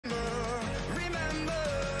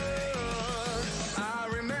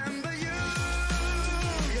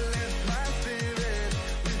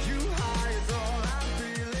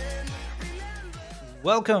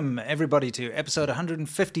Welcome, everybody, to episode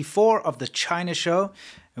 154 of The China Show.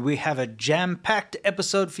 We have a jam-packed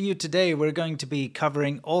episode for you today. We're going to be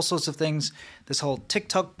covering all sorts of things. This whole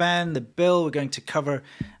TikTok ban, the bill. We're going to cover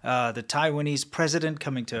the Taiwanese president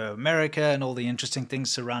coming to America and all the interesting things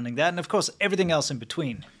surrounding that. And, of course, everything else in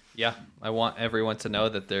between. Yeah, I want everyone to know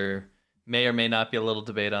that there may or may not be a little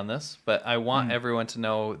debate on this, but I want everyone to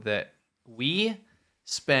know that we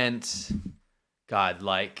spent...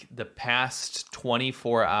 like the past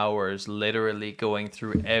 24 hours literally going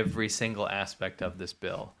through every single aspect of this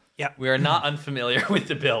bill. Yeah. We are not unfamiliar with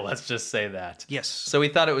the bill, let's just say that. Yes. So we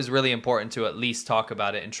thought it was really important to at least talk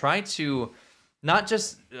about it and try to not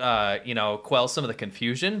just, quell some of the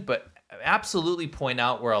confusion, but absolutely point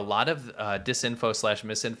out where a lot of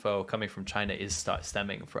disinfo/misinfo coming from China is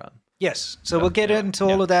stemming from. Yes, so we'll get into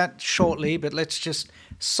all of that shortly, but let's just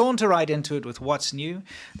saunter right into it with what's new.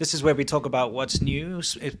 This is where we talk about what's new,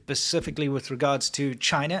 specifically with regards to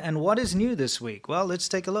China. And what is new this week? Well, let's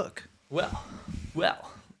take a look. Well,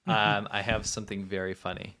 I have something very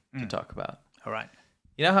funny to talk about. All right.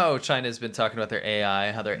 You know how China's been talking about their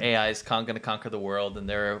AI, how their AI is going to conquer the world, and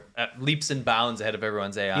they're at leaps and bounds ahead of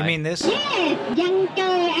everyone's AI. You mean this? Yes, younger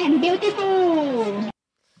and beautiful.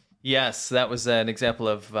 Yes, that was an example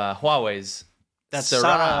of Huawei's That's Sarah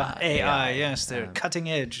Sarah AI. Yes, they're cutting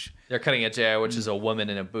edge. They're cutting edge AI, which is a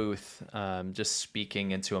woman in a booth, just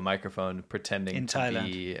speaking into a microphone, pretending to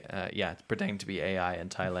be AI in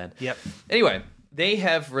Thailand. Yep. Anyway, they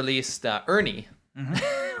have released Ernie.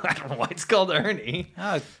 I don't know why it's called Ernie.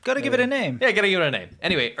 Oh, got to give it a name. Yeah, gotta give it a name.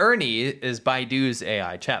 Anyway, Ernie is Baidu's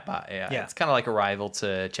AI, chatbot AI. Yeah. It's kind of like a rival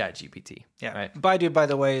to ChatGPT. Yeah. Right? Baidu, by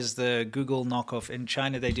the way, is the Google knockoff in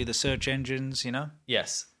China. They do the search engines, you know?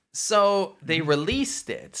 Yes. So they released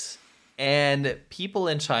it, and people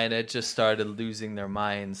in China just started losing their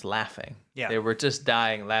minds laughing. Yeah. They were just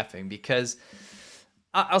dying laughing because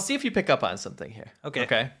I'll see if you pick up on something here.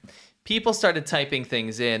 Okay. People started typing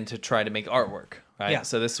things in to try to make artwork, right? Yeah.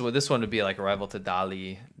 So this one would be like a rival to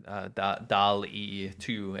DALL-E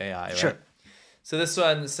 2 AI, right? Sure. So this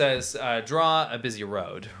one says, draw a busy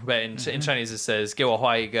road. But in Chinese it says, 给我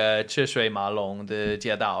画一个车水马龙的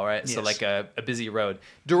街道, right? So Yes. like a busy road.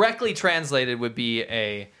 Directly translated would be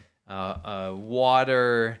a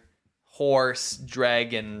water, horse,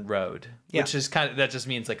 dragon road. Yeah. Which is that just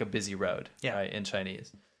means like a busy road, Yeah. right, in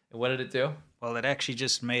Chinese. And what did it do? Well, it actually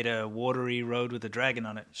just made a watery road with a dragon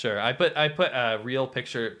on it. Sure. I put a real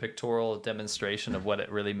pictorial demonstration of what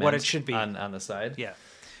it really meant. What it should be. On the side. Yeah.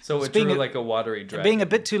 So it being drew a- like a watery dragon. Being a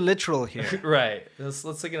bit too literal here. Right. Let's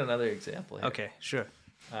look at another example here. Okay, sure.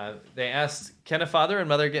 They asked, "Can a father and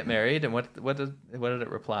mother get married?" And what did it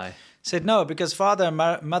reply? Said no, because father and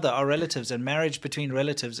mother are relatives and marriage between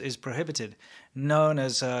relatives is prohibited, known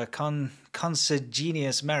as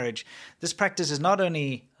consanguineous marriage. This practice is not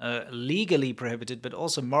only legally prohibited, but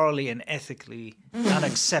also morally and ethically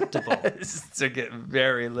unacceptable. To get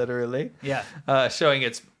very literally. Yeah. Showing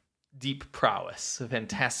its deep prowess, a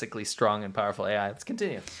fantastically strong and powerful AI. Let's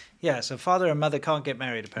continue. Yeah, so father and mother can't get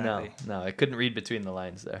married, apparently. No, I couldn't read between the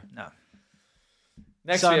lines there. No.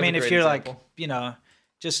 Next, So, we I have a mean, if great you're example. like,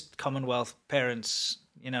 just Commonwealth parents,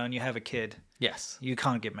 and you have a kid, Yes. you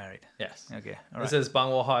can't get married. Yes. Okay, all It right. says 帮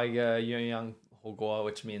我画一个鸳鸯火锅,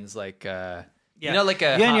 which means like Yeah. like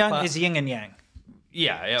a Yin hot yang pot- is yin and yang.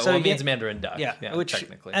 yeah, So well, it means yin- Mandarin duck. Yeah,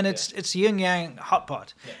 technically. and it's yin yang hot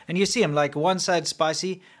pot, and you see them like one side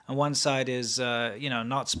spicy and one side is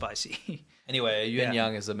not spicy. Anyway, Yeah. Yuan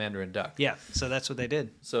Yang is a Mandarin duck. Yeah, so that's what they did.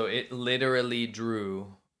 So it literally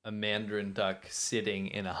drew a Mandarin duck sitting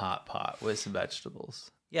in a hot pot with some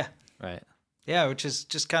vegetables. Yeah, Right. yeah, which is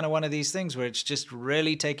just kind of one of these things where it's just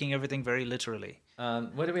really taking everything very literally.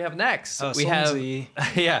 What do we have next? Oh, we have Songzi.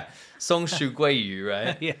 Songshu Guiyu,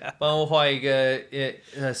 right? Yeah. 帮我画一个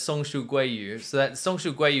Songshu Guiyu. So that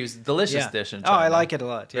Songshu Guiyu is a delicious Yeah. dish in Oh, China. I like it a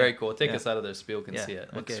lot. Yeah. Very cool. Take Yeah. us out of there so people can Yeah. see it.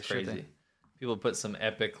 It looks Okay, sure crazy. thing. People put some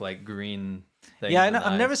epic like green things. Yeah, I in know, the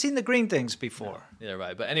I've eyes. never seen the green things before. Yeah,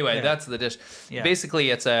 right. But anyway, Yeah. that's the dish. Yeah.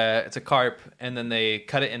 Basically, it's a carp, and then they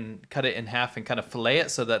cut it in half and kind of fillet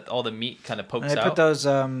it so that all the meat kind of pokes And they out. put those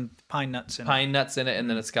pine nuts in. Pine nuts in it, and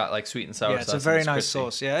then it's got like sweet and sour Yeah, sauce. it's a very and nice crispy.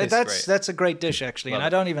 sauce. Yeah, Tastes great. that's a great dish actually, and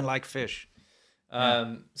Love I it. don't even like fish.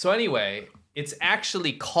 So anyway, it's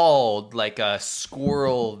actually called like a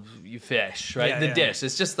squirrel fish, right? Yeah, the yeah. dish.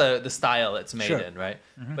 It's just the style it's made Sure. in, right?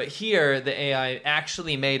 But here, the AI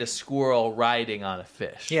actually made a squirrel riding on a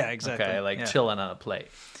fish. Yeah, exactly. Okay, like Yeah. chilling on a plate.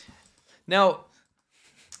 Now,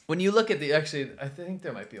 when you look at I think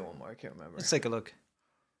there might be one more. I can't remember. Let's take a look.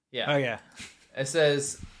 Yeah. Oh yeah, It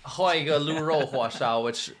says 画一个鹿肉花烧,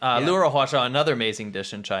 which 鹿肉花烧, another amazing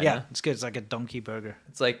dish in China. Yeah, it's good. It's like a donkey burger.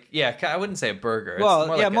 It's like, yeah, I wouldn't say a burger. It's Well,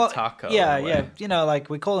 more yeah, like a taco. Yeah, in a way. yeah. You know, like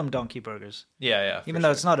we call them donkey burgers, Yeah. even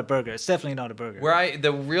though it's not a burger. It's definitely not a burger.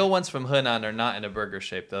 The real ones from Henan are not in a burger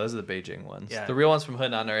shape though. Those are the Beijing ones. Yeah. The real ones from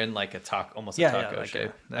Henan are in like a taco, almost a taco like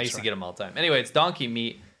shape. I that's used to right. get them all the time. Anyway, it's donkey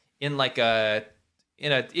meat in like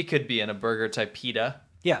it could be in a burger type pita.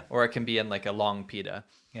 Yeah. Or it can be in like a long pita.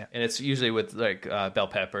 Yeah. And it's usually with like bell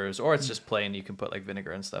peppers, or it's just plain. You can put like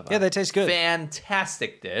vinegar and stuff on. Yeah, they taste good.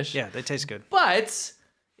 Fantastic dish. Yeah, they taste good. But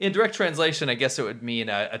in direct translation, I guess it would mean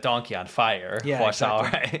a donkey on fire. Yeah, Huashao,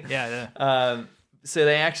 exactly. right? Yeah. So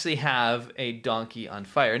they actually have a donkey on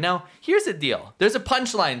fire. Now, here's the deal. There's a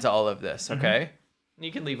punchline to all of this, okay?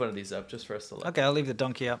 You can leave one of these up just for us to look. Okay, I'll leave the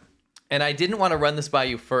donkey up. And I didn't want to run this by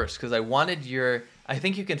you first because I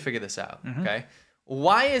think you can figure this out, okay?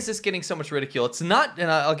 Why is this getting so much ridicule? It's not, and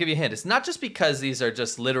I'll give you a hint, it's not just because these are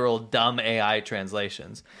just literal dumb AI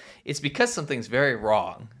translations. It's because something's very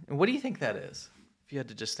wrong. And what do you think that is? If you had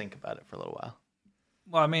to just think about it for a little while.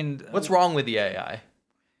 Well, I mean, What's wrong with the AI?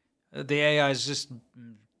 the AI is just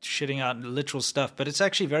shitting out literal stuff, but it's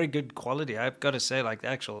actually very good quality. I've got to say, like the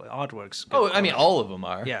actual artwork's good Oh, I mean, quality. all of them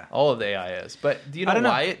are. Yeah. All of the AI is. But do you know I don't know.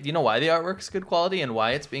 why? Do you know why the artwork's good quality and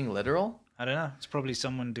why it's being literal? I don't know. It's probably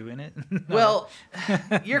someone doing it. Well,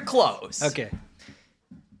 you're close. Okay.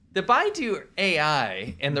 The Baidu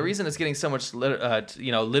AI, and the reason it's getting so much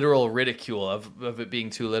literal ridicule of it being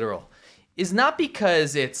too literal, is not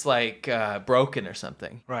because it's like broken or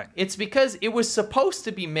something. Right. It's because it was supposed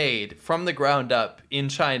to be made from the ground up in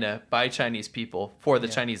China by Chinese people for the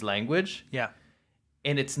Chinese language. Yeah.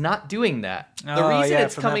 And it's not doing that. The Oh, reason yeah,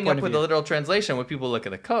 it's from that coming point up of with view. a literal translation when people look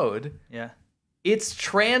at the code, Yeah. it's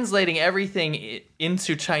translating everything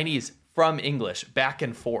into Chinese from English back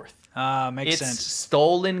and forth. Makes It's sense.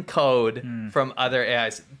 stolen code from other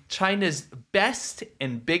AIs. China's best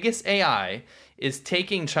and biggest AI is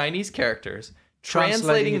taking Chinese characters, translating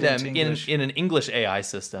Translating it them into English. in an English AI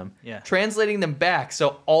system, Yeah. translating them back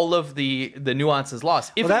so all of the nuance is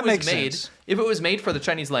lost. If Well, that it was makes made, sense. if it was made for the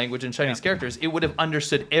Chinese language and Chinese characters, it would have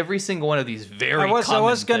understood every single one of these very I was common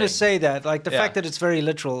going to things. say that, like the Yeah. fact that it's very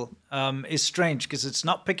literal is strange because it's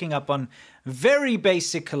not picking up on very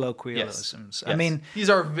basic colloquialisms. I Yes. mean, these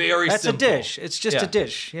are very that's simple. a dish. It's just Yeah. a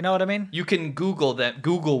dish. You know what I mean? You can Google them.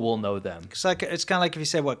 Google will know them. It's like it's kind of like if you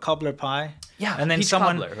say what cobbler pie. Yeah, and then peach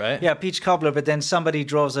someone, cobbler, right? Yeah, peach cobbler. But then somebody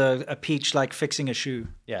draws a peach like fixing a shoe.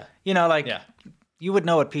 Yeah. You know, like Yeah. you would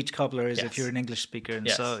know what peach cobbler is Yes. if you're an English speaker, and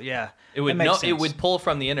Yes. so yeah, It would makes know. It sense. would pull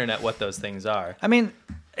from the internet what those things are. I mean,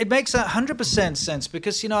 it makes 100% sense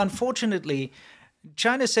because, you know, unfortunately,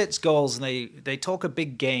 China sets goals and they talk a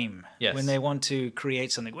big game Yes. when they want to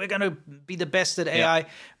create something. We're going to be the best at AI.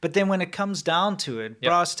 But then when it comes down to it,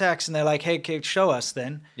 brass tacks, and they're like, hey, okay, show us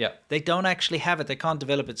then. Yeah. They don't actually have it. They can't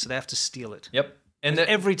develop it, so they have to steal it. Yep. And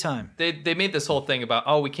Every time. they made this whole thing about,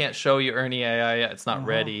 oh, we can't show you Ernie AI yet. It's not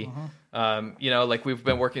ready. Like we've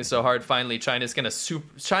been working so hard. Finally, China's going to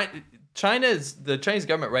the Chinese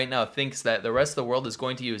government right now thinks that the rest of the world is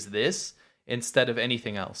going to use this instead of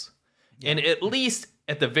anything else. And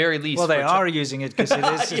at the very least, Well, they for are using it because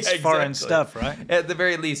it's foreign stuff, right? At the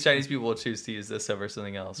very least, Chinese people will choose to use this over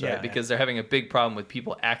something else, right? Yeah, Because they're having a big problem with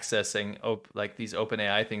people accessing like these open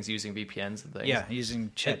AI things using VPNs and things. Yeah, using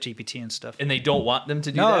ChatGPT and stuff. And they don't want them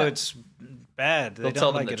to do No, that. it's bad. They They'll don't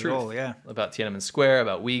tell like them the it truth at all, yeah. about Tiananmen Square,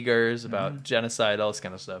 about Uyghurs, about genocide, all this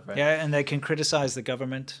kind of stuff, right? Yeah, and they can criticize the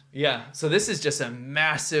government. Yeah. So this is just a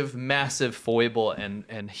massive, massive foible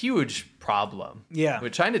and huge problem. Yeah.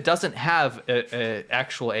 But China doesn't have a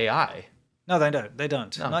actual AI. No, they don't. They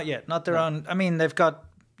don't. No. Not yet. Not their own. I mean, they've got,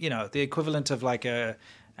 you know, the equivalent of like a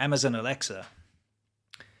Amazon Alexa.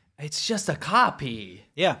 It's just a copy.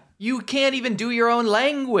 Yeah, You can't even do your own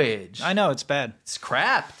language. I know it's bad. It's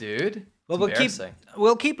crap, dude. Well, It's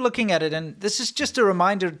we'll keep looking at it, and this is just a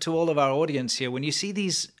reminder to all of our audience here. When you see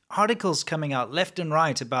these articles coming out left and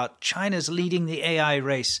right about China's leading the AI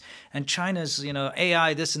race and China's, you know,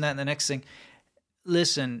 AI this and that and the next thing.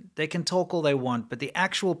 Listen, they can talk all they want, but the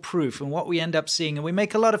actual proof and what we end up seeing, and we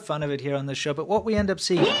make a lot of fun of it here on the show, but what we end up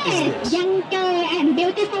seeing is this. Younger and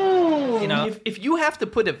beautiful. You know, If you have to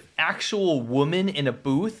put an actual woman in a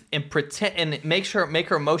booth and pretend and make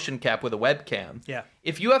her motion cap with a webcam, Yeah.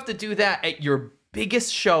 If you have to do that at your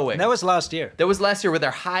biggest showing, that was last year. that was last year where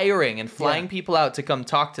they're hiring and flying Yeah. people out to come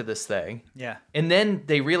talk to this thing. Yeah. And then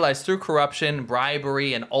they realized through corruption,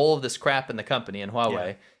 bribery, and all of this crap in the company in Huawei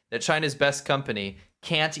Yeah. that China's best company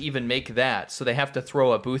can't even make that. So they have to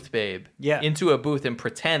throw a booth babe Yeah. into a booth and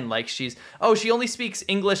pretend like she only speaks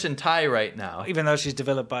English and Thai right now. Even though she's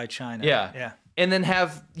developed by China. Yeah. Yeah. and then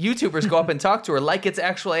have YouTubers go up and talk to her like it's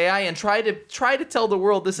actual AI and try to tell the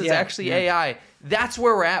world this is actually AI. That's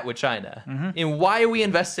where we're at with China. And why are we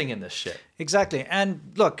investing in this shit? Exactly.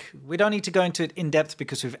 And look, we don't need to go into it in depth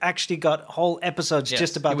because we've actually got whole episodes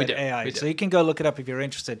just about that AI. So you can go look it up if you're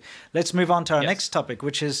interested. Let's move on to our next topic,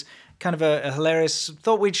 which is kind of a hilarious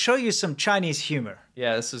thought. We'd show you some Chinese humor.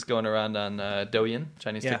 Yeah, this is going around on Douyin,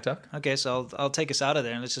 Chinese TikTok. Okay, so I'll take us out of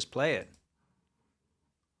there and let's just play it.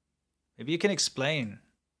 Maybe you can explain.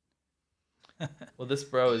 Well, this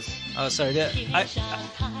bro is... Oh, sorry. Let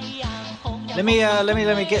me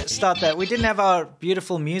start that. We didn't have our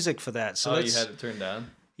beautiful music for that. So you had it turned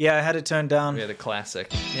down? Yeah, I had it turned down. We had a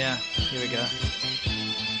classic. Yeah, here we go.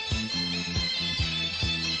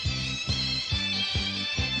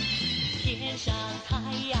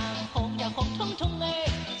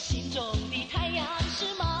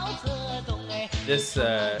 This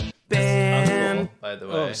uncle, by the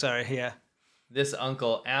way. Oh, sorry, yeah. This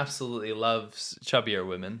uncle absolutely loves chubbier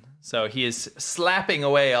women. So he is slapping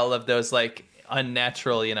away all of those like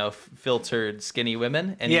unnatural, filtered skinny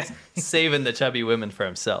women, and he's saving the chubby women for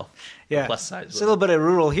himself. Yeah. Plus size. It's a little bit of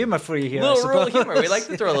rural humor for you here. Little rural humor. We like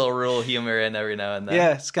to throw a little rural humor in every now and then.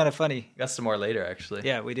 Yeah, it's kind of funny. Got some more later, actually.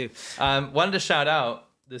 Yeah, we do. Wanted to shout out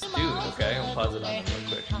this dude, okay? I'll pause it on him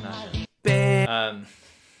real quick. Not him.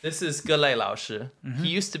 This is Ge Lei Lao Shi. He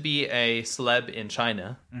used to be a celeb in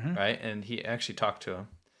China, right? And he actually talked to him.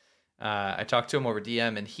 I talked to him over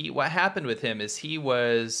DM, and what happened with him is he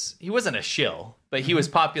wasn't a shill, but he was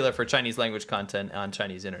popular for Chinese language content on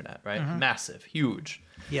Chinese internet, right? Massive, huge.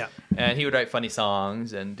 Yeah. And he would write funny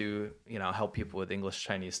songs and do, help people with English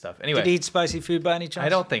Chinese stuff. Anyway. Did he eat spicy food by any chance? I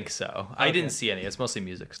don't think so. Okay. I didn't see any. It's mostly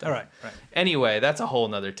music stuff. All right. Anyway, that's a whole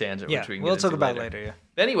nother tangent, which we can we'll get talk into about later. Yeah.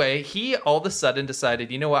 Anyway, he all of a sudden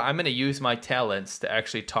decided, you know what, I'm going to use my talents to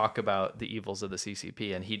actually talk about the evils of the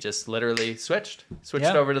CCP. And he just literally switched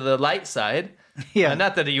over to the light side. Yeah.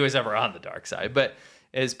 Not that he was ever on the dark side, but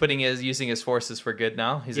is using his forces for good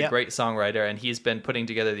now. He's a great songwriter, and he's been putting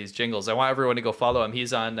together these jingles. I want everyone to go follow him.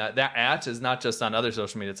 He's on that at is not just on other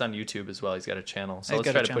social media; it's on YouTube as well. He's got a channel, so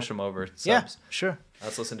let's try to push him over. Subs. Yeah, sure.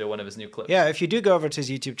 Let's listen to one of his new clips. Yeah, if you do go over to his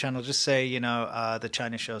YouTube channel, just say the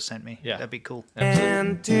China Show sent me. Yeah, that'd be cool.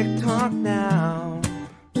 And TikTok now.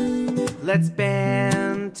 Let's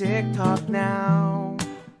ban TikTok now.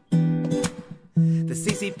 The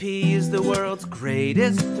CCP is the world's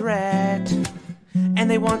greatest threat. And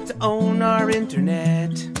they want to own our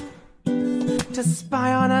internet, to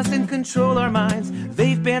spy on us and control our minds.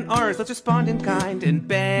 They've banned ours, let's respond in kind and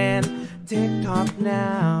ban TikTok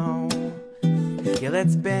now. Yeah,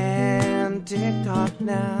 let's ban TikTok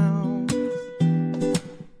now.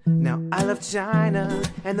 Now, I love China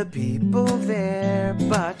and the people there,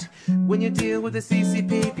 but when you deal with the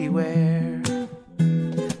CCP, beware.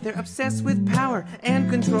 They're obsessed with power and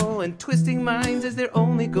control, and twisting minds is their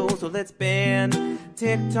only goal. So let's ban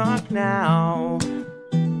TikTok now.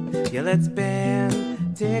 Yeah, let's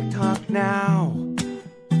ban TikTok now.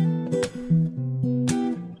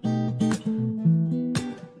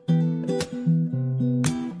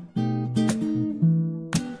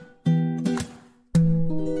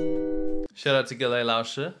 Shout out to Ge Lei Lao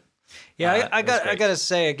Shi. Yeah, I gotta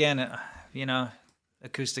say again,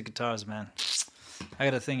 acoustic guitars, man. I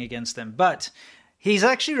got a thing against them, but he's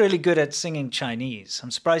actually really good at singing Chinese. I'm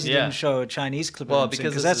surprised he didn't show a Chinese clip of him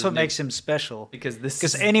because that's what makes him special.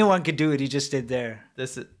 Because anyone could do it. He just did there.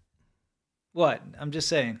 What? I'm just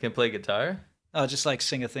saying. Can play guitar? Oh, just like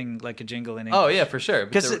sing a thing like a jingle in English. Oh yeah, for sure.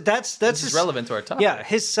 Because that's relevant to our topic. Yeah,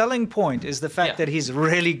 his selling point is the fact that he's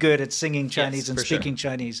really good at singing Chinese and speaking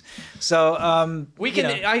Chinese. So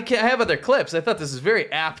I have other clips. I thought this is very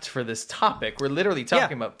apt for this topic. We're literally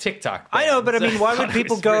talking about TikTok. I know, but I mean, why would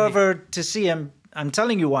people go over to see him? I'm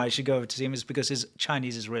telling you why I should go over to see him is because his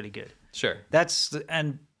Chinese is really good. Sure. That's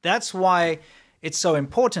why it's so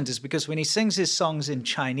important, is because when he sings his songs in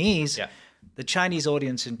Chinese, the Chinese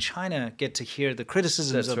audience in China get to hear the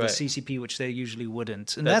criticisms of the CCP, which they usually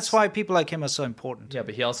wouldn't. And that's why people like him are so important. Yeah,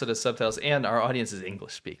 but he also does subtitles, and our audience is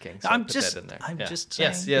English speaking. So I'm just saying.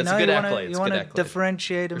 Yes, it's a good accolade. You want to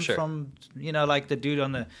differentiate him from, like the dude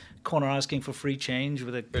on the corner asking for free change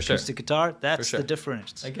with a acoustic guitar. That's the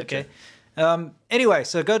difference. I get you. Anyway,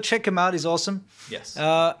 so go check him out. He's awesome. Yes.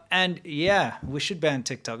 And we should ban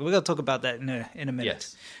TikTok. We're going to talk about that in a minute.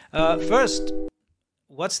 Yes. First,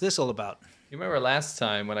 what's this all about? You remember last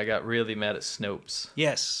time when I got really mad at Snopes?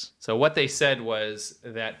 Yes. So what they said was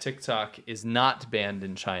that TikTok is not banned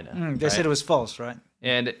in China. They said it was false, right?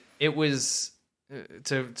 And it was,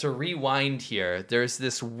 to rewind here, there's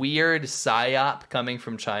this weird psyop coming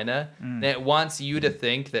from China that wants you to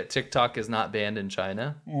think that TikTok is not banned in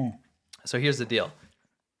China. So here's the deal.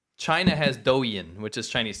 China has Douyin, which is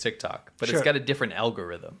Chinese TikTok, but Sure. it's got a different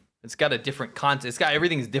algorithm. It's got a different content. It's got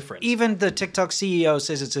everything's different. Even the TikTok CEO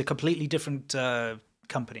says it's a completely different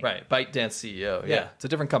company. Right. ByteDance CEO. Yeah. Yeah. It's a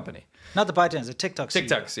different company. Not the ByteDance, the TikTok CEO.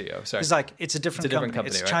 TikTok CEO. Sorry. It's like, it's a different company.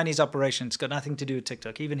 It's right? Chinese operation. It's got nothing to do with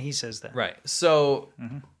TikTok. Even he says that. Right. So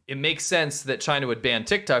Mm-hmm. it makes sense that China would ban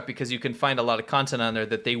TikTok because you can find a lot of content on there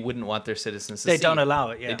that they wouldn't want their citizens to see. They don't allow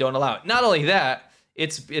it, yeah. They don't allow it. Not only that,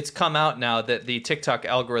 it's come out now that the TikTok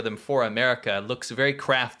algorithm for America looks very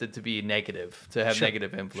crafted to be negative, to have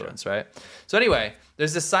negative influence, right? So anyway,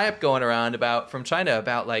 there's this psyop going around from China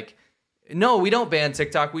about like, no, we don't ban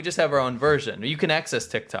TikTok. We just have our own version. You can access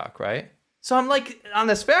TikTok, right? So I'm like on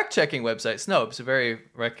this fact-checking website, Snopes, a very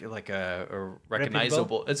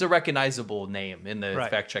recognizable. It's a recognizable name in the Right.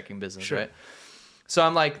 fact-checking business, Sure. right? So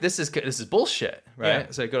I'm like, this is bullshit, right?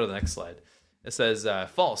 Yeah. So I go to the next slide. It says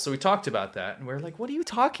false. So we talked about that, and we're like, what are you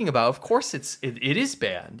talking about? Of course, it is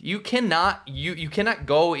banned. You cannot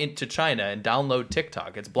go into China and download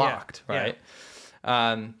TikTok. It's blocked, Yeah.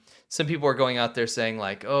 right? Some people are going out there saying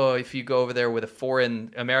like, oh, if you go over there with a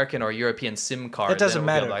foreign American or European SIM card, That doesn't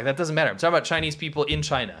then it will be matter. Like that doesn't matter. I'm talking about Chinese people in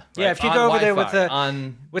China. Yeah, right? if you On go over there with Wi-Fi,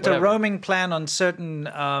 a whatever. roaming plan on certain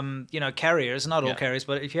carriers, not all Yeah. carriers,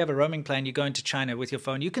 but if you have a roaming plan, you go into China with your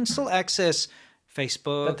phone, you can still access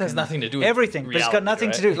Facebook. That has and nothing to do with everything. But it's got reality,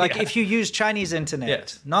 nothing to right? do. Like Yeah. if you use Chinese internet,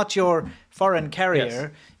 Yes. not your foreign carrier, Yes.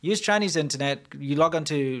 use Chinese internet. You log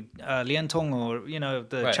onto Liantong or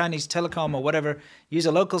the Right. Chinese telecom or whatever. Use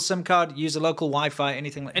a local SIM card. Use a local Wi-Fi.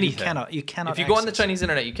 Anything like Anything. You cannot. If you go on the access. Chinese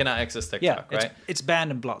internet, you cannot access TikTok, yeah, right? it's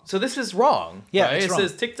banned and blocked. So this is wrong. Yeah, right? it's It wrong.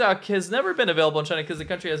 says TikTok has never been available in China because the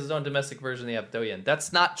country has its own domestic version of the app Douyin.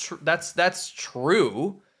 That's not true. That's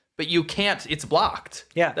true, but you can't. It's blocked.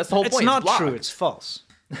 Yeah, that's the whole it's point. not blocked. true. It's false.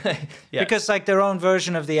 Yeah. Because like their own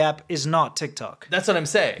version of the app is not TikTok. That's what I'm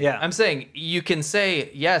saying. Yeah. I'm saying you can say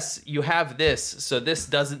yes, you have this, so this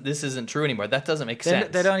isn't true anymore. That doesn't make They,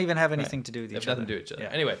 sense. they don't even have anything to do with They each have other. nothing to do with each other.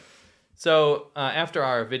 Yeah. Anyway, so after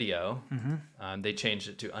our video, they changed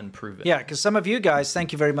it to unproven. Yeah, because some of you guys,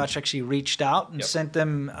 thank you very much, actually reached out and Yep. sent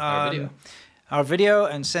them video. our video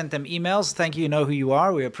and sent them emails. Thank you. You know who you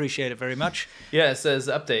are. We appreciate it very much. Yeah, it says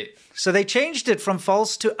update. So they changed it from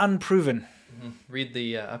false to unproven. Read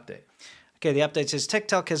the update. Okay, the update says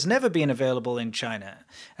TikTok has never been available in China,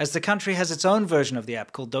 as the country has its own version of the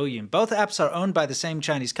app called Douyin. Both apps are owned by the same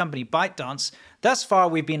Chinese company, ByteDance. Thus far,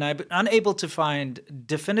 we've been unable to find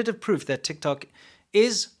definitive proof that TikTok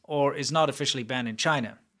is or is not officially banned in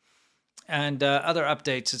China. And other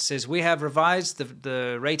updates, it says, we have revised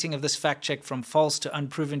the rating of this fact check from false to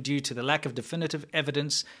unproven due to the lack of definitive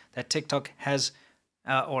evidence that TikTok has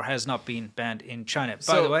or has not been banned in China. By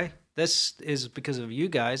So- the way, this is because of you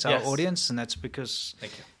guys, our Yes. audience, and that's because,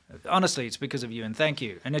 Thank you. honestly, it's because of you, and thank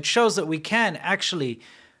you. And it shows that we can actually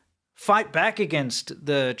fight back against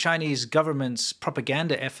the Chinese government's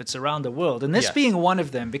propaganda efforts around the world, and this Yes. being one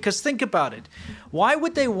of them. Because think about it. Why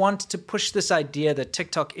would they want to push this idea that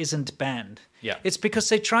TikTok isn't banned? Yeah. It's because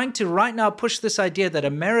they're trying to right now push this idea that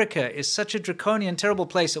America is such a draconian, terrible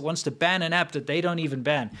place that wants to ban an app that they don't even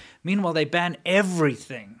ban. Meanwhile, they ban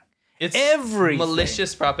everything. It's Everything.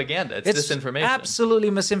 malicious propaganda. It's disinformation. Absolutely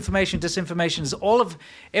misinformation. Disinformation is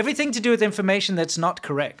everything to do with information that's not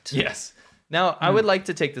correct. Yes. Now, I would like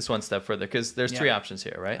to take this one step further because there's three options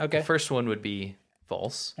here, right? Okay. The first one would be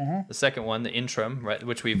false. The second one, the interim, right,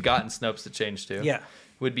 which we've gotten Snopes to change to, Yeah.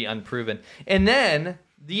 would be unproven. And then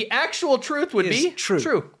the actual truth would Is be true.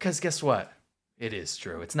 True. Because guess what? It is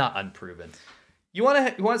true. It's not unproven. You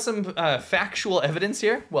want some factual evidence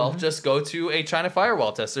here? Well, just go to a China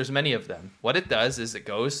firewall test. There's many of them. What it does is it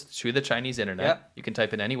goes to the Chinese internet. Yep. You can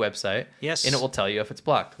type in any website. Yes. And it will tell you if it's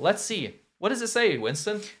blocked. Let's see. What does it say,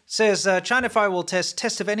 Winston? Says China firewall test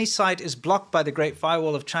if any site is blocked by the Great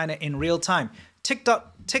Firewall of China in real time.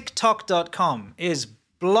 TikTok.com is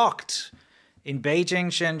blocked in Beijing,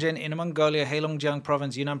 Shenzhen, Inner Mongolia, Heilongjiang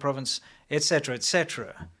province, Yunnan province, etc.,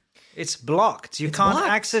 etc. It's blocked. You can't blocked.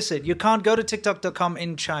 access it. You can't go to TikTok.com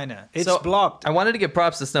in China. It's So, blocked. I wanted to give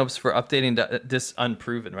props to Snopes for updating this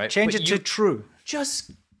unproven, right? Change But it to true.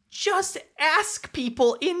 just ask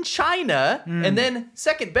people in China, and then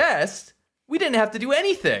second best, we didn't have to do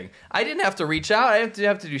anything. I didn't have to reach out. I didn't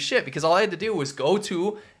have to do shit because all I had to do was go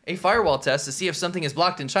to a firewall test to see if something is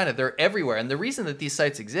blocked in China. They're everywhere. And the reason that these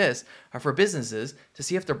sites exist are for businesses to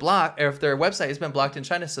see if they're blocked or if their website has been blocked in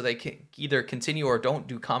China so they can either continue or don't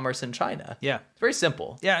do commerce in China. Yeah. It's very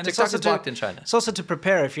simple. Yeah, and TikTok it's is blocked in China. It's also to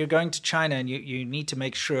prepare if you're going to China and you need to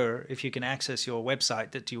make sure if you can access your website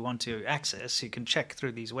that you want to access, you can check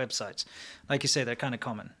through these websites. Like you say, they're kind of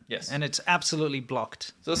common. Yes. And it's absolutely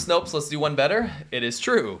blocked. So Snopes, let's do one better. It is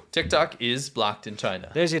true. TikTok is blocked in China.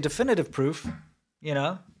 There's your definitive proof, you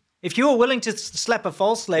know. If you were willing to slap a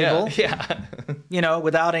false label, Yeah. you know,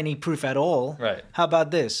 without any proof at all, Right. how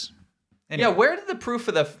about this? Anyway. Yeah, where did the proof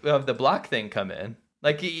of the block thing come in?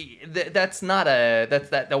 Like that's not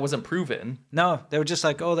that wasn't proven. No, they were just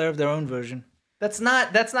like, oh, they have their own version. That's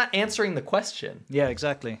not answering the question. Yeah,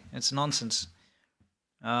 exactly. It's nonsense.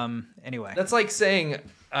 Anyway. That's like saying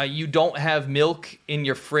you don't have milk in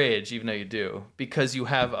your fridge, even though you do, because you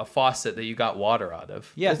have a faucet that you got water out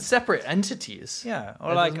of. Yeah. It's separate entities. Yeah, or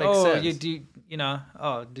That like, doesn't make oh, sense. you know,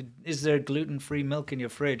 is there gluten-free milk in your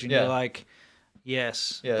fridge? And Yeah. you're like,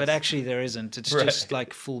 yes, Yes. but actually there isn't. It's Right. just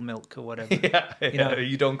like full milk or whatever. Yeah, know.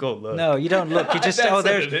 you don't go look. No, you don't look. You just, That's oh, what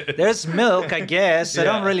it is. there's milk, I guess. I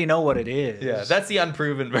Yeah. don't really know what it is. Yeah, that's the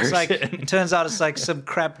unproven version. It's like, it turns out it's like some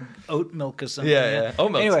crap oat milk or something. yeah.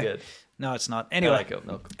 Oat milk's Anyway, good. No, it's not. I Anyway, like oat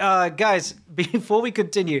milk. guys, before we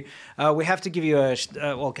continue, we have to give you a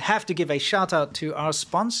shout out to our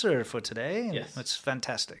sponsor for today. Yes. It's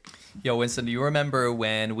fantastic. Yo, Winston, do you remember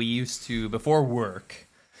when we used to, before work,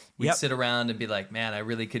 we'd Yep. sit around and be like, man, I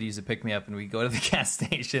really could use a pick-me-up, and we'd go to the gas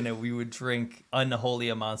station and we would drink unholy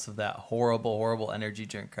amounts of that horrible, horrible energy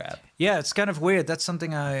drink crap. Yeah, it's kind of weird. That's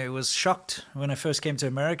something I was shocked when I first came to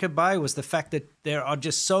America by, was the fact that there are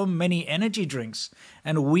just so many energy drinks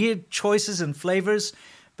and weird choices and flavors.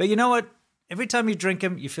 But you know what? Every time you drink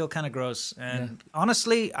them, you feel kind of gross. And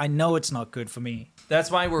honestly, I know it's not good for me.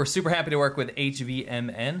 That's why we're super happy to work with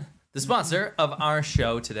HVMN, the sponsor of our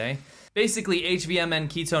show today. Basically, HVMN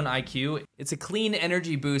Ketone IQ, it's a clean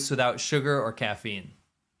energy boost without sugar or caffeine.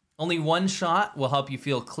 Only one shot will help you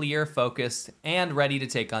feel clear, focused, and ready to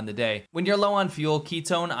take on the day. When you're low on fuel,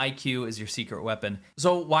 Ketone IQ is your secret weapon.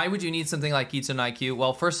 So why would you need something like Ketone IQ?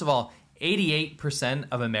 Well, first of all, 88%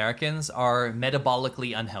 of Americans are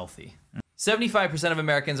metabolically unhealthy. 75% of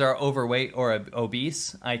Americans are overweight or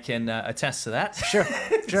obese. I can attest to that. Sure.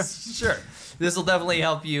 Sure. This will definitely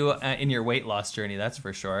help you in your weight loss journey, that's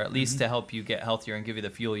for sure. At least to help you get healthier and give you the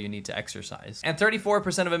fuel you need to exercise. And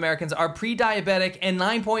 34% of Americans are pre-diabetic and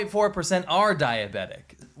 9.4% are diabetic.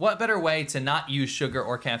 What better way to not use sugar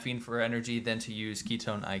or caffeine for energy than to use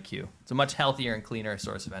Ketone IQ? It's a much healthier and cleaner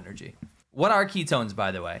source of energy. What are ketones, by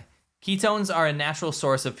the way? Ketones are a natural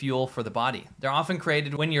source of fuel for the body. They're often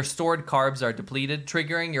created when your stored carbs are depleted,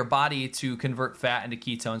 triggering your body to convert fat into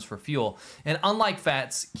ketones for fuel. And unlike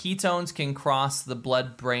fats, ketones can cross the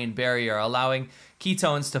blood-brain barrier, allowing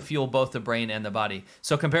ketones to fuel both the brain and the body.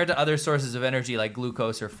 So compared to other sources of energy like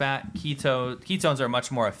glucose or fat, ketones are a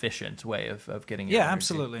much more efficient way of getting your Yeah, energy.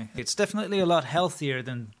 absolutely. It's definitely a lot healthier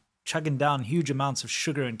than chugging down huge amounts of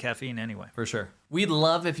sugar and caffeine anyway. For sure. We'd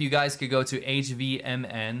love if you guys could go to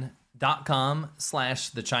hvmn.com/The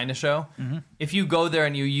China Show. If you go there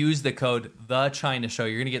and you use the code The China Show,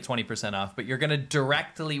 you're going to get 20% off. But you're going to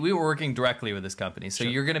directly, we were working directly with this company, so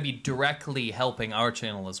you're going to be directly helping our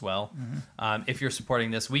channel as well. If you're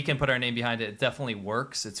supporting this, we can put our name behind it. It definitely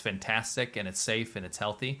works. It's fantastic and it's safe and it's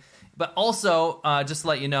healthy. But also, just to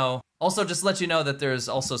let you know that there's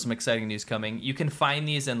also some exciting news coming. You can find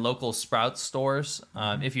these in local Sprouts stores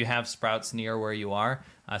if you have Sprouts near where you are,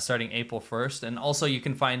 starting April 1st. And also you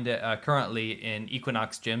can find it currently in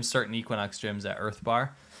Equinox gyms, certain Equinox gyms at Earth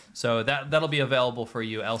Bar. So that'll be available for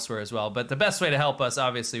you elsewhere as well. But the best way to help us,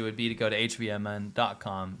 obviously, would be to go to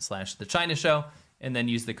hvmn.com/The China Show and then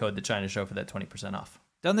use the code The China Show for that 20% off.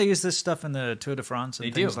 Don't they use this stuff in the Tour de France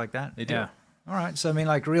and things like that? They do. Yeah. All right. So, I mean,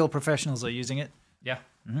 like real professionals are using it. Yeah.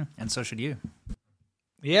 And so should you.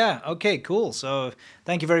 Yeah. Okay, cool. So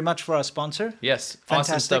thank you very much for our sponsor. Yes, awesome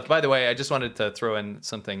Fantastic. stuff. By the way, I just wanted to throw in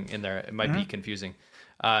something in there. It might be confusing.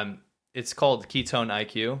 It's called Ketone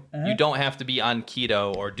IQ. You don't have to be on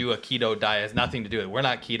keto or do a keto diet. It has nothing to do with it. We're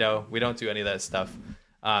not keto. We don't do any of that stuff.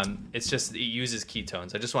 It's just it uses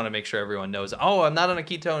ketones. I just want to make sure everyone knows. Oh, I'm not on a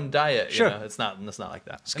ketone diet. Sure. You know, it's not like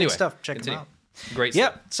that. It's good stuff. Check them out. Great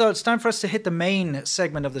stuff. Yep. So it's time for us to hit the main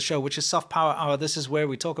segment of the show, which is Soft Power Hour. This is where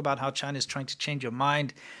we talk about how China is trying to change your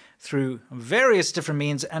mind through various different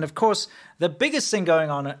means. And of course, the biggest thing going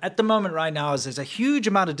on at the moment right now is there's a huge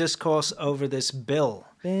amount of discourse over this bill.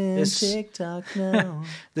 This TikTok now.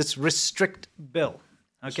 This restrict bill.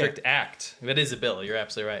 Okay. Strict act. It is a bill. You're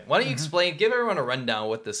absolutely right. Why don't you explain, give everyone a rundown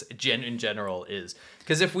what this in general is?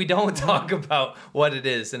 Because if we don't talk about what it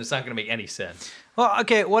is, then it's not going to make any sense. Well,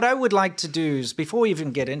 okay, what I would like to do is, before we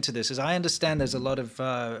even get into this, is I understand there's a lot of...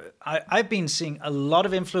 I've been seeing a lot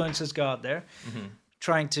of influencers go out there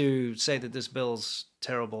trying to say that this bill's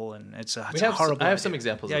terrible and it's a horrible I have idea. some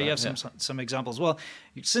examples Yeah, of you that, have some examples. Well,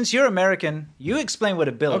 since you're American, you explain what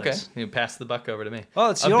a bill Okay, is. you pass the buck over to me. Well,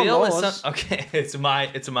 it's a your bill laws. Is okay, it's mine.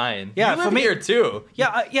 Yeah, you live for me- here too.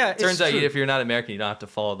 Yeah, yeah. Turns it's out true. if you're not American, you don't have to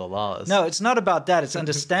follow the laws. No, it's not about that. It's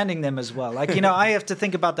understanding them as well. Like, I have to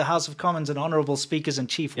think about the House of Commons and honorable speakers and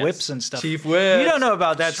chief whips and stuff. Chief whips. You don't know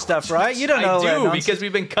about that stuff, right? You don't know. I do nonsense. because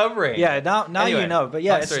we've been covering. Yeah, now Anyway, you know. But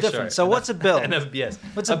yeah, long it's story different. short. So what's a bill? Yes.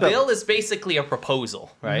 What's a a bill? bill is basically a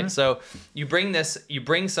proposal, right? So you bring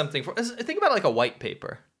something. Think about it like a white paper.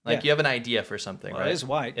 Like Yeah. you have an idea for something, Well, right? it is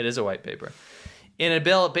white. It is a white paper. In a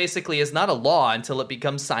bill, it basically is not a law until it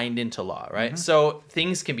becomes signed into law, right? So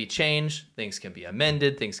things can be changed, things can be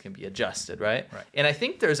amended, things can be adjusted, right? And I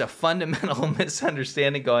think there's a fundamental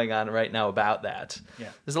misunderstanding going on right now about that. Yeah.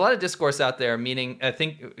 There's a lot of discourse out there, meaning I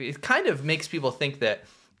think it kind of makes people think that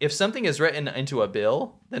if something is written into a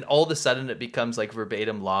bill, then all of a sudden it becomes like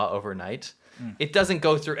verbatim law overnight. It doesn't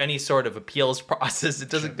go through any sort of appeals process.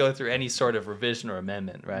 It doesn't go through any sort of revision or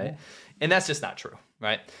amendment, right? And that's just not true,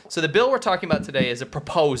 right? So the bill we're talking about today is a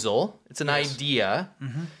proposal. It's an idea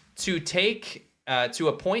to to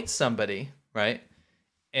appoint somebody, right?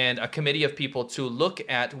 And a committee of people to look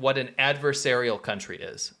at what an adversarial country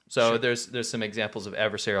is. So there's some examples of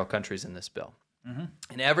adversarial countries in this bill. An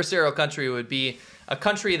adversarial country would be a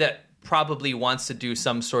country that probably wants to do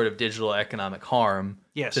some sort of digital economic harm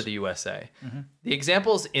to the USA. The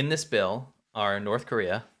examples in this bill are North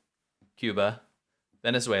Korea, Cuba,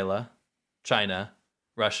 Venezuela, China,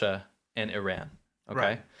 Russia, and Iran. Okay.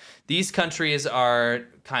 Right. These countries are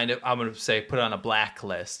kind of, I'm going to say, put on a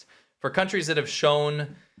blacklist for countries that have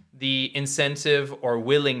shown the incentive or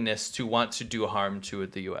willingness to want to do harm to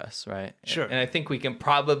the U.S., right? Sure. And I think we can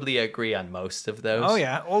probably agree on most of those. Oh,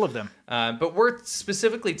 yeah, all of them. But we're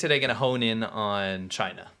specifically today going to hone in on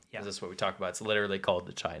China. Yeah. Because that's what we talk about. It's literally called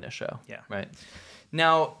the China Show. Yeah. Right.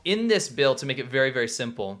 Now, in this bill, to make it very, very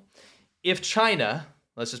simple, if China,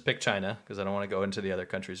 let's just pick China, because I don't want to go into the other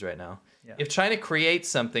countries right now. Yeah. If China creates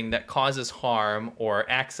something that causes harm or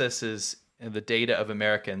accesses the data of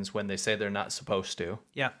Americans when they say they're not supposed to,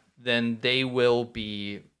 Yeah. then they will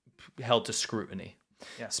be held to scrutiny.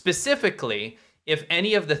 Yeah. Specifically, if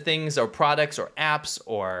any of the things or products or apps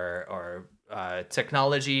or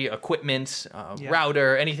technology, equipment,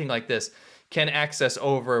 router, anything like this, can access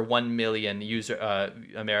over 1 million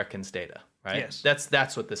Americans' data, right? Yes.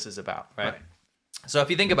 That's what this is about, right? So if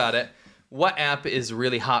you think about it, what app is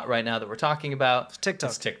really hot right now that we're talking about? It's TikTok.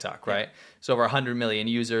 It's TikTok, right? So over 100 million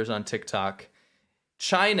users on TikTok.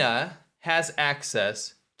 China has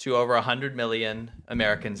access to over 100 million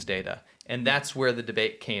Americans' data. And that's where the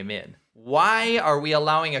debate came in. Why are we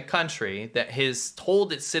allowing a country that has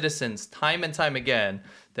told its citizens time and time again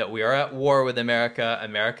that we are at war with America,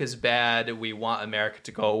 America's bad, we want America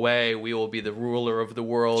to go away, we will be the ruler of the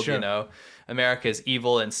world, Sure. you know, America is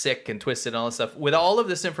evil and sick and twisted and all this stuff. With all of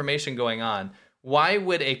this information going on, why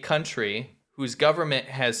would a country whose government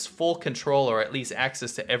has full control or at least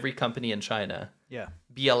access to every company in China Yeah.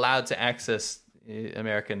 be allowed to access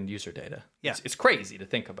American user data? Yeah. It's crazy to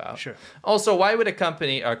think about. Sure. Also, why would a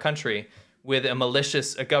company or a country with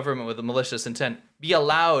a government with a malicious intent be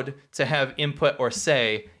allowed to have input or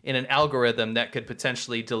say in an algorithm that could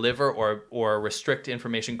potentially deliver or restrict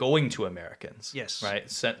information going to Americans? Yes. Right?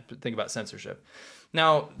 Think about censorship.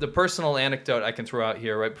 Now, the personal anecdote I can throw out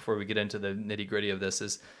here right before we get into the nitty-gritty of this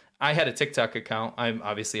is I had a TikTok account. I'm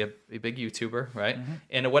obviously a big YouTuber, right?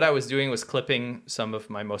 And what I was doing was clipping some of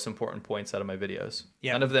my most important points out of my videos.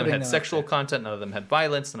 Yeah, None of them putting had them out sexual there. content. None of them had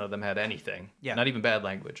violence. None of them had anything. Yeah. Not even bad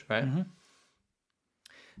language, right?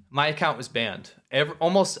 My account was banned.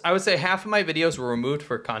 Almost, I would say half of my videos were removed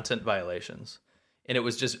for content violations. And it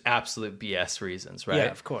was just absolute BS reasons, right?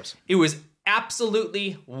 Yeah, of course. It was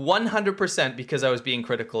absolutely 100% because I was being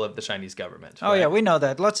critical of the Chinese government. Oh, right? yeah, we know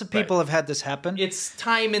that. Lots of people have had this happen. It's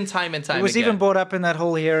time and time and time It was again. even brought up in that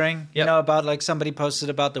whole hearing, Yep. about like somebody posted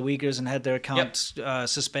about the Uyghurs and had their account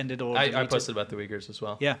suspended or I deleted. posted about the Uyghurs as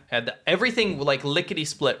well. Yeah. Had everything like lickety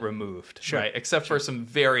split removed, Sure. right? Except for some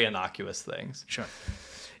very innocuous things. Sure.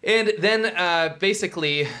 And then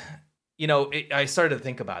basically, I started to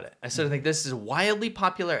think about it. I started to think this is a wildly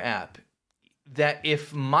popular app that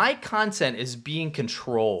if my content is being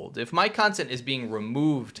controlled, if my content is being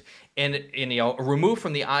removed and removed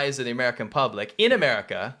from the eyes of the American public in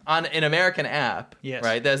America on an American app, Yes.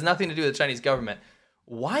 right? That has nothing to do with the Chinese government.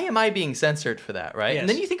 why am I being censored for that, right? Yes. And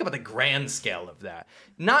then you think about the grand scale of that.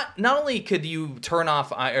 Not only could you turn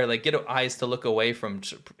off or like get eyes to look away from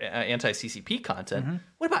anti-CCP content,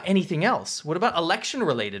 what about anything else? What about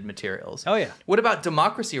election-related materials? Oh, yeah. What about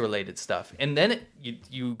democracy-related stuff? And then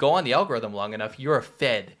you go on the algorithm long enough, you're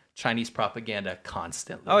fed Chinese propaganda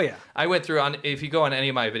constantly. Oh, yeah. I went through if you go on any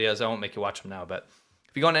of my videos, I won't make you watch them now, but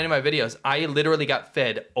if you go on any of my videos, I literally got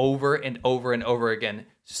fed over and over and over again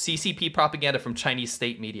CCP propaganda from Chinese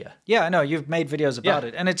state media. Yeah, I know. You've made videos about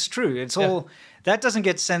it. And it's true. It's all... That doesn't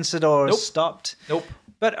get censored or stopped. Nope.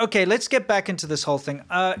 But, okay, let's get back into this whole thing.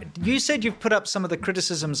 You said you've put up some of the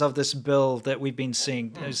criticisms of this bill that we've been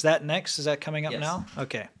seeing. Is that next? Is that coming up now?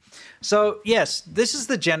 Okay. So, yes, this is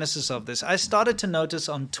the genesis of this. I started to notice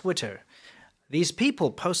on Twitter these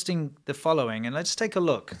people posting the following, and let's take a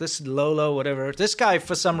look. This Lolo, whatever. This guy,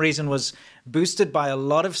 for some reason, was boosted by a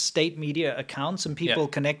lot of state media accounts and people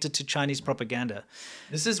connected to Chinese propaganda.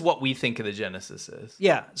 This is what we think of the genesis is.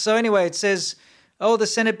 Yeah. So anyway, it says, the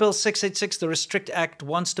Senate Bill 686, the Restrict Act,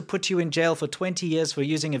 wants to put you in jail for 20 years for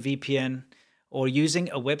using a VPN or using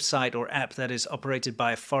a website or app that is operated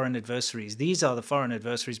by foreign adversaries. These are the foreign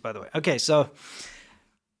adversaries, by the way. Okay, so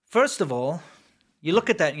first of all, you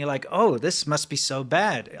look at that and you're like, oh, this must be so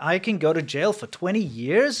bad. I can go to jail for 20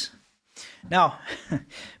 years? Now,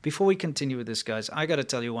 before we continue with this, guys, I got to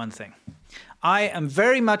tell you one thing. I am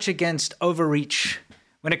very much against overreach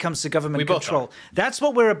when it comes to government control. That's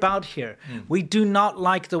what we're about here. We do not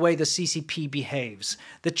like the way the CCP behaves.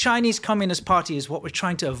 The Chinese Communist Party is what we're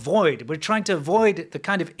trying to avoid. We're trying to avoid the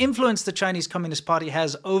kind of influence the Chinese Communist Party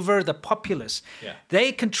has over the populace. Yeah.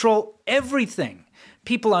 They control everything.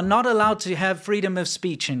 People are not allowed to have freedom of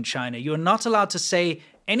speech in China. You're not allowed to say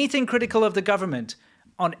anything critical of the government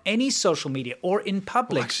on any social media or in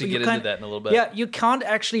public. We'll actually get into that in a little bit. Yeah, you can't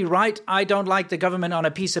actually write, I don't like the government on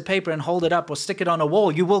a piece of paper and hold it up or stick it on a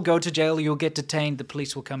wall. You will go to jail, you'll get detained, the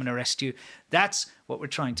police will come and arrest you. That's what we're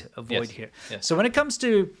trying to avoid here. Yes. So when it comes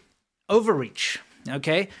to overreach,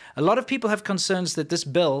 okay, a lot of people have concerns that this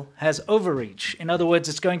bill has overreach. In other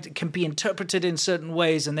words, can be interpreted in certain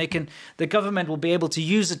ways, and the government will be able to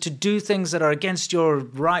use it to do things that are against your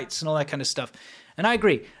rights and all that kind of stuff. And I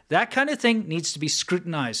agree, that kind of thing needs to be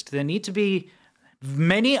scrutinized. There need to be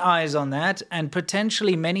many eyes on that and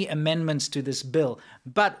potentially many amendments to this bill.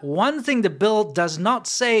 But one thing the bill does not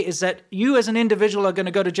say is that you as an individual are going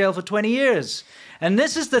to go to jail for 20 years. And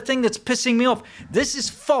this is the thing that's pissing me off. This is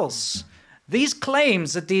false. These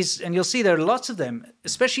claims that and you'll see there are lots of them,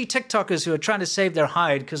 especially TikTokers who are trying to save their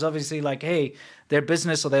hide because obviously hey, their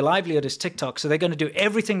business or their livelihood is TikTok. So they're going to do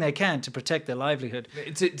everything they can to protect their livelihood.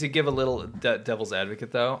 To give a little devil's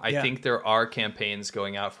advocate, though, I think there are campaigns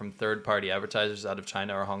going out from third-party advertisers out of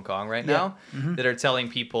China or Hong Kong right now that are telling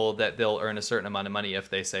people that they'll earn a certain amount of money if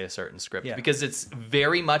they say a certain script. Yeah. Because it's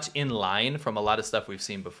very much in line from a lot of stuff we've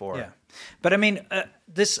seen before. Yeah. But I mean,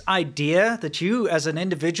 this idea that you as an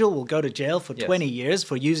individual will go to jail for 20 years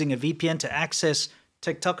for using a VPN to access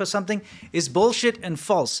TikTok or something is bullshit and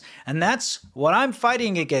false. And that's what I'm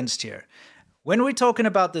fighting against here. When we're talking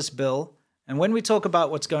about this bill and when we talk about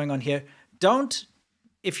what's going on here,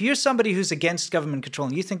 if you're somebody who's against government control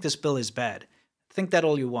and you think this bill is bad, think that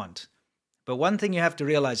all you want. But one thing you have to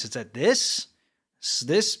realize is that this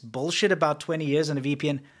bullshit about 20 years and a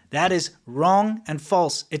VPN, that is wrong and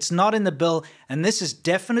false. It's not in the bill, and this is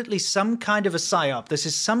definitely some kind of a psyop. This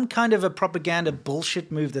is some kind of a propaganda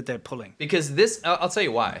bullshit move that they're pulling. Because I'll tell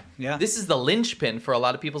you why. Yeah. This is the linchpin for a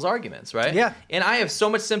lot of people's arguments, right? Yeah. And I have so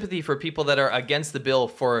much sympathy for people that are against the bill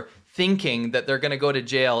for thinking that they're going to go to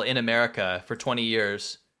jail in America for 20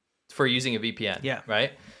 years for using a VPN. Yeah.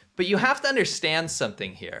 Right? But you have to understand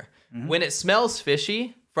something here. When it smells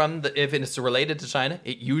fishy, if it's related to China,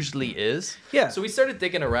 it usually is. Yeah. So we started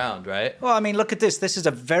digging around, right? Well, I mean, look at this. This is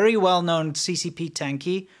a very well-known CCP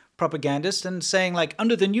tanky propagandist and saying,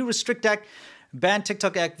 under the new Restrict Act, Ban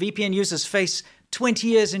TikTok Act, VPN users face 20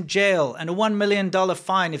 years in jail and a $1 million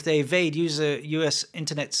fine if they evade U.S.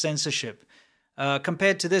 internet censorship.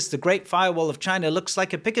 Compared to this, the Great Firewall of China looks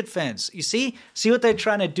like a picket fence. You see what they're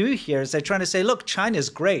trying to do here is they're trying to say, look, China's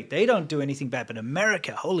great. They don't do anything bad, but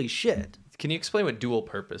America, holy shit. Can you explain what dual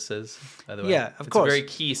purpose is, by the way? Yeah, of course. It's a very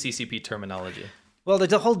key CCP terminology. Well,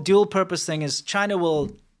 the whole dual purpose thing is China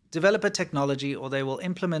will develop a technology or they will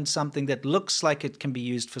implement something that looks like it can be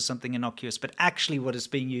used for something innocuous, but actually what it's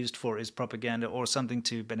being used for is propaganda or something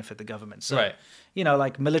to benefit the government. So, Right.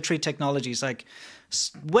 like military technologies like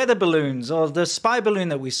weather balloons or the spy balloon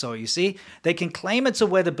that we saw, you see, they can claim it's a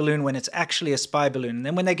weather balloon when it's actually a spy balloon. And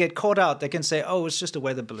then when they get caught out, they can say, oh, it's just a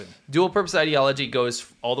weather balloon. Dual purpose ideology goes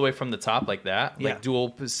all the way from the top like that, like Yeah.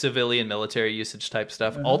 dual civilian military usage type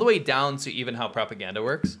stuff, all the way down to even how propaganda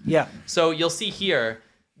works. Yeah. So you'll see here,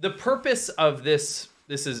 the purpose of this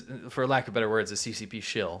is, for lack of better words, a CCP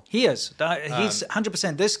shill. He is. He's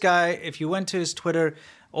 100%. This guy, if you went to his Twitter,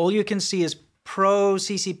 all you can see is pro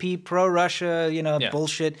CCP, pro Russia, Yeah.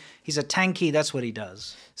 bullshit. He's a tanky. That's what he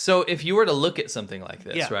does. So if you were to look at something like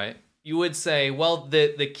this, Yeah. right, you would say, well,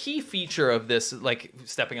 the key feature of this, like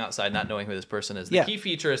stepping outside, not knowing who this person is, the Yeah. key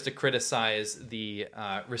feature is to criticize the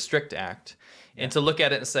Restrict Act and to look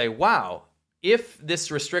at it and say, wow, if this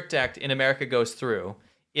Restrict Act in America goes through,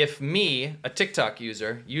 if me, a TikTok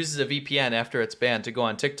user, uses a VPN after it's banned to go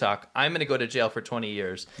on TikTok, I'm going to go to jail for 20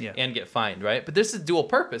 years Yeah. and get fined, right? But this is dual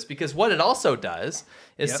purpose because what it also does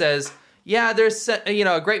is Yep. says, yeah, there's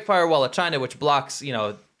a Great Firewall of China which blocks,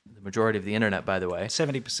 the majority of the internet, by the way,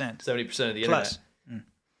 70%. 70% of the Plus. internet.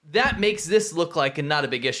 That makes this look like not a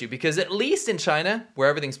big issue because at least in China, where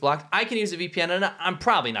everything's blocked, I can use a VPN and I'm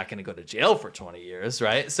probably not going to go to jail for 20 years,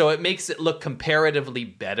 right? So it makes it look comparatively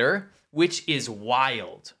better, which is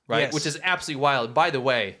wild, right? Yes. Which is absolutely wild. By the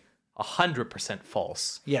way, 100%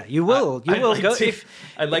 false. Yeah, you will. You I'd will like go. to-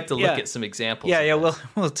 I'd like to look yeah. at some examples. Yeah, of yeah, this.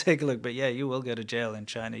 we'll take a look. But yeah, you will go to jail in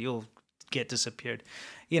China. You'll get disappeared.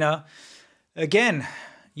 Again,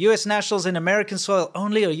 U.S. nationals in American soil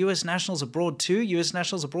only, or U.S. nationals abroad too? U.S.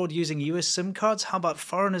 nationals abroad using U.S. SIM cards? How about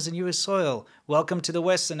foreigners in U.S. soil? Welcome to the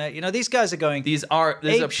West. And these guys are going. This is a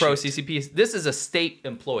ape pro shit. CCP. This is a state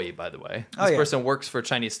employee, by the way. Oh, This yeah. person works for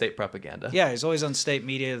Chinese state propaganda. Yeah, he's always on state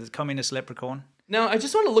media, the communist leprechaun. Now, I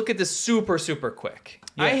just want to look at this super, super quick.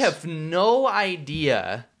 I Yes. have no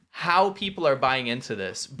idea how people are buying into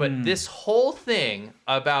this, but this whole thing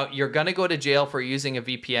about you're going to go to jail for using a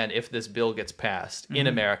VPN if this bill gets passed in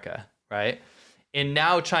America, right? And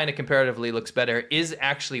now China comparatively looks better is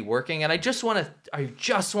actually working. And I just want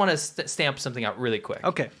to stamp something out really quick.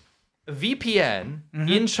 Okay. VPN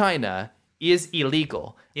in China is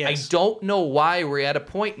illegal. Yes. I don't know why we're at a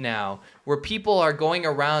point now where people are going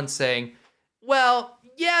around saying, well,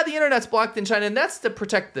 yeah, the internet's blocked in China, and that's to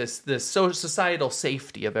protect this societal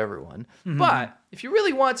safety of everyone. But if you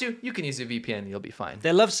really want to, you can use a VPN and you'll be fine.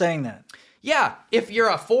 They love saying that. Yeah, if you're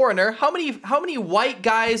a foreigner, how many white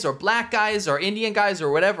guys or black guys or Indian guys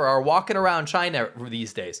or whatever are walking around China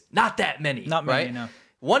these days? Not that many. Not many, right? no.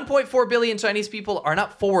 1.4 billion Chinese people are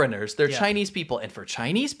not foreigners. They're Yeah. Chinese people. And for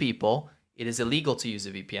Chinese people, it is illegal to use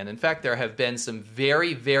a VPN. In fact, there have been some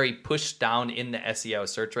very, very pushed down in the SEO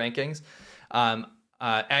search rankings.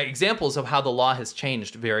 Examples of how the law has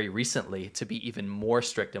changed very recently to be even more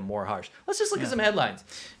strict and more harsh. Let's just look at some headlines.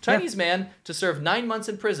 Chinese man to serve 9 months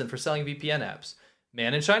in prison for selling VPN apps.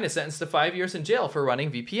 Man in China sentenced to 5 years in jail for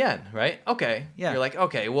running VPN, right? Okay. Yeah. You're like,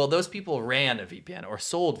 okay, well, those people ran a VPN or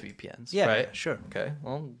sold VPNs, Yeah, right? yeah, sure. Okay,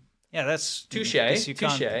 well, Yeah, that's... touche, guess you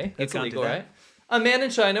touche. can't- It's you can't illegal, do that. right? A man in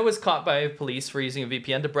China was caught by police for using a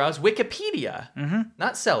VPN to browse Wikipedia,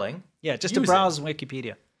 not selling. Yeah, just to using. browse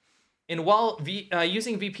Wikipedia. And while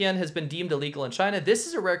using VPN has been deemed illegal in China, this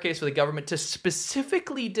is a rare case for the government to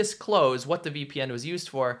specifically disclose what the VPN was used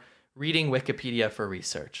for, reading Wikipedia for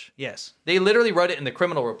research. Yes. They literally wrote it in the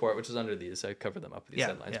criminal report, which is under these. I covered them up with these Yeah,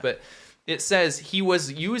 headlines. yeah. But it says he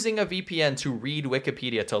was using a VPN to read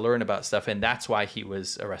Wikipedia to learn about stuff, and that's why he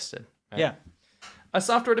was arrested. right? Yeah. A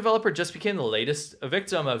software developer just became the latest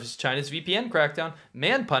victim of China's VPN crackdown.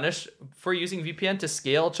 Man punished for using VPN to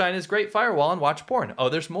scale China's Great Firewall and watch porn. Oh,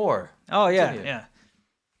 there's more. Oh, yeah, Continue. yeah.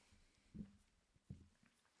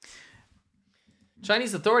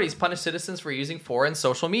 Chinese authorities punish citizens for using foreign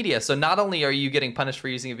social media. So not only are you getting punished for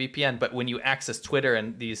using a VPN, but when you access Twitter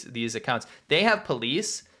and these accounts, they have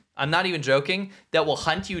police, I'm not even joking, that will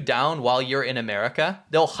hunt you down while you're in America.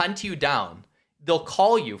 They'll hunt you down. They'll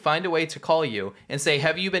call you, find a way to call you and say,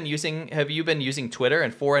 have you been using Twitter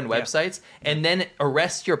and foreign websites? And then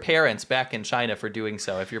arrest your parents back in China for doing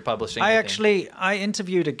so if you're publishing anything. I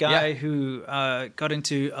interviewed a guy Yeah. who got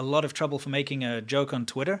into a lot of trouble for making a joke on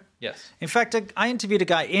Twitter. Yes. In fact, I interviewed a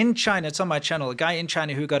guy in China, it's on my channel, a guy in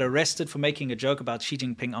China who got arrested for making a joke about Xi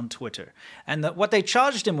Jinping on Twitter. And what they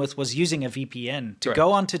charged him with was using a VPN to Correct.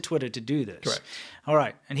 go onto Twitter to do this. Correct. All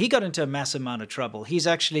right. And he got into a massive amount of trouble.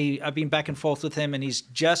 I've been back and forth with him, and he's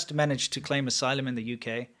just managed to claim asylum in the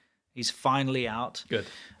UK. He's finally out. Good.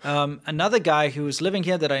 Another guy who was living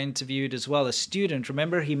here that I interviewed as well, a student,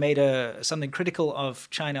 remember, he made something critical of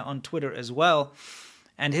China on Twitter as well.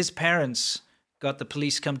 And his parents got the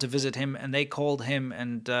police come to visit him, and they called him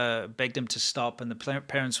and begged him to stop. And the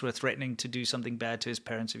parents were threatening to do something bad to his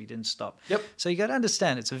parents if he didn't stop. Yep. So you got to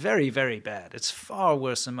understand, it's very, very bad. It's far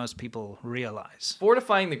worse than most people realize.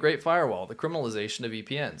 Fortifying the Great Firewall, the criminalization of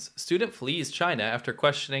VPNs. Student flees China after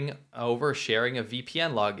questioning over sharing a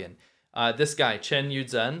VPN login. This guy, Chen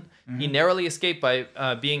Yuzhen, he narrowly escaped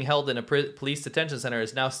by being held in a police detention center,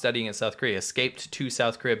 is now studying in South Korea, escaped to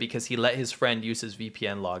South Korea because he let his friend use his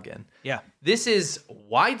VPN login. Yeah. This is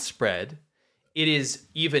widespread. It is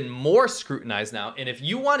even more scrutinized now. And if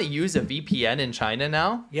you want to use a VPN in China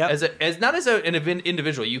now, not as an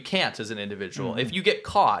individual, you can't as an individual. If you get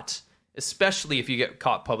caught, especially if you get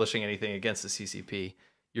caught publishing anything against the CCP,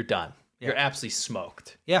 you're done. You're absolutely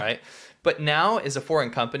smoked. Yeah. Right? But now, as a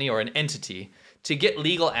foreign company or an entity, to get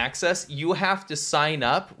legal access, you have to sign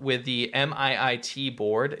up with the MIIT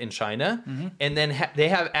board in China, and then they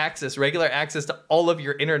have regular access to all of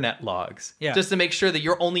your internet logs, just to make sure that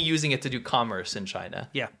you're only using it to do commerce in China.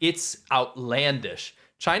 Yeah. It's outlandish.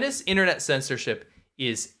 China's internet censorship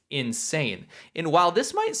is insane. And while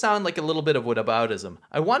this might sound like a little bit of whataboutism,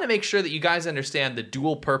 I want to make sure that you guys understand the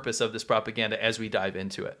dual purpose of this propaganda as we dive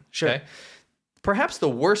into it. Sure. Okay? Perhaps the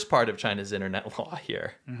worst part of China's internet law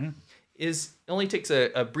here is it only takes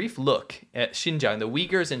a brief look at Xinjiang, the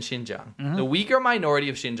Uyghurs in Xinjiang. The Uyghur minority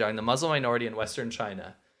of Xinjiang, the Muslim minority in Western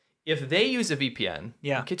China, if they use a VPN,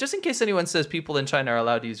 okay, just in case anyone says people in China are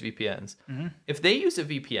allowed to use VPNs, if they use a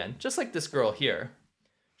VPN, just like this girl here,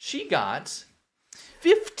 she got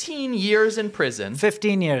 15 years in prison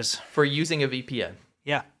 15 years. for using a VPN.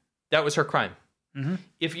 Yeah. That was her crime.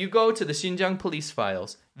 If you go to the Xinjiang police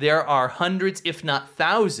files, there are hundreds, if not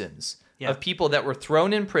thousands, of people that were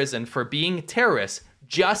thrown in prison for being terrorists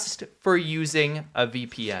just for using a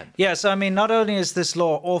VPN. Yeah, so I mean, not only is this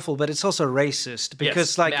law awful, but it's also racist.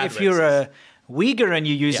 Because, Yes, mad if you're a racist. Uyghur and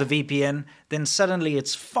you use a VPN, then suddenly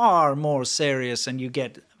it's far more serious and you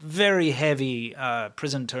get very heavy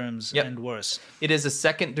prison terms and worse. It is a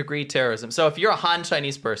second-degree terrorism. So if you're a Han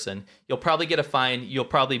Chinese person, you'll probably get a fine. You'll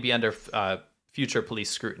probably be under future police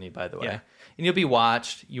scrutiny, by the way. Yeah. And you'll be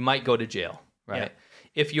watched. You might go to jail, right? Yeah.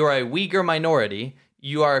 If you're a Uyghur minority,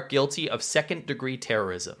 you are guilty of second-degree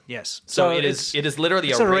terrorism. Yes. So it is literally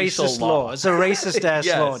it's a racial racist law. It's a racist-ass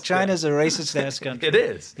Yes, law. China's a racist-ass country. It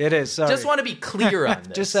is. It is, sorry. Just want to be clear on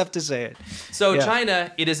this. Just have to say it. So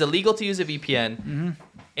China, it is illegal to use a VPN.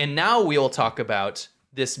 And now we will talk about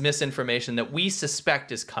this misinformation that we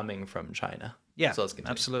suspect is coming from China. Yeah, So let's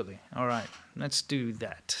continue. absolutely. All right, let's do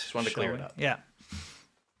that. Just wanted to clear it up. Yeah.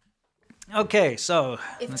 Okay, so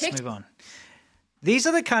let's move on. These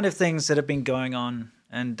are the kind of things that have been going on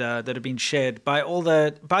and that have been shared by all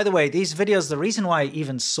the... By the way, these videos, the reason why I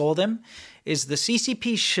even saw them is the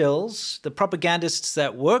CCP shills, the propagandists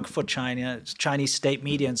that work for China, Chinese state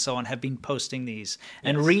media and so on, have been posting these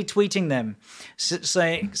and retweeting them,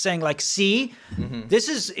 saying like, see, this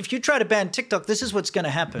is... If you try to ban TikTok, this is what's going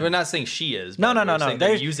to happen. We're not saying she is. No. We're saying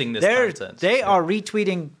they're using this content. They are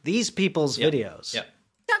retweeting these people's videos. Yep.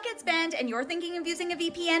 TikTok gets banned and you're thinking of using a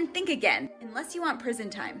VPN, think again, unless you want prison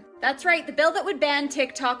time. That's right, the bill that would ban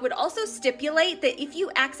TikTok would also stipulate that if you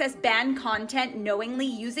access banned content knowingly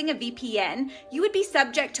using a VPN, you would be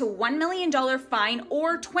subject to $1 million fine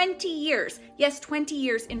or 20 years. Yes, 20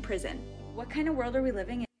 years in prison. What kind of world are we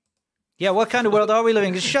living in? Yeah, what kind of world are we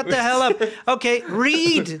living in? Shut the hell up. Okay,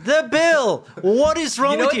 read the bill. What is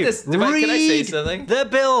wrong with you? Can I say something? The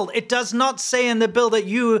bill. It does not say in the bill that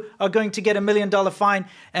you are going to get $1 million fine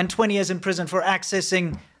and 20 years in prison for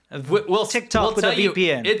accessing TikTok with a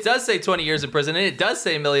VPN. It does say 20 years in prison, and it does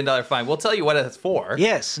say $1 million fine. We'll tell you what it's for.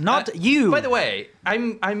 Yes, not you. By the way,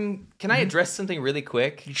 Can I address something really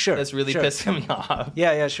quick? Sure. That's really pissing me off.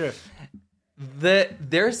 Yeah, sure.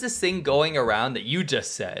 There's this thing going around that you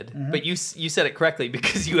just said, but you said it correctly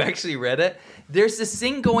because you actually read it. There's this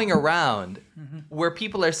thing going around where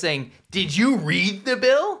people are saying, "Did you read the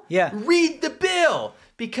bill?" Yeah. Read the bill,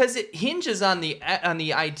 because it hinges on the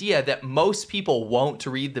idea that most people won't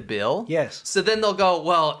read the bill. Yes. So then they'll go,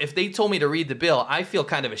 "Well, if they told me to read the bill, I feel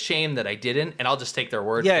kind of ashamed that I didn't, and I'll just take their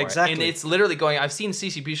word for it." exactly. And it's literally going. I've seen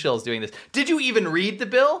CCP shills doing this. Did you even read the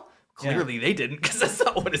bill? Clearly they didn't, because that's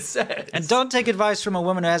not what it says. And don't take advice from a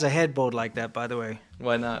woman who has a headboard like that, by the way.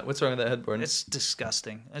 Why not? What's wrong with that headboard? It's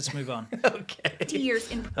disgusting. Let's move on. Okay. 20 years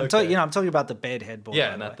in prison. I'm talking about the bed headboard.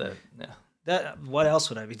 Yeah, by the not way. the. Yeah. What else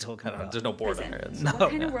would I be talking about? There's no border. Prison. What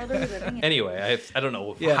kind of world are we living in? Anyway, I don't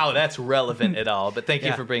know Yeah. how that's relevant at all, but thank you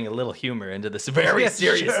Yeah. for bringing a little humor into this very Yeah,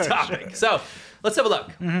 serious sure, topic. sure. So let's have a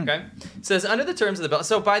look. Okay, it says under the terms of the bill.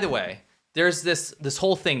 So by the way, there's this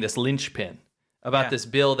whole thing, this linchpin about Yeah. this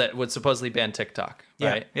bill that would supposedly ban TikTok,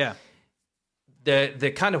 right? Yeah.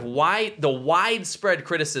 The kind of widespread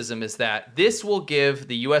criticism is that this will give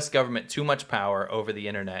the U.S. government too much power over the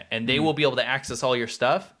internet, and they will be able to access all your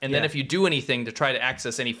stuff. And then Yeah. if you do anything to try to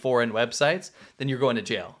access any foreign websites, then you're going to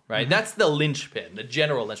jail, right? That's the linchpin, the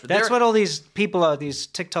general linchpin. That's what all these people are, these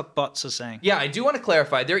TikTok bots are saying. Yeah, I do want to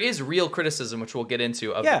clarify. There is real criticism, which we'll get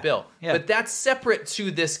into, of Yeah, the bill. yeah. But that's separate to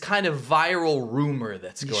this kind of viral rumor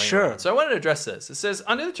that's going Sure. on. So I wanted to address this. It says,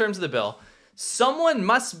 under the terms of the bill, someone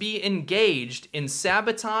must be engaged in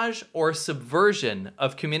sabotage or subversion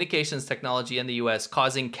of communications technology in the U.S.,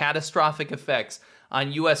 causing catastrophic effects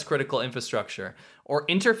on U.S. critical infrastructure, or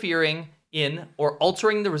interfering in or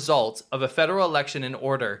altering the results of a federal election in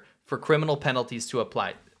order for criminal penalties to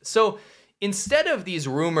apply. So instead of these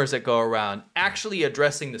rumors that go around actually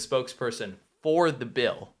addressing the spokesperson for the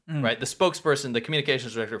bill, right? The spokesperson, the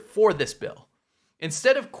communications director for this bill,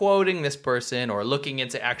 instead of quoting this person or looking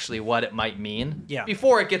into actually what it might mean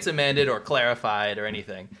before it gets amended or clarified or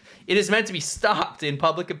anything, it is meant to be stopped in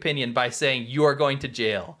public opinion by saying you are going to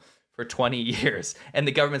jail for 20 years and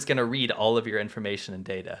the government's going to read all of your information and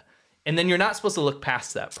data. And then you're not supposed to look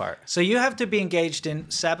past that part. So you have to be engaged in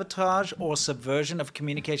sabotage or subversion of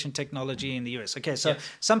communication technology in the US. Okay, so Yes.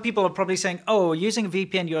 some people are probably saying, oh, using a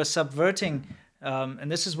VPN, you're subverting,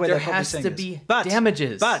 and this is where There they're probably has saying to this. be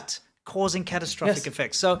damages. But causing catastrophic Yes.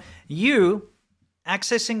 effects. So you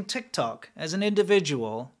accessing TikTok as an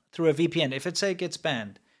individual through a VPN, if it say it gets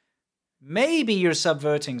banned, maybe you're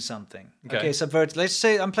subverting something. Okay, subvert. Let's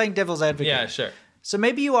say I'm playing devil's advocate. Yeah, sure. So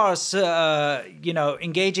maybe you are,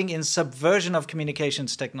 engaging in subversion of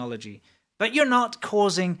communications technology, but you're not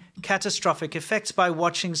causing catastrophic effects by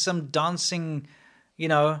watching some dancing,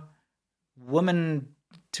 woman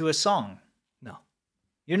to a song. No.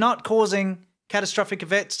 You're not causing catastrophic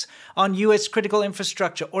effects on U.S. critical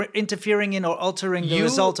infrastructure or interfering in or altering the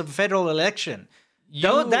result of a federal election.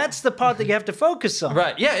 That's the part that you have to focus on.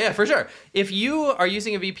 Right. Yeah, for sure. If you are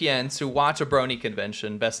using a VPN to watch a Brony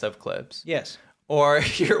convention best of clips, Yes. or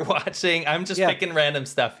you're watching, I'm just picking random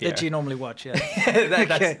stuff here. That you normally watch, yeah.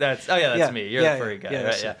 That's me. You're the furry guy,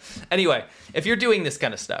 right? Yeah. Anyway, if you're doing this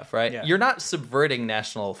kind of stuff, right, Yeah. you're not subverting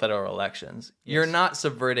national federal elections. You're not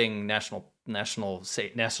subverting national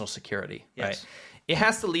security, Yes. right? It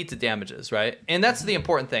has to lead to damages, right? And that's the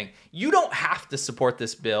important thing. You don't have to support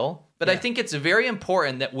this bill, but I think it's very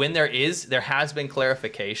important that when there has been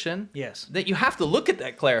clarification, Yes. that you have to look at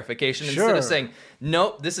that clarification instead Sure. of saying,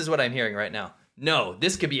 nope, this is what I'm hearing right now. No,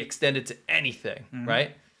 this could be extended to anything,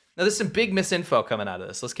 right? Now, there's some big misinfo coming out of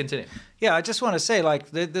this. Let's continue. Yeah, I just want to say,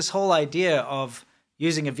 this whole idea of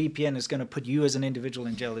using a VPN is going to put you as an individual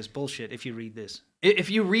in jail is bullshit if you read this. If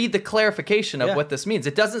you read the clarification of what this means,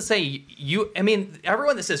 it doesn't say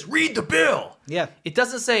everyone that says, read the bill. Yeah. It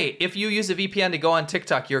doesn't say, if you use a VPN to go on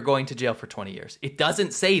TikTok, you're going to jail for 20 years. It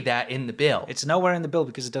doesn't say that in the bill. It's nowhere in the bill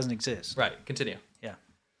because it doesn't exist. Right, continue. Yeah.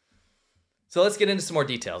 So let's get into some more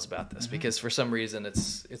details about this because for some reason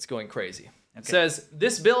it's going crazy. It says,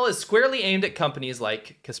 this bill is squarely aimed at companies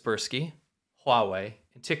like Kaspersky, Huawei,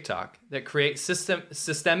 and TikTok that create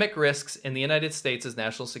systemic risks in the United States'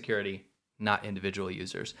 national security, not individual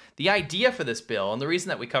users. The idea for this bill, and the reason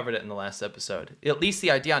that we covered it in the last episode, at least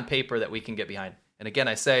the idea on paper that we can get behind, and again,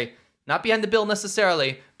 I say, not behind the bill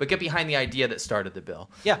necessarily, but get behind the idea that started the bill,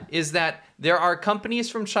 is that there are companies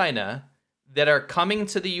from China that are coming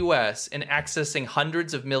to the US and accessing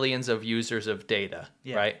hundreds of millions of users of data,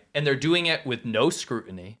 right? And they're doing it with no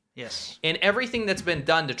scrutiny. Yes. And everything that's been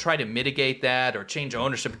done to try to mitigate that or change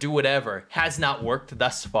ownership, do whatever, has not worked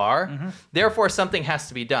thus far. Therefore, something has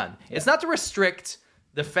to be done. It's not to restrict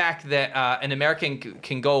the fact that an American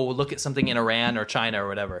can go look at something in Iran or China or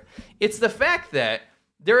whatever. It's the fact that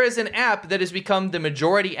there is an app that has become the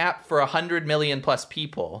majority app for 100 million plus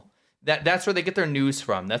people. That's where they get their news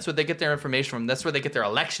from. That's where they get their information from. That's where they get their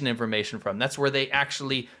election information from. That's where they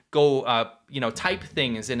actually go, type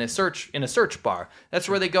things in a search bar. That's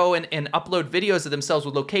where they go and upload videos of themselves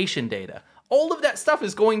with location data. All of that stuff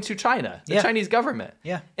is going to China, the Chinese government.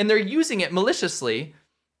 Yeah. And they're using it maliciously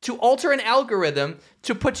to alter an algorithm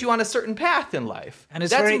to put you on a certain path in life. And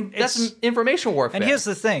that's information warfare. And here's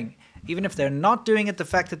the thing. Even if they're not doing it, the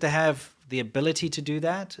fact that they have the ability to do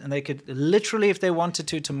that, and they could literally, if they wanted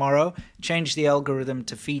to tomorrow, change the algorithm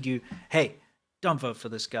to feed you, hey, don't vote for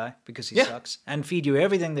this guy because he sucks, and feed you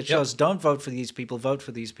everything that shows don't vote for these people, vote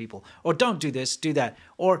for these people, or don't do this, do that,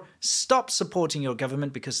 or stop supporting your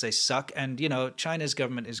government because they suck. And, you know, China's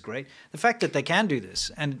government is great. The fact that they can do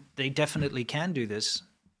this, and they definitely can do this,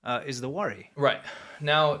 is the worry. Right.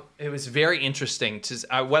 Now, it was very interesting to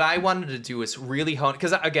what I wanted to do is really hone,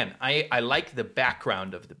 because again, I like the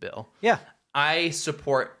background of the bill. Yeah. I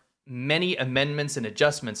support many amendments and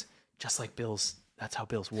adjustments, just like bills. That's how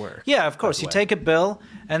bills work. Yeah, of course. You take a bill,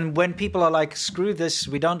 and when people are like, screw this,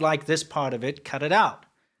 we don't like this part of it, cut it out.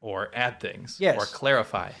 Or add things. Yes. Or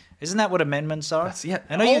clarify. Isn't that what amendments are?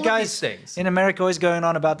 I know all you of guys these things. in America always going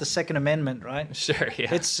on about the Second Amendment, right? Sure,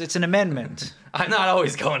 yeah. It's an amendment. I'm not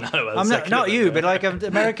always going on about I'm not you, but like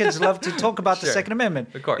Americans love to talk about the Sure. Second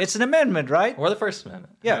Amendment. Of course. It's an amendment, right? Or the First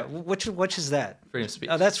Amendment. Yeah, Right. which is that? Freedom of speech.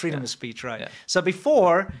 Oh, that's freedom of speech, right? Yeah. So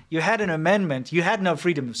before you had an amendment, you had no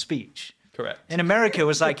freedom of speech. Correct. In America, it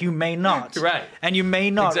was like, you may not. Right. And you may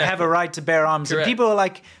not Exactly. have a right to bear arms. Correct. And people are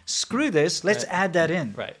like, screw this, let's Right. add that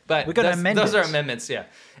in. Right. But we're going to amend those it. are amendments, yeah.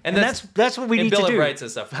 And that's what we in need Bill to of do. Rights and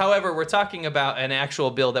stuff. However, we're talking about an actual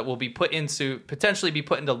bill that will be potentially be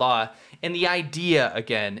put into law. And the idea,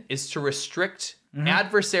 again, is to restrict Mm-hmm.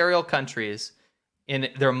 adversarial countries in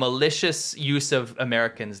their malicious use of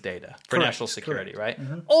Americans' data for Correct, national security, correct.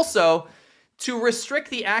 Mm-hmm. right? Also, to restrict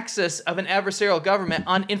the access of an adversarial government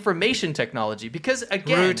on information technology. Because,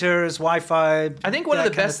 again, Routers, Wi-Fi. I think one of that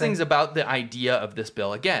the kind best thing. things about the idea of this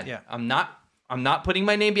bill, again, Yeah. I'm not putting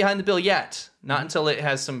my name behind the bill yet. Not until it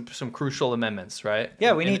has some crucial amendments, right?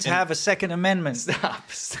 Yeah, we need to have a Second Amendment. Stop.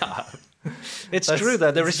 It's Let's- true,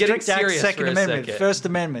 though. The let's getting Restrict Act, serious Second for a Amendment, second. First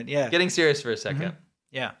Amendment, yeah. Getting serious for a second.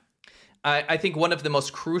 Yeah. I think one of the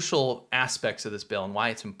most crucial aspects of this bill and why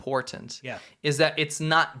it's important is that it's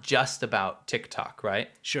not just about TikTok, right?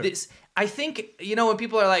 Sure. I think, you know, when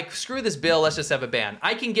people are like, screw this bill, let's just have a ban.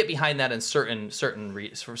 I can get behind that in certain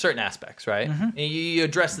aspects, right? And you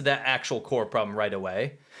address that actual core problem right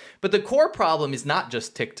away. But the core problem is not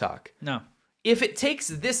just TikTok. No. If it takes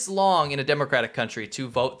this long in a democratic country to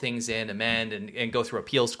vote things in, amend, and go through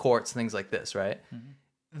appeals courts and things like this, right?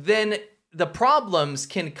 Then the problems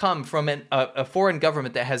can come from a foreign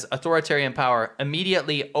government that has authoritarian power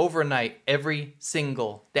immediately, overnight, every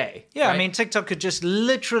single day. Yeah, right? I mean, TikTok could just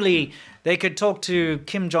literally, they could talk to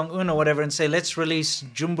Kim Jong-un or whatever and say, let's release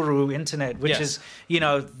Jumburu Internet, which Yes. is, you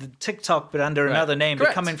know, the TikTok, but under another name, but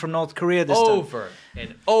Correct. coming from North Korea this time. over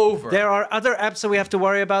and over. There are other apps that we have to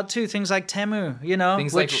worry about too, things like Temu, you know,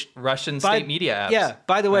 Things which like Russian by- state media apps. Yeah,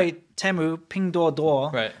 by the way, Temu,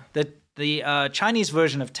 Pinduoduo, Right. the Chinese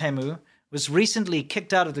version of Temu was recently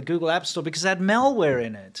kicked out of the Google App Store because it had malware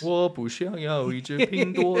in it. 我不想要一只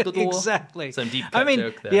拼多多 Exactly. Some deep I cut mean,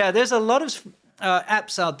 joke there. yeah, there's a lot of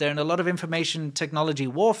apps out there and a lot of information technology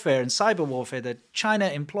warfare and cyber warfare that China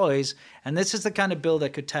employs, and this is the kind of bill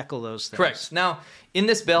that could tackle those things. Correct. Now, in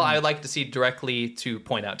this bill, I would like to see directly to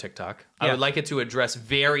point out TikTok. I Yeah. would like it to address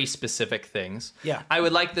very specific things. Yeah. I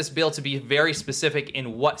would like this bill to be very specific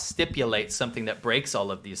in what stipulates something that breaks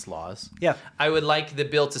all of these laws. Yeah. I would like the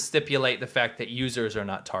bill to stipulate the fact that users are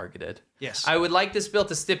not targeted. Yes. I would like this bill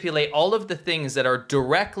to stipulate all of the things that are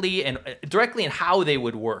directly and how they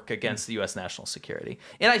would work against the U.S. national security.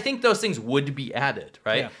 And I think those things would be added,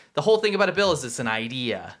 right? Yeah. The whole thing about a bill is it's an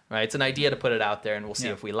idea, right? It's an idea to put it out there, and we'll see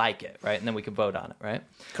Yeah. if we like it, right? And then we can vote on it, right?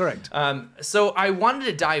 Correct. So I wanted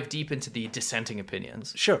to dive deep into the dissenting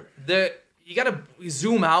opinions. Sure. You got to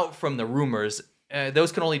zoom out from the rumors.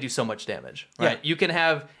 Those can only do so much damage, right? Yeah. You can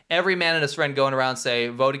have every man and his friend going around say,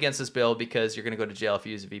 vote against this bill because you're going to go to jail if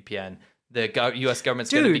you use a VPN. The U.S. government's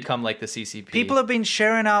going to Dude, become like the CCP. People have been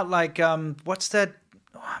sharing out like, what's that?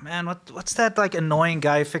 Oh, man, what's that like annoying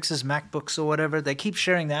guy who fixes MacBooks or whatever? They keep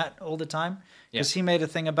sharing that all the time because he made a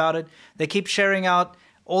thing about it. They keep sharing out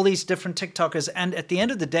all these different TikTokers, and at the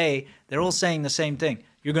end of the day, they're all saying the same thing.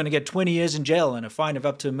 You're going to get 20 years in jail and a fine of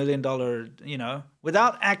up to $1 million, you know,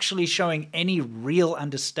 without actually showing any real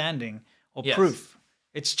understanding or Yes. proof.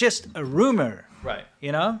 It's just a rumor, right.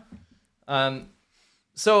 you know?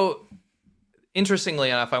 So, interestingly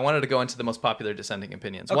enough, I wanted to go into the most popular dissenting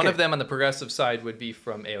opinions. One Okay. of them on the progressive side would be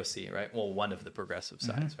from AOC, right? Well, one of the progressive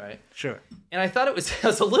sides, right? Sure. And I thought it was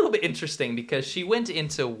a little bit interesting because she went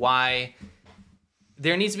into why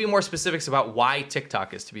there needs to be more specifics about why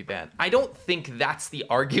TikTok is to be banned. I don't think that's the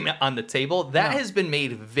argument on the table. That has been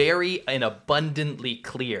made very and abundantly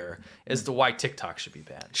clear as to why TikTok should be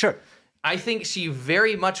banned. Sure. I think she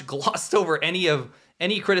very much glossed over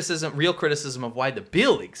any criticism, real criticism of why the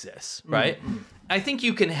bill exists, right? I think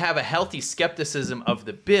you can have a healthy skepticism of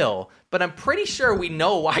the bill, but I'm pretty sure we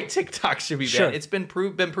know why TikTok should be banned. Sure. It's been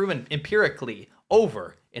proven empirically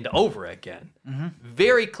over and over again.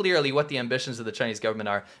 Very clearly what the ambitions of the Chinese government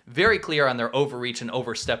are, very clear on their overreach and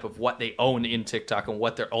overstep of what they own in TikTok and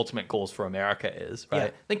what their ultimate goals for America is, right? Yeah.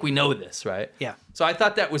 I think we know this, right? Yeah. So I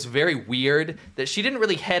thought that was very weird that she didn't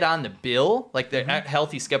really head on the bill, like the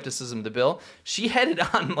healthy skepticism of the bill. She headed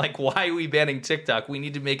on like, why are we banning TikTok? We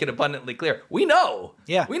need to make it abundantly clear. We know.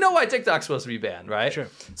 Yeah. We know why TikTok's supposed to be banned, right? Sure.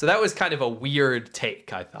 So that was kind of a weird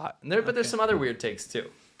take, I thought. But there's some other weird takes too.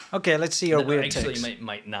 Okay, let's see your weird Actually, takes.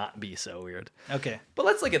 might not be so weird. Okay. But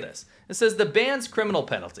let's look at this. It says the ban's criminal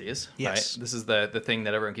penalties. Yes. Right? This is the thing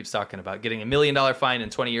that everyone keeps talking about. Getting $1 million fine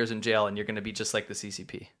and 20 years in jail, and you're going to be just like the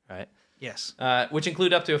CCP, right? Yes. Which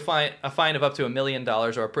include up to a fine of up to $1 million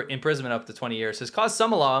or imprisonment up to 20 years, has caused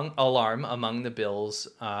some alarm among the bill's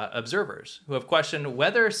observers, who have questioned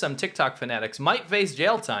whether some TikTok fanatics might face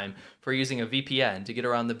jail time for using a VPN to get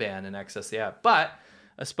around the ban and access the app. But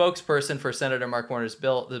a spokesperson for Senator Mark Warner's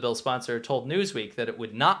bill, the bill's sponsor, told Newsweek that it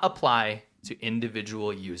would not apply to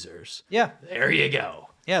individual users. Yeah. There you go.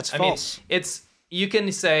 Yeah, it's I false. mean, you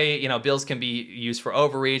can say, bills can be used for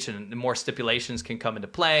overreach and more stipulations can come into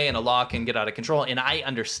play and a law can get out of control. And I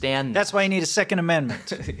understand That's why you need a Second Amendment.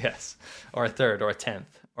 that. Yes. Or a third or a 10th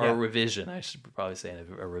or Yeah. a revision. I should probably say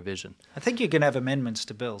a revision. I think you can have amendments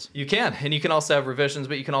to bills. You can. And you can also have revisions,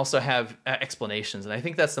 but you can also have explanations. And I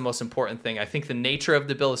think that's the most important thing. I think the nature of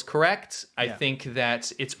the bill is correct. I Yeah. think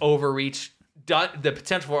that it's overreach. The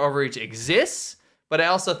potential for overreach exists. But I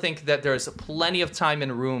also think that there's plenty of time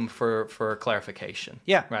and room for clarification.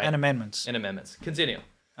 Yeah, Right. and amendments. And amendments. Continue.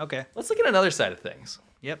 Okay. Let's look at another side of things.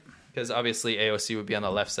 Yep. Because obviously AOC would be on the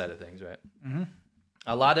left side of things, right? Mm-hmm.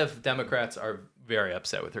 A lot of Democrats are very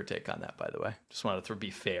upset with her take on that, by the way. Just wanted to be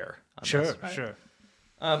fair on Sure, this, right? sure.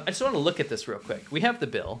 I just want to look at this real quick. We have the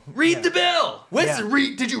bill. Read the bill!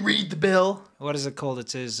 Did you read the bill? What is it called? It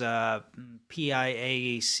says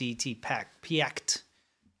PIACT, PACT.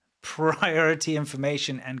 Priority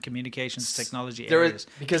Information and Communications Technology Areas.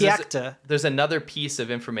 Because PIACTA. there's another piece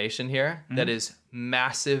of information here that is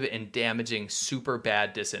massive and damaging, super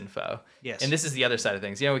bad disinfo. Yes. And this is the other side of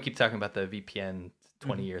things. We keep talking about the VPN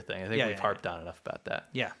 20-year thing. I think we've harped on enough about that.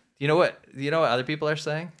 Yeah. You know what other people are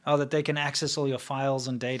saying? Oh, that they can access all your files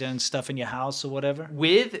and data and stuff in your house or whatever.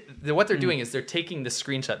 What they're doing is they're taking the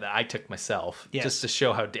screenshot that I took myself Yes. just to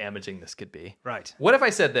show how damaging this could be. Right. What if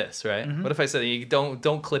I said this, right? What if I said, you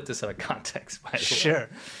don't clip this out of context, by the way. Sure.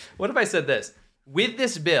 What if I said this? With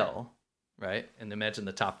this bill, right? And imagine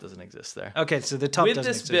the top doesn't exist there. Okay, so the top With doesn't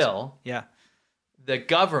this exist. bill, Yeah. the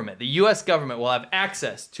U.S. government will have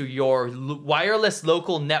access to your wireless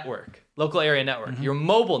local area network, your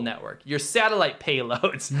mobile network, your satellite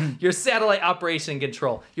payloads, your satellite operation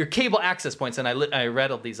control, your cable access points, and I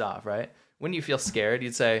rattled these off, right? Wouldn't you feel scared?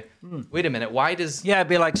 You'd say, wait a minute, why does... Yeah, I'd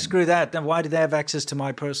be like, screw that. Then why do they have access to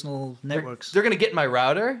my personal networks? They're going to get my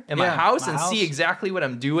router in my Yeah, house my and see house. exactly what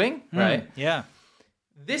I'm doing, right? Yeah.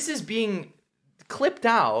 This is being clipped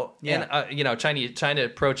out, Yeah.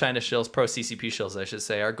 and pro-China shills, pro-CCP shills, I should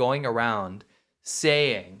say, are going around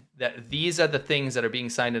saying that these are the things that are being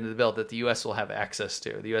signed into the bill that the U.S. will have access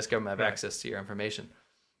to. The U.S. government have access to your information.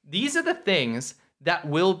 These are the things that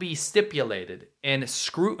will be stipulated and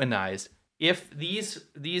scrutinized if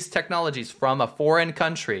these technologies from a foreign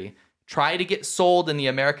country try to get sold in the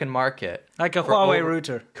American market. Like a for Huawei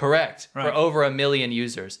router. Correct. Right. For over 1 million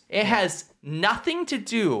users. It has nothing to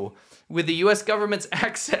do with the U.S. government's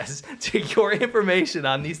access to your information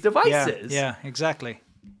on these Yeah, devices. yeah, exactly.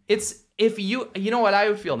 It's if you know what I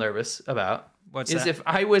would feel nervous about? What's is that? if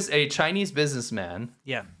I was a Chinese businessman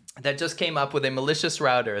Yeah. that just came up with a malicious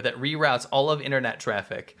router that reroutes all of internet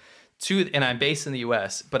traffic and I'm based in the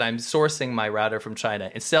US, but I'm sourcing my router from China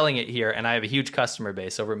and selling it here, and I have a huge customer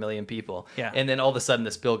base, over 1 million people. Yeah. And then all of a sudden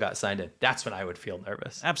this bill got signed in. That's when I would feel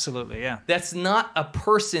nervous. Absolutely, yeah. That's not a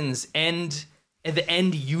person's the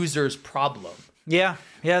end user's problem. Yeah,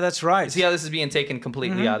 yeah, that's right. See how this is being taken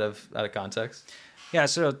completely out of context? Yeah,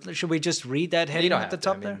 so should we just read that You heading don't at the have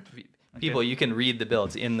top to. I mean, there? people, you can read the bill.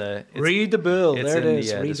 It's in the Read the bill. It's There it in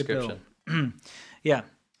is. the Read description. the bill. Yeah.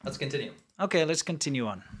 Let's continue. Okay, let's continue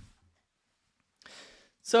on.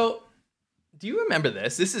 So, do you remember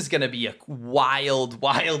this? This is going to be a wild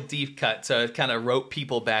deep cut to kind of rope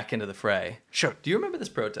people back into the fray. Sure. Do you remember this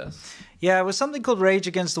protest? Yeah, it was something called Rage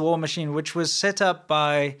Against the War Machine, which was set up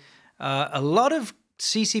by a lot of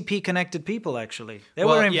CCP connected people. Actually, they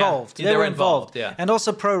Well, were yeah, involved. they were involved, yeah. and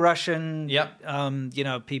also pro-Russian.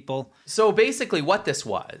 Yep. People. So basically what this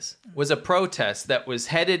was a protest that was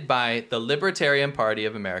headed by the Libertarian Party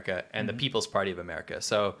of America and the People's Party of America.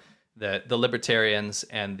 So the libertarians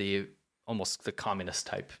and the almost the communist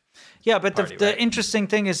type. Yeah, but Party, the right? interesting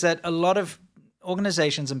thing is that a lot of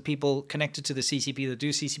organizations and people connected to the CCP that do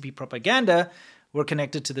CCP propaganda were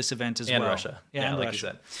connected to this event as And well. Russia. Yeah, Yeah, and like Russia.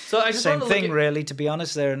 you said. So I just Same wanted to thing, look at, really, to be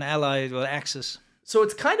honest. They're an ally, well, Axis. So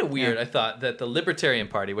it's kind of weird, I thought, that the Libertarian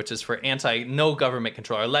Party, which is for no government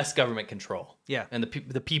control or less government control. Yeah. And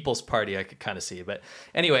the People's Party, I could kind of see. But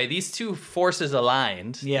anyway, these two forces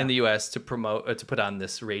aligned in the U.S. to put on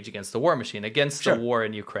this Rage Against the War machine, against the war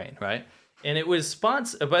in Ukraine, right? And it was by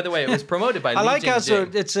the way, it was promoted by I Li like how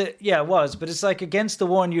Jingjing. it was, but it's like against the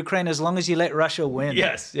war in Ukraine as long as you let Russia win.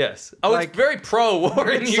 Yes. Oh, Like- it's very pro-war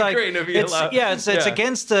in It's Ukraine, like, if you it's, allow. yeah, it's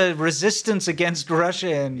against the resistance against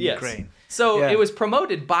Russia and Yes. Ukraine. So Yeah. it was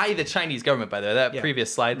promoted by the Chinese government, by the way. That Yeah.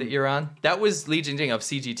 previous slide that you're on, that was Li Jingjing of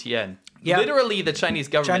CGTN. Yeah. Literally the Chinese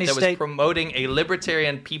government Chinese that was state. promoting a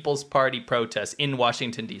Libertarian People's Party protest in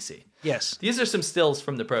Washington, D.C. Yes. These are some stills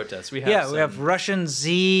from the protest. We have Yeah, some, we have Russian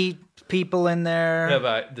Z people in there. we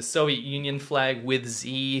have the Soviet Union flag with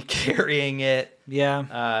Z carrying it.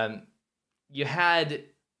 Yeah.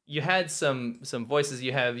 You had some voices.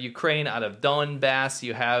 You have Ukraine out of Donbass.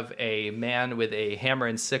 You have a man with a hammer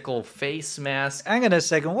and sickle face mask. Hang on a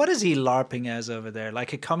second. What is he LARPing as over there?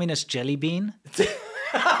 Like a communist jelly bean?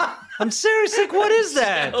 I'm serious. Like, what is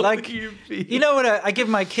that? Like, Jelly bean. you know what? I give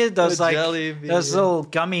my kid those A like jelly bean. those little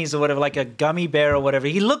gummies or whatever, like a gummy bear or whatever.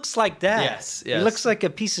 He looks like that. Yes, He yes. looks like a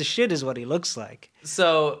piece of shit. Is what he looks like.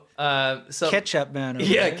 So Ketchup man. over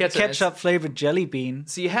Yeah, there. Ketchup flavored jelly bean.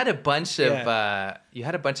 So you had a bunch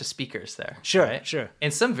of speakers there. Sure, right? sure.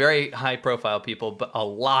 And some very high profile people, but a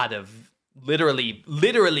lot of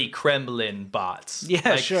literally Kremlin bots. Yeah,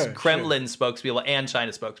 like sure, Kremlin spokespeople and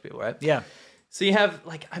China spokespeople, right? Yeah. So you have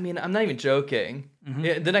I'm not even joking. Mm-hmm.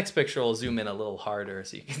 Yeah, the next picture will zoom in a little harder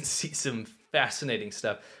so you can see some fascinating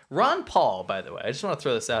stuff. Ron Paul, by the way, I just want to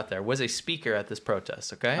throw this out there, was a speaker at this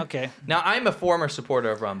protest, okay? Okay. Now, I'm a former supporter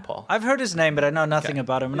of Ron Paul. I've heard his name, but I know nothing Okay.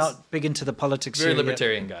 about him. I'm He's not big into the politics. Very here yet.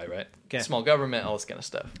 libertarian guy, right? Okay. Small government, all this kind of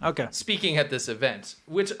stuff. Okay. Speaking at this event,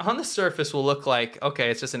 which on the surface will look like, okay,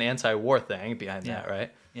 it's just an anti-war thing behind that,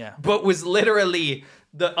 right? Yeah. But was literally,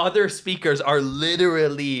 the other speakers are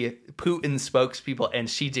literally Putin spokespeople and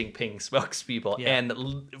Xi Jinping spokespeople Yeah. and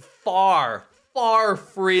far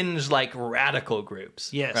fringe, like, radical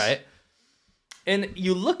groups. Yes. Right? And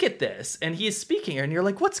you look at this, and he is speaking, and you're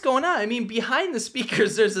like, what's going on? I mean, behind the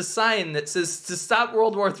speakers, there's a sign that says, to stop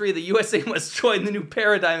World War III, the USA must join the new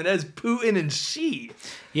paradigm, and that is Putin and Xi.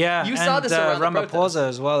 Yeah. You saw this around the Ramaphosa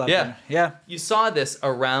as well. up Yeah. there. Yeah. You saw this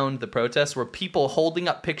around the protests where people holding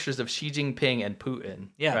up pictures of Xi Jinping and Putin,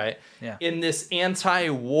 Yeah. right? Yeah. In this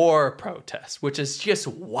anti-war protest, which is just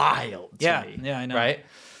wild to Yeah. me. Yeah, I know. Right?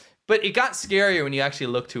 But it got scarier when you actually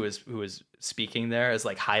looked who was speaking there as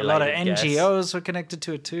like highlighted A lot of guests. NGOs were connected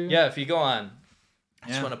to it too. Yeah, if you go on, I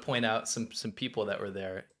just Yeah. want to point out some people that were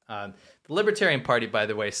there. The Libertarian Party, by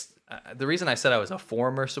the way, the reason I said I was a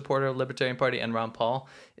former supporter of Libertarian Party and Ron Paul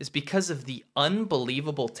is because of the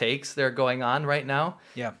unbelievable takes that are going on right now.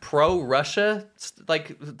 Yeah. Pro-Russia,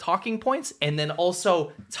 like, talking points, and then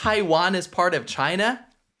also Taiwan is part of China,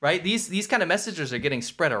 right? These kind of messages are getting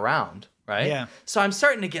spread around. Right? Yeah. So I'm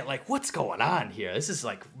starting to get like, what's going on here? This is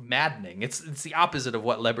like maddening. It's the opposite of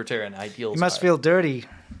what libertarian ideals You must are. feel dirty.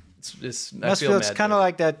 It's Must feel it's mad kind of dirty.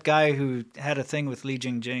 like that guy who had a thing with Li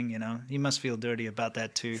Jingjing, you know. He must feel dirty about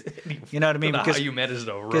that too. You know what I mean? I don't know Because how you managed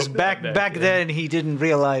to because rope back that back in. then he didn't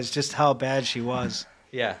realize just how bad she was.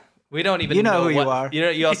 Yeah. We don't even You know who you what, are.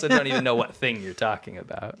 You also don't even know what thing you're talking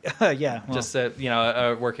about. Yeah. Well, Just a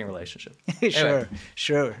working relationship. Anyway,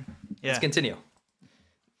 sure. Yeah. let's continue.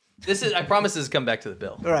 I promise this is come back to the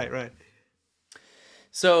bill. Right.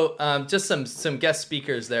 So just some guest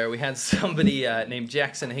speakers there. We had somebody named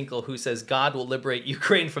Jackson Hinkle who says God will liberate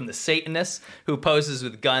Ukraine from the Satanists, who poses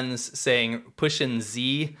with guns saying Pushin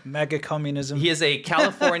Z. MAGA communism. He is a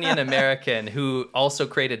Californian American who also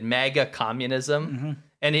created MAGA communism.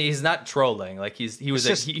 And he's not trolling. Like he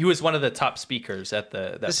was one of the top speakers at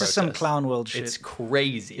that this protest. is some clown world shit. It's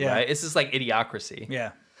crazy, Yeah. right? This is like idiocracy.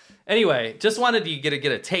 Yeah. Anyway, just wanted to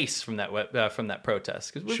get a taste from that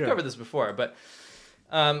protest because we've Sure. covered this before. But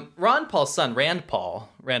Ron Paul's son, Rand Paul,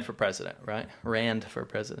 ran for president, right? Rand for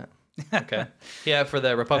president. Okay. Yeah, for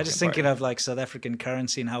the Republican I'm just thinking Party. of like South African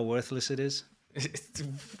currency and how worthless it is.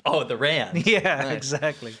 Oh, the Rand. Yeah, Nice.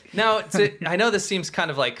 exactly. Now, I know this seems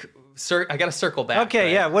kind of like I got to circle back. Okay,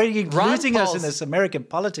 right? yeah. Where are you Ron losing us in Paul's- this American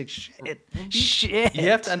politics shit? Shit. You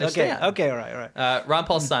have to understand. Okay, all right. Ron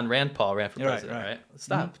Paul's son, Rand Paul, ran for Right, president, right. right?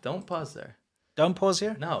 Stop. Don't pause there. Don't pause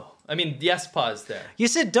here. No. I mean, yes, pause there. You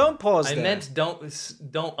said don't pause I there. meant don't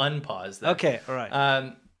unpause there. Okay, all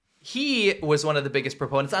right. he was one of the biggest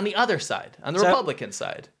proponents on the other side, on the Republican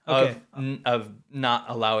side, of not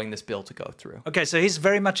allowing this bill to go through. Okay, so he's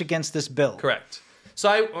very much against this bill. Correct.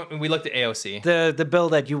 So we looked at AOC. The bill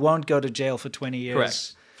that you won't go to jail for 20 years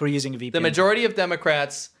Correct. for using a VPN. The majority of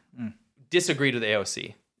Democrats disagreed with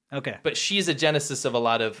AOC. Okay. But she's a genesis of a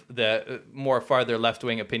lot of the more farther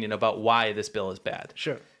left-wing opinion about why this bill is bad.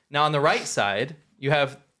 Sure. Now, on the right side, you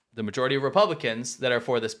have the majority of Republicans that are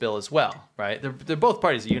for this bill as well, right? They're both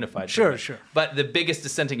parties unified. Sure, sure. But the biggest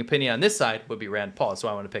dissenting opinion on this side would be Rand Paul, so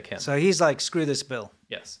I want to pick him. So he's like, screw this bill.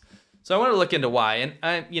 Yes. So I want to look into why,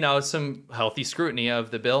 and some healthy scrutiny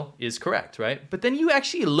of the bill is correct, right? But then you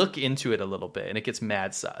actually look into it a little bit, and it gets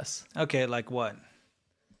mad sus. Okay, like what?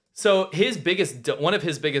 So one of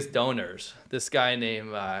his biggest donors, this guy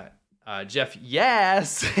named Jeff.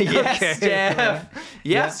 Yes, yes, Okay. Jeff.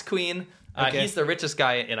 Yes, Queen. Okay. He's the richest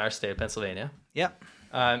guy in our state of Pennsylvania. Yeah.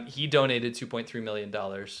 He donated $2.3 million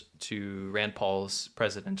to Rand Paul's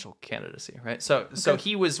presidential candidacy, right? So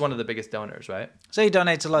he was one of the biggest donors, right? So he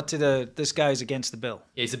donates a lot to this guy who's against the bill.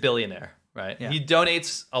 Yeah, he's a billionaire, right? Yeah. He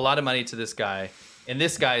donates a lot of money to this guy, and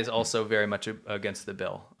this guy is also very much against the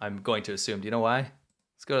bill. I'm going to assume. Do you know why?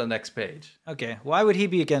 Let's go to the next page. Okay. Why would he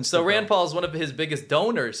be against the So bill? Rand Paul is one of his biggest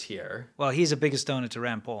donors here. Well, he's the biggest donor to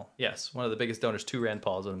Rand Paul. Yes, one of the biggest donors to Rand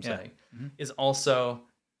Paul is what I'm Yeah. saying. Is also,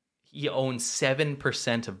 he owns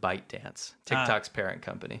 7% of ByteDance, TikTok's parent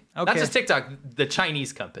company. Not Okay. just TikTok, the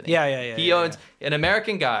Chinese company. Yeah. He owns, an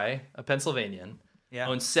American guy, a Pennsylvanian, Yeah.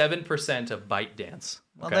 owns 7% of ByteDance.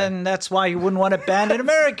 Well, then that's why you wouldn't want it banned in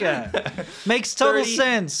America. Makes total 30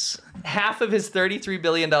 sense. half of his $33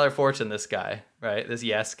 billion fortune, this guy, right? This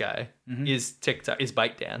yes guy, is TikTok, is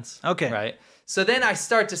ByteDance. Okay. Right? So then I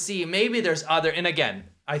start to see maybe there's other, and again,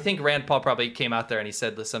 I think Rand Paul probably came out there and he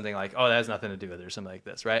said something like, oh, that has nothing to do with it or something like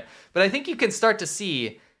this, right? But I think you can start to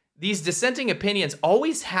see these dissenting opinions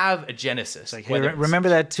always have a genesis. Like, hey, remember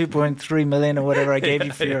that 2.3 million or whatever I gave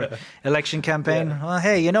you for your election campaign? Yeah. Well,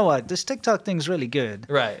 hey, you know what? This TikTok thing's really good.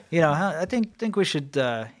 Right. You know, I think we should,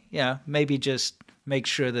 maybe just make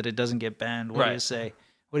sure that it doesn't get banned. What do you Right. say?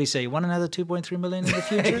 What do you say? You want another 2.3 million in the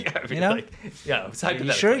future? I mean, you know? it's Are you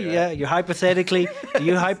sure? hypothetical, Yeah. You hypothetically, do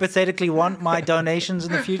you hypothetically want my donations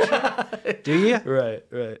in the future? Do you? Right.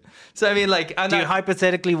 So I mean, like, Do you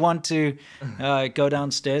hypothetically want to go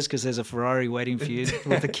downstairs because there's a Ferrari waiting for you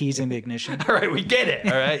with the keys in the ignition? all right, we get it.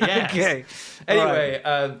 All right, yes. Okay. Anyway,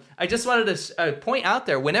 I just wanted to point out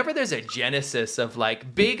there, whenever there's a genesis of like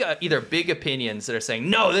either big opinions that are saying,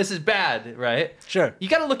 no, this is bad, right? Sure. You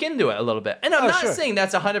got to look into it a little bit. And I'm not sure. saying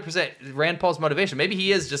that's 100% Rand Paul's motivation. Maybe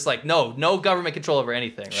he is just like, no government control over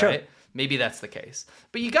anything, Sure. right? Maybe that's the case.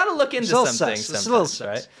 But you got to look into a little some sus. things It's a little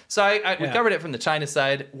sometimes, sus. right? So we covered it from the China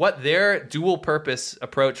side. What their dual purpose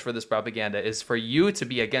approach for this propaganda is for you to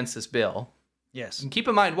be against this bill. Yes. And keep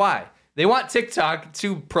in mind why. They want TikTok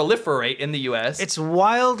to proliferate in the US. It's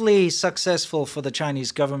wildly successful for the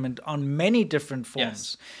Chinese government on many different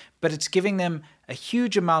forms, but it's giving them a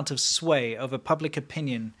huge amount of sway over public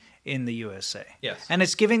opinion in the USA. Yes. And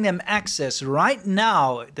it's giving them access. Right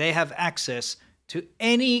now, they have access to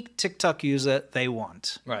any TikTok user they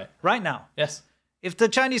want. Right. Right now. Yes. If the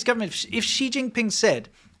Chinese government, if Xi Jinping said,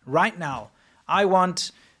 right now, I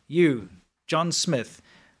want you, John Smith,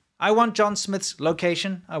 I want John Smith's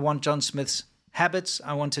location, I want John Smith's habits,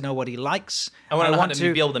 I want to know what he likes. I want to know how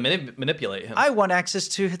to be able to manipulate him. I want access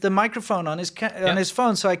to the microphone on his on his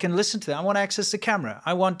phone so I can listen to that. I want access to camera.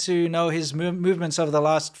 I want to know his movements over the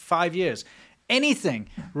last 5 years. Anything.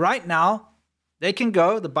 Right now, they can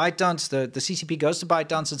go, the ByteDance, the CCP goes to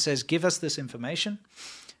ByteDance and says, give us this information.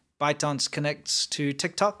 ByteDance connects to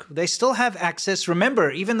TikTok. They still have access.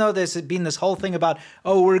 Remember, even though there's been this whole thing about,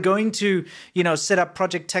 oh, we're going to, set up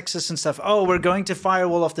Project Texas and stuff. Oh, we're going to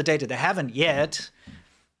firewall off the data. They haven't yet.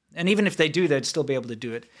 And even if they do, they'd still be able to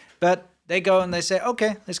do it. But they go and they say,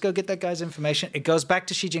 okay, let's go get that guy's information. It goes back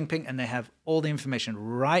to Xi Jinping and they have all the information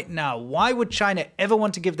right now. Why would China ever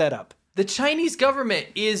want to give that up? The Chinese government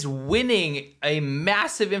is winning a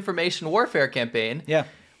massive information warfare campaign. Yeah.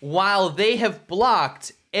 While they have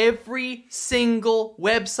blocked every single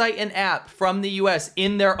website and app from the US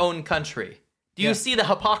in their own country. Do you see the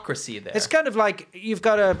hypocrisy there? It's kind of like you've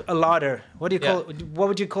got a larder. What do you call it? What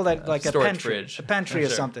would you call that? Like a storage pantry. fridge. A pantry Oh, or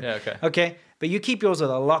sure. something. Yeah, okay. Okay. But you keep yours with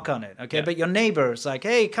a lock on it. Okay. Yeah. But your neighbor is like,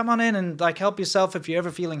 hey, come on in and like help yourself if you're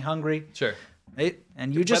ever feeling hungry. Sure.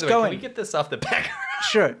 And you By just the way, go can in. we get this off the back?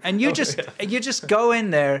 Sure. And you just go in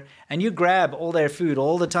there and you grab all their food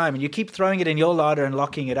all the time and you keep throwing it in your larder and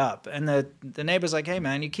locking it up. And the neighbor's like, hey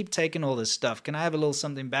man, you keep taking all this stuff. Can I have a little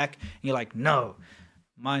something back? And you're like, no,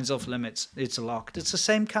 mine's off limits. It's locked. It's the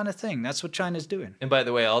same kind of thing. That's what China's doing. And by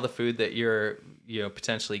the way, all the food that you're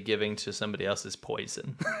potentially giving to somebody else is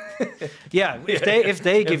poison. Yeah, if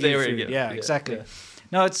they give you were food. given- Yeah, exactly. yeah.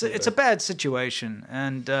 No, it's a bad situation,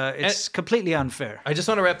 and it's completely unfair. I just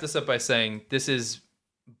want to wrap this up by saying this is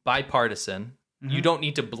bipartisan. You don't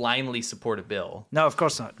need to blindly support a bill. No, of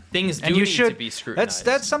course not. Things do And you need should to be scrutinized.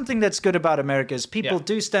 That's something that's good about America is people Yeah.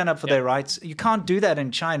 do stand up for their rights. You can't do that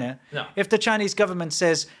in China. No. If the Chinese government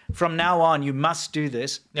says from now on you must do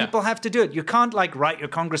this, Yeah. people have to do it. You can't like write your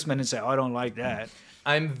congressman and say, I don't like that.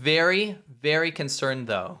 I'm very, very concerned,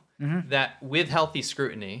 though, Mm-hmm. that with healthy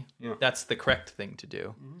scrutiny, that's the correct thing to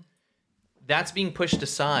do. That's being pushed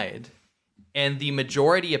aside, and the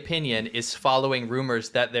majority opinion is following rumors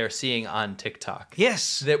that they're seeing on TikTok.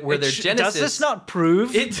 Yes. That where their Does genesis... this not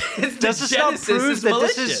prove? Does Does this not prove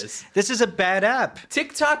that this is a bad app?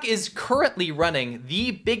 TikTok is currently running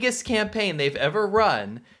the biggest campaign they've ever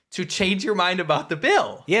run to change your mind about the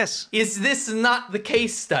bill. Yes. Is this not the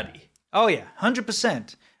case study? Oh, yeah,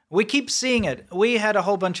 100%. We keep seeing it. We had a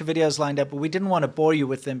whole bunch of videos lined up, but we didn't want to bore you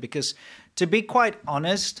with them because, to be quite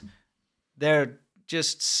honest, they're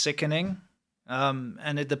just sickening.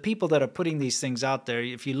 And the people that are putting these things out there,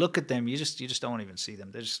 if you look at them, you just don't even see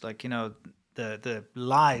them. They're just like, the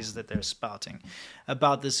lies that they're spouting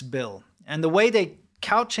about this bill. And the way they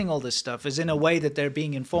couching all this stuff is in a way that they're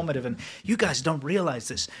being informative, and you guys don't realize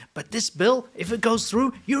this, but this bill, if it goes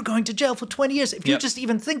through, you're going to jail for 20 years if you just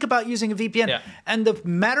even think about using a VPN. Yeah. And the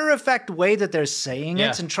matter-of-fact way that they're saying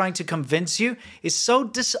it and trying to convince you is so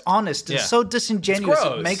dishonest and so disingenuous, It's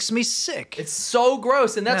it gross. makes me sick. It's so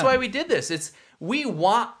gross, and that's Yeah. why we did this. We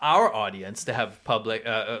want our audience to have public,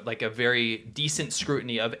 like a very decent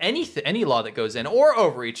scrutiny of any law that goes in, or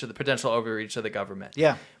overreach of the potential overreach of the government.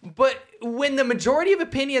 Yeah. But when the majority of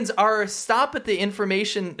opinions are stop at the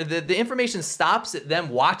information, the information stops at them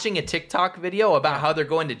watching a TikTok video about how they're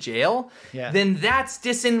going to jail, then that's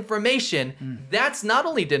disinformation. That's not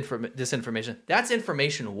only disinformation, that's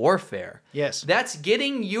information warfare. Yes. That's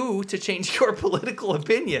getting you to change your political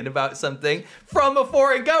opinion about something from a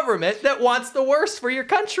foreign government that wants the worst for your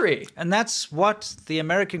country. And that's what the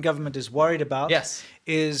American government is worried about. Yes.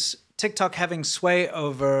 Is TikTok having sway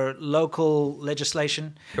over local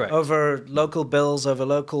legislation, Correct. over local bills, over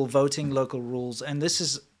local voting, local rules. And this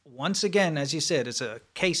is, once again, as you said, it's a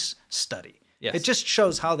case study. Yes. It just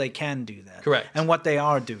shows how they can do that. Correct. And what they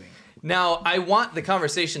are doing. Now, I want the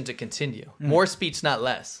conversation to continue. More speech, not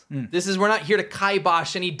less. We're not here to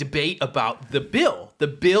kibosh any debate about the bill. The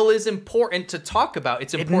bill is important to talk about.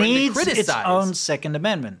 It's It important needs to criticize. its own Second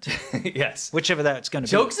Amendment, Yes. whichever that's going to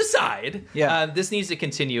be. Jokes aside, Yeah. this needs to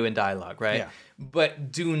continue in dialogue, right? Yeah.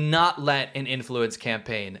 But do not let an influence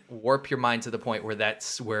campaign warp your mind to the point where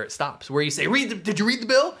that's where it stops. Where you say, did you read the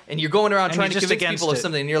bill? And you're going around And trying to you're just convince against people of it.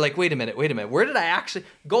 something, and you're like, wait a minute. Where did I actually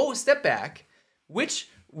go? Step back. Which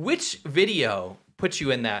video puts you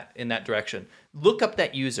in that direction? Look up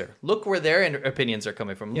that user. Look where their opinions are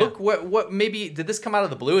coming from. Yeah. Look what maybe did this come out of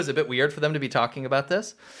the blue? Is it a bit weird for them to be talking about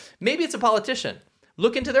this? Maybe it's a politician.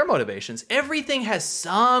 Look into their motivations. Everything has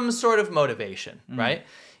some sort of motivation, right?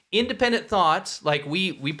 Independent thoughts, like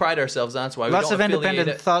we pride ourselves on. That's why we Lots don't of affiliate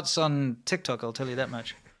independent it. thoughts on TikTok, I'll tell you that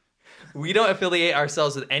much. We don't affiliate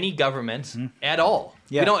ourselves with any government at all.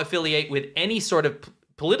 Yeah. We don't affiliate with any sort of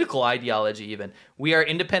political ideology even. We are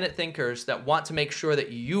independent thinkers that want to make sure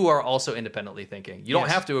that you are also independently thinking. You don't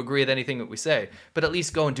Yes. have to agree with anything that we say, but at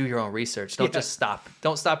least go and do your own research. Don't just stop.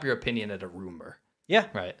 Don't stop your opinion at a rumor. Yeah,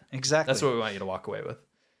 Right. exactly. That's what we want you to walk away with.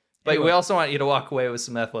 But Anyway. we also want you to walk away with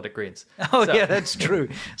some Athletic Greens. Oh, So- yeah, that's true.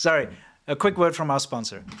 Sorry. A quick word from our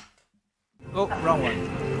sponsor. Oh, wrong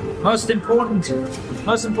one. Most important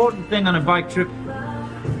thing on a bike trip,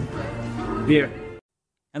 beer.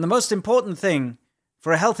 And the most important thing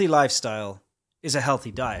for a healthy lifestyle is a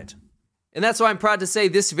healthy diet. And that's why I'm proud to say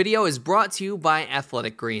this video is brought to you by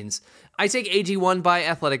Athletic Greens. I take AG1 by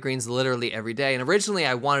Athletic Greens literally every day, and originally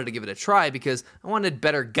I wanted to give it a try because I wanted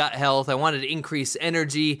better gut health, I wanted increased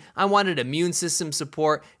energy, I wanted immune system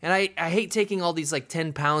support, and I hate taking all these like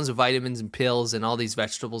 10 pounds of vitamins and pills and all these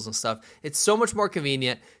vegetables and stuff. It's so much more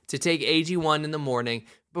convenient to take AG1 in the morning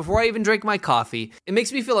before I even drink my coffee. It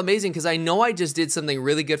makes me feel amazing because I know I just did something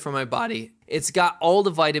really good for my body. It's got all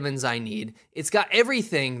the vitamins I need. It's got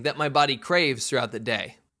everything that my body craves throughout the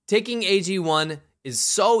day. Taking AG1 is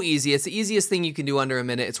so easy. It's the easiest thing you can do under a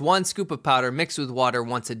minute. It's 1 scoop of powder mixed with water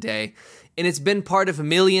once a day, and it's been part of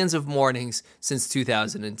millions of mornings since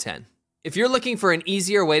 2010. If you're looking for an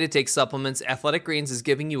easier way to take supplements, Athletic Greens is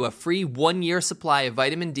giving you a free 1-year supply of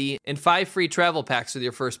vitamin D and 5 free travel packs with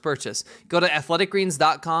your first purchase. Go to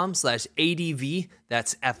athleticgreens.com/ADV.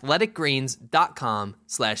 That's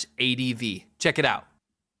athleticgreens.com/ADV. Check it out.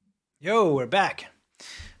 Yo, we're back.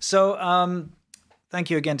 So, thank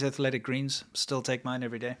you again to Athletic Greens. Still take mine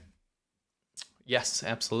every day. Yes,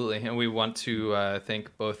 absolutely. And we want to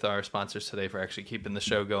thank both our sponsors today for actually keeping the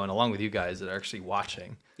show going, along with you guys that are actually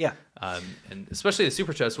watching. Yeah. And especially the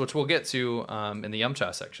Super Chats, which we'll get to in the Yum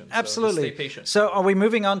Cha section. So Absolutely. just stay patient. So are we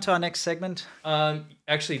moving on to our next segment?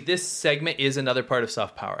 Actually, this segment is another part of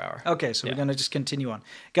Soft Power Hour. Okay, so we're going to just continue on.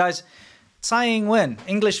 Guys, Tsai Ing-wen,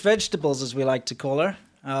 English vegetables as we like to call her,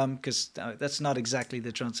 because that's not exactly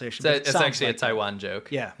the translation. but it It's sounds actually like a Taiwan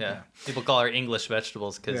joke. Yeah. People call her English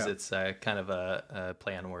vegetables because Yeah. it's kind of a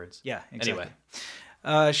play on words. Yeah, exactly.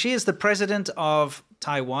 Anyway, She is the president of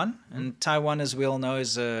Taiwan, and Taiwan, as we all know,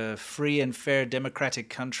 is a free and fair democratic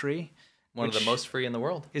country. one of the most free in the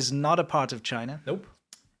world. Is not a part of China. Nope.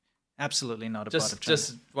 Absolutely not a part of China.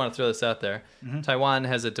 Just want to throw this out there. Taiwan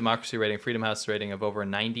has a democracy rating, Freedom House rating of over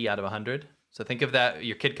 90 out of 100. So think of that.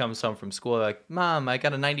 Your kid comes home from school like, Mom, I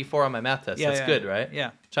got a 94 on my math test. That's good, right?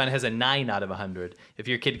 Yeah. China has a 9 out of 100. If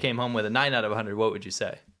your kid came home with a 9 out of 100, what would you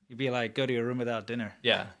say? You'd be like, go to your room without dinner.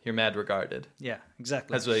 Yeah, you're mad regarded. Yeah,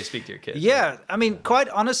 exactly. That's the way you speak to your kids. Yeah, I mean, quite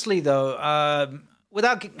honestly, though,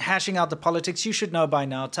 without hashing out the politics, you should know by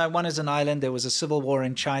now, Taiwan is an island. There was a civil war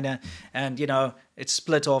in China, and, it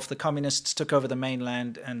split off. The communists took over the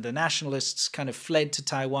mainland, and the nationalists kind of fled to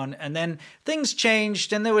Taiwan. And then things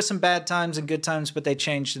changed, and there were some bad times and good times, but they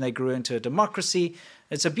changed, and they grew into a democracy.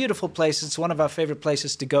 It's a beautiful place. It's one of our favorite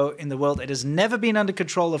places to go in the world. It has never been under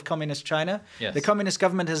control of communist China. Yes. The communist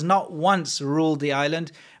government has not once ruled the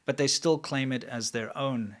island, but they still claim it as their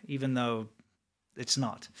own, even though it's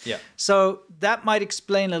not. Yeah. So that might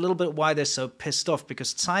explain a little bit why they're so pissed off,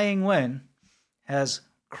 because Tsai Ing-wen has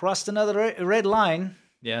crossed another red line.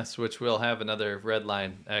 Yes, which we'll have another red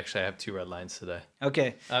line. Actually, I have 2 red lines today.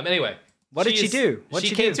 Okay. Anyway. What did she do?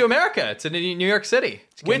 She came to America, to New York City,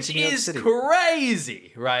 which to New York is City.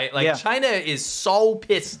 crazy, right? Like, Yeah. China is so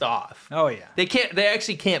pissed off. Oh, yeah. They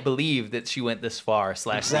actually can't believe that she went this far, /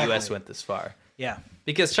 Exactly. the US went this far. Yeah.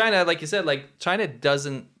 Because China, like you said, China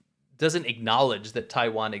doesn't acknowledge that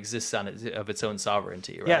Taiwan exists of its own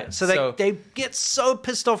sovereignty, right? Yeah. So they get so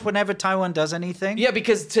pissed off whenever Taiwan does anything. Yeah,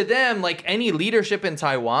 because to them, like, any leadership in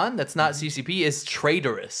Taiwan that's not CCP is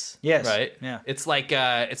traitorous. Yes, Right? yeah. It's like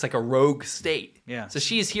a rogue state. Yeah. So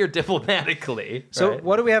she's here diplomatically. So right?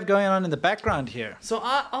 what do we have going on in the background here? So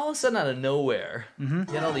all of a sudden, out of nowhere, you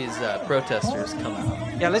get all these protesters come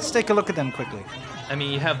out. Yeah, let's take a look at them quickly. I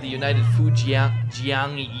mean, you have the United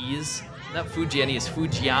Fujianese. Not Fujianese,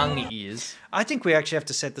 Fujianese. I think we actually have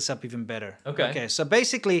to set this up even better. Okay. Okay, so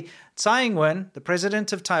basically, Tsai Ing-wen, the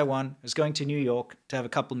president of Taiwan, is going to New York to have a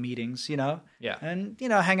couple meetings, Yeah. and,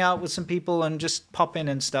 hang out with some people and just pop in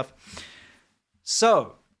and stuff.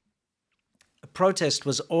 So, a protest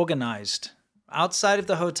was organized outside of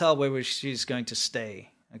the hotel where she's going to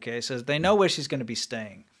stay. Okay, so they know where she's going to be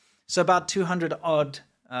staying. So about 200 odd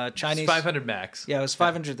Chinese... 500 max. Yeah, it was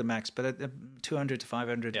 500 the max, but 200 to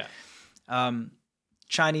 500. Yeah.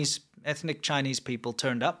 Ethnic Chinese people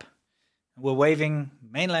turned up, were waving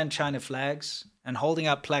mainland China flags and holding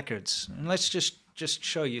up placards. And let's just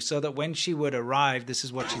show you so that when she would arrive, this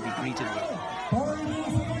is what she'd be greeted with.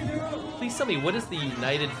 Please tell me, what is the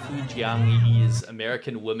United Fujianese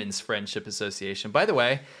American Women's Friendship Association? By the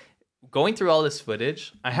way, going through all this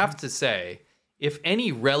footage, I have to say, if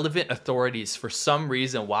any relevant authorities for some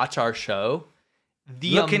reason watch our show,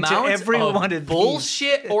 the Look into amount every of one of these.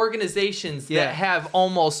 bullshit organizations Yeah. that have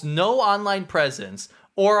almost no online presence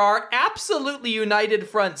or are absolutely United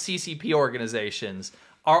Front CCP organizations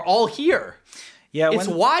are all here. Yeah, It's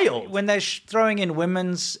wild. When they're throwing in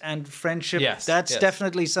women's and friendship, Yes, that's yes.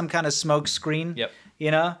 definitely some kind of smoke screen. Yep.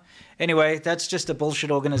 Anyway, that's just a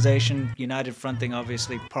bullshit organization. United Front thing,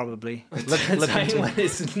 obviously, probably. Look into Taiwan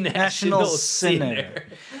is National Sinner.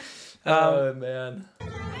 Oh, man.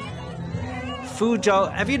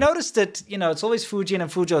 Fuzhou. Have you noticed that, it's always Fujian and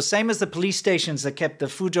Fuzhou, same as the police stations that kept the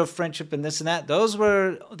Fuzhou friendship and this and that. Those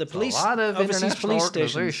were the police, A lot of overseas international police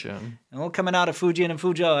stations. organization. And all coming out of Fujian and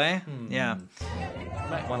Fuzhou, eh? Yeah.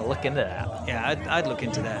 Might want to look into that. Yeah, I'd look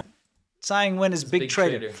into that. Tsai Ing-wen is big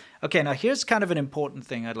trader. Okay, now here's kind of an important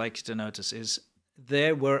thing I'd like you to notice is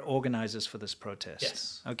there were organizers for this protest.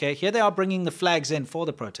 Yes. Okay, here they are bringing the flags in for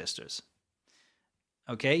the protesters.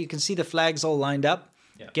 Okay, you can see the flags all lined up,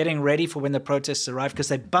 getting ready for when the protests arrive because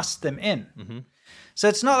they bust them in. Mm-hmm. So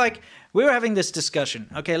it's not like we were having this discussion.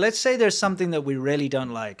 Okay, let's say there's something that we really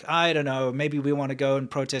don't like. I don't know, maybe we want to go and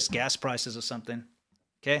protest gas prices or something.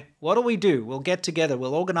 Okay, what do? We'll get together.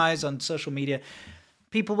 We'll organize on social media.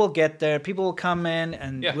 People will get there. People will come in,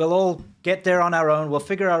 and we'll all get there on our own. We'll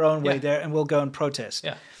figure our own way there, and we'll go and protest.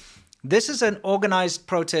 Yeah. This is an organized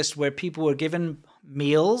protest where people were given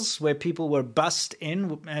meals where people were bussed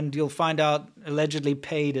in, and you'll find out allegedly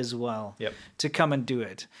paid as well Yep. to come and do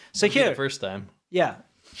it. So It'll be here, the first time. yeah,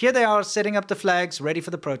 here they are setting up the flags, ready for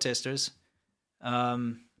the protesters.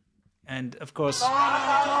 And of course,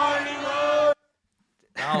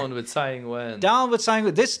 Down with Tsai Ing-wen. down with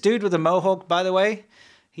sign. This dude with the mohawk, by the way,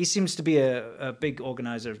 he seems to be a big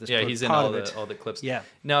organizer of this. Yeah, he's in part all of it. all the clips. Yeah.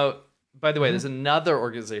 Now, by the way, there's another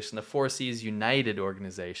organization, the Four Seas United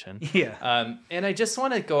organization. Yeah. And I just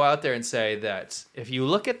want to go out there and say that if you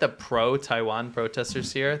look at the pro-Taiwan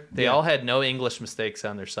protesters here, they all had no English mistakes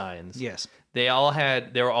on their signs. Yes. They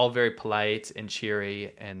were all very polite and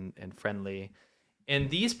cheery and friendly. And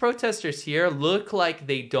these protesters here look like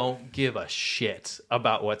they don't give a shit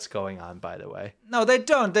about what's going on, by the way. No, they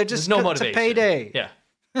don't. They're just There's no it's motivation. a payday. Yeah.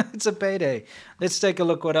 It's a payday. Let's take a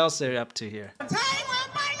look what else they're up to here.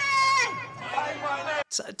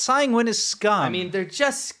 Tsai Ing-wen is scum. I mean, they're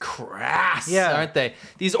just crass, Yeah. aren't they?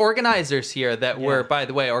 These organizers here that Yeah. were, by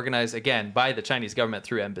the way, organized, again, by the Chinese government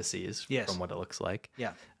through embassies, Yes. from what it looks like,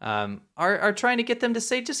 Yeah. are trying to get them to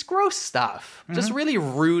say just gross stuff. Just really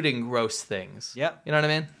rude and gross things. Yeah. You know what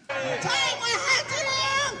I mean?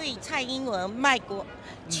 对蔡英文卖国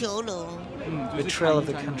求荣， Betrayal of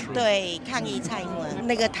the country. 对抗议蔡英文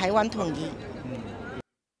那个台湾统一。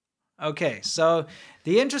 Okay, so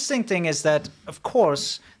the interesting thing is that, of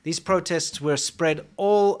course, these protests were spread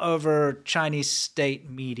all over Chinese state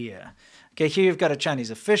media. Okay, here you've got a Chinese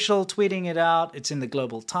official tweeting it out. It's in the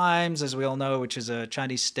Global Times, as we all know, which is a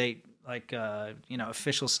Chinese state,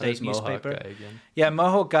 official state There's Mohawk newspaper. guy again. Yeah,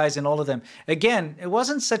 Mohawk guys in all of them. Again, it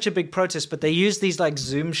wasn't such a big protest, but they used these like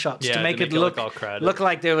zoom shots Yeah, to make it look all crowded. look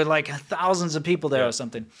like there were like thousands of people there Yeah. or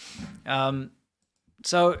something.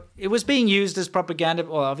 So it was being used as propaganda.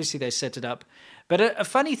 Well, obviously they set it up. But a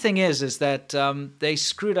funny thing is that they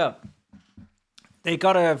screwed up. They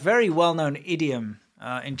got a very well-known idiom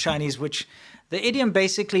in Chinese, which the idiom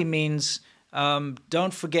basically means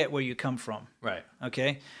don't forget where you come from. Right.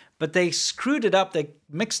 Okay? But they screwed it up. They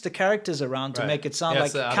mixed the characters around to Right. make it sound Yeah,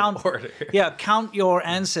 like so out of count. order. Yeah, count your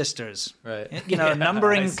ancestors. Right. You know, Yeah, I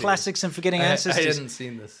numbering see. classics and forgetting I ancestors. hadn't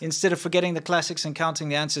seen this. Instead of forgetting the classics and counting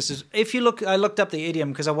the ancestors. If you look, I looked up the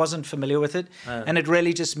idiom because I wasn't familiar with it, and it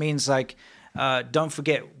really just means like, don't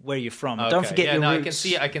forget where you're from. Don't Okay. forget Yeah, your no, roots.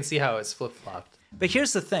 I can see how it's flip-flopped. But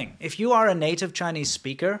here's the thing: if you are a native Chinese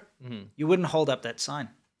speaker, you wouldn't hold up that sign.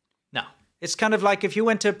 No. It's kind of like if you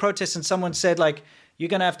went to a protest and someone said like, you're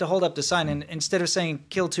going to have to hold up the sign, and instead of saying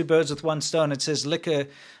kill two birds with one stone, it says lick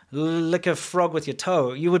a frog with your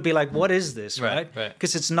toe. You would be like, what is this, Right, right? right.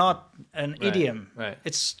 Because it's not an idiom. right.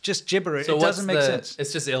 It's just gibberish. So It doesn't make sense.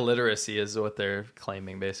 It's just illiteracy is what they're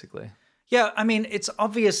claiming, basically. Yeah, I mean, it's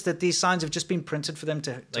obvious that these signs have just been printed for them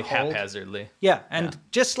to Like hold. haphazardly. Yeah, and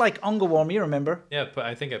just like Ongerwarm, you remember? Yeah, but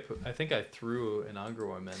I think I threw an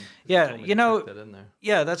Ongerworm in. Yeah, Told me you to know- put that in there.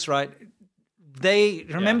 Yeah, that's right. They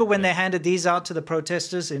remember when yeah. they handed these out to the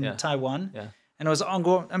protesters in Yeah. Taiwan? Yeah. And it was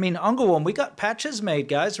Ongerwarm. I mean, Ongerwarm, we got patches made,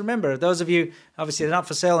 guys. Remember, those of you, obviously they're not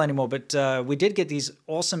for sale anymore, but we did get these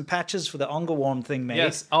awesome patches for the Ongerwarm thing made.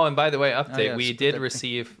 Yes. Oh, and by the way, update. yeah, we split did that thing.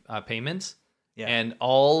 receive payments. Yeah. And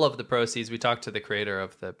all of the proceeds, we talked to the creator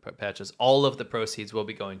of the patches, all of the proceeds will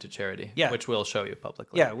be going to charity, Yeah. which we'll show you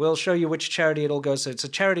publicly. Yeah, we'll show you which charity it all goes to. It's a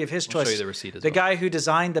charity of his We'll choice. show you the receipt as The well. guy who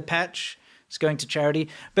designed the patch is going to charity.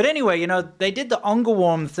 But anyway, you know, they did the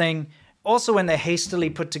Ongerwarm thing also when they hastily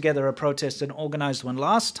put together a protest and organized one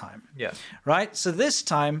last time. Yeah. Right? So this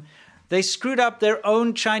time they screwed up their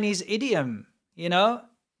own Chinese idiom, you know?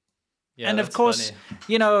 Yeah, and of that's course, funny.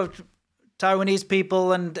 you know, Taiwanese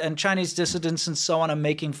people and Chinese dissidents and so on are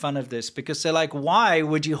making fun of this because they're like, why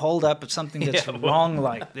would you hold up something that's Yeah, well, wrong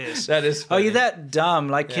like this? that is Are you funny. that dumb?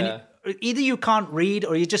 Like, can Yeah. you, either you can't read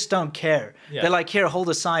or you just don't care. Yeah. They're like, here, hold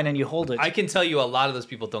a sign, and you hold it. I can tell you a lot of those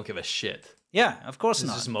people don't give a shit. Yeah, of course It's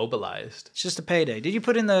not. just mobilized. It's just a payday. Did you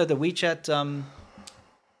put in the WeChat?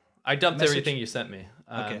 I dumped Message? everything you sent me.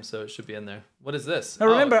 Okay. So it should be in there. What is this? No,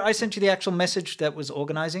 remember, I sent you the actual message that was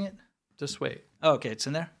organizing it? Just wait. Oh, okay, it's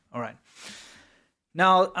in there? All right.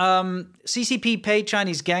 Now, CCP paid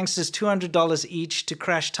Chinese gangsters $200 each to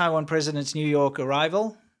crash Taiwan president's New York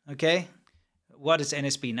arrival. Okay. What is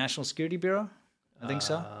NSB? National Security Bureau? I think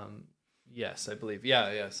so. Yes, I believe.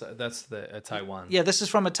 Yeah. So that's the Taiwan. Yeah, this is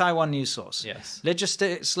from a Taiwan news source. Yes.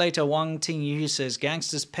 Legislator Wang Tingyu says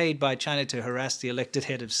gangsters paid by China to harass the elected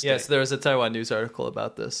head of state. Yes, there was a Taiwan news article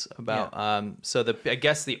about this. So I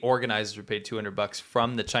guess the organizers were paid $200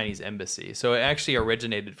 from the Chinese embassy. So it actually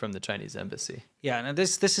originated from the Chinese embassy. Yeah, and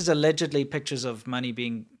this is allegedly pictures of money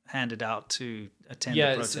being handed out to attend the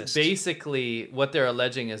Yeah, protest. basically what they're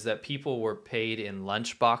alleging is that people were paid in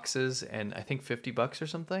lunch boxes and I think $50 or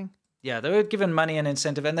something. Yeah, they were given money and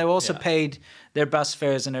incentive, and they were also Yeah. paid their bus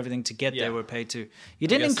fares and everything to get there. Yeah. Were paid too. You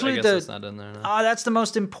didn't I include guess the. that's not in there. No. Oh, that's the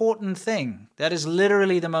most important thing. That is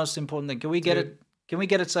literally the most important thing. Can we get it? Can we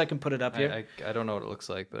get it so I can put it up here? I don't know what it looks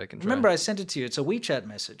like, but I can try. Remember, I sent it to you. It's a WeChat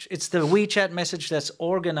message. It's the WeChat message that's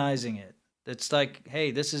organizing it. That's like, hey,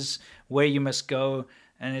 this is where you must go,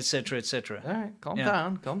 and etc. etc. All right, calm Yeah.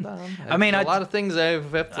 down, calm down. I mean, a lot of things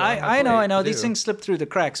I've have to. I know. These things slip through the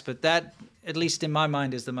cracks, but that, at least in my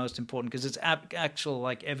mind, is the most important because it's actual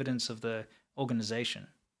like evidence of the organization.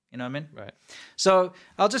 You know what I mean? Right. So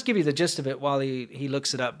I'll just give you the gist of it while he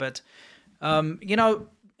looks it up. But you know,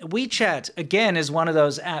 WeChat again is one of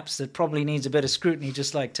those apps that probably needs a bit of scrutiny,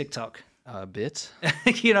 just like TikTok. A bit.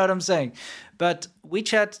 You know what I'm saying? But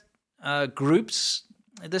WeChat groups.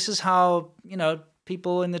 This is how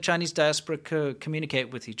people in the Chinese diaspora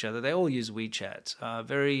communicate with each other. They all use WeChat.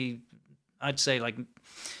 I'd say like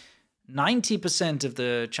 90% of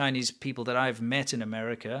the Chinese people that I've met in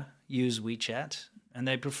America use WeChat, and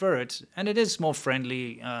they prefer it. And it is more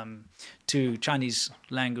friendly to Chinese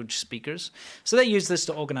language speakers. So they use this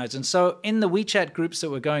to organize. And so in the WeChat groups that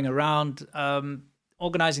were going around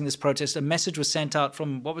organizing this protest, a message was sent out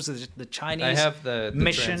from, what was it, the Chinese I have the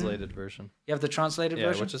mission? translated version. You have the translated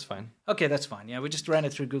version? Which is fine. Okay, that's fine. Yeah, we just ran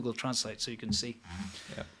it through Google Translate so you can see.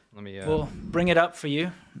 Yeah, let me. We'll bring it up for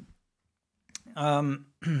you.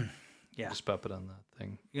 Yeah. Just pop it on the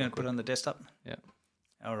thing. You're going to put it on the desktop? Yeah.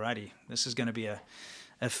 Alrighty. This is going to be a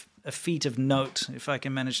feat of note if I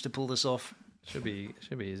can manage to pull this off. Should be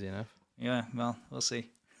easy enough. Yeah, well, we'll see.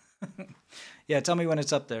 Yeah, tell me when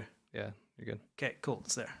it's up there. Yeah, you're good. Okay, cool.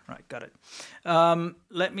 It's there. Right, got it.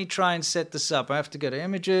 Let me try and set this up. I have to go to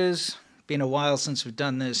images. Been a while since we've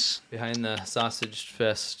done this. Behind the sausage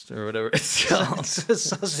fest or whatever it's called. It's a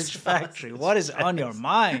sausage factory. What is on your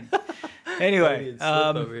mind? Anyway,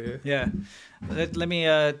 over here. yeah. Let me.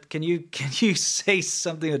 Can you say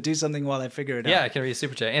something or do something while I figure it out? Yeah, I can read a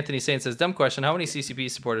super chat. Anthony Sain says, "Dumb question. How many CCP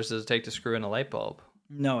supporters does it take to screw in a light bulb?"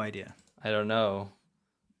 No idea. I don't know.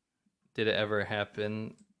 Did it ever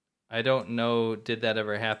happen? I don't know. Did that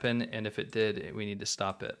ever happen? And if it did, we need to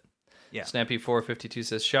stop it. Yeah. Snappy452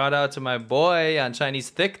 says, "Shout out to my boy on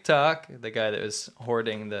Chinese TikTok, the guy that was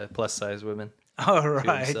hoarding the plus size women." All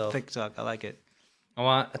right, himself. TikTok. I like it. I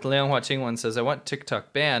want Leon Hua Chingwan says, "I want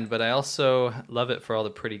TikTok banned, but I also love it for all the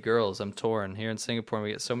pretty girls. I'm torn. Here in Singapore,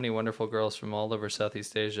 we get so many wonderful girls from all over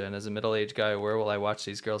Southeast Asia. And as a middle-aged guy, where will I watch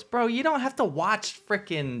these girls?" Bro, you don't have to watch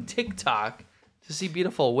freaking TikTok to see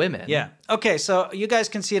beautiful women. Yeah. Okay, so you guys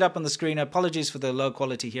can see it up on the screen. Apologies for the low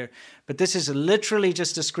quality here, but this is literally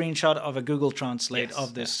just a screenshot of a Google Translate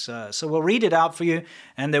of this. So we'll read it out for you,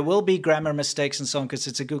 and there will be grammar mistakes and so on because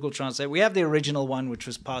it's a Google Translate. We have the original one, which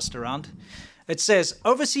was passed around. It says,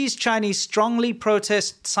 overseas Chinese strongly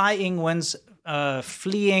protest Tsai Ing-wen's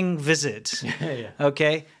fleeing visit.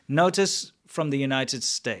 Okay. Notice from the United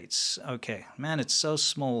States. Okay. Man, it's so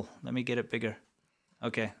small. Let me get it bigger.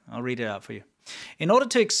 Okay. I'll read it out for you. In order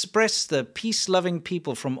to express the peace-loving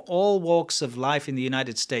people from all walks of life in the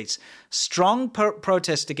United States, strong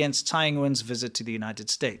protest against Tsai Ing-wen's visit to the United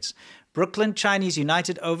States, Brooklyn Chinese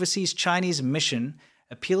United Overseas Chinese Mission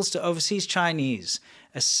appeals to overseas Chinese.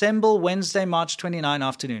 Assemble Wednesday, March 29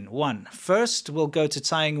 afternoon. 1. First, we'll go to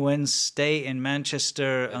Tsai Ing-wen's stay in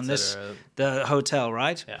Manchester on this, the hotel,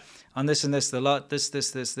 right? Yeah. On this and this, the lot, this.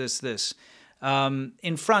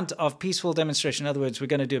 In front of peaceful demonstration. In other words, we're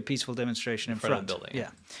going to do a peaceful demonstration in front of the building. Yeah.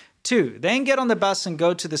 2. Then get on the bus and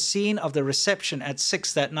go to the scene of the reception at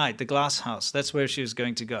 6 that night, the Glass House. That's where she was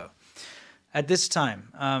going to go. At this time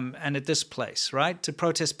and at this place, right? To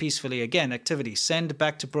protest peacefully. Again, activity. Send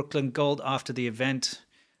back to Brooklyn Gold after the event.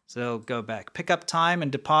 So they'll go back. Pick up time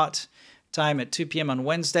and depart. Time at 2 p.m. on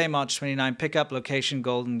Wednesday, March 29. Pick up location,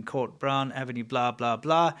 Golden Court, Brown Avenue, blah, blah,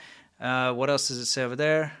 blah. What else does it say over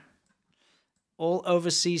there? All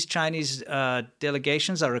overseas Chinese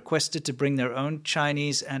delegations are requested to bring their own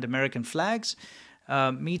Chinese and American flags,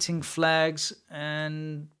 meeting flags,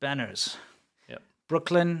 and banners.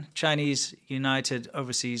 Brooklyn Chinese United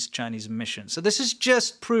Overseas Chinese Mission. So this is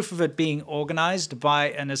just proof of it being organized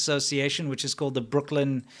by an association, which is called the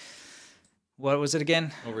Brooklyn, what was it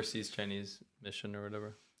again? Overseas Chinese Mission or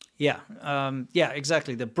whatever. Yeah,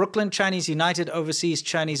 exactly. The Brooklyn Chinese United Overseas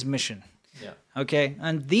Chinese Mission. Yeah. Okay,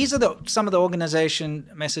 and these are some of the organization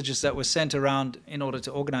messages that were sent around in order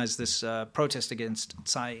to organize this protest against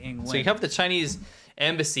Tsai Ing-wen. So you have the Chinese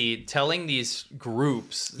embassy telling these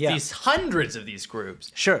groups, these hundreds of these groups,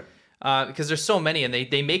 sure, because there's so many, and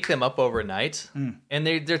they make them up overnight, Hmm. and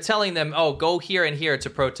they're telling them, oh, go here and here to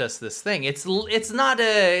protest this thing. It's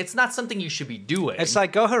not something you should be doing. It's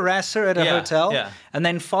like go harass her at a Yeah, hotel yeah. and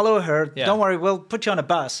then follow her. Yeah. Don't worry, we'll put you on a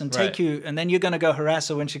bus and take Right. you, and then you're going to go harass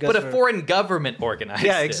her when she goes but for a foreign government organized.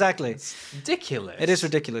 Yeah, it. exactly. It's ridiculous. It is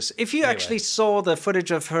ridiculous. If you actually saw the footage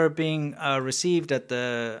of her being received at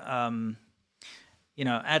the,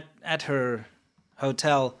 at her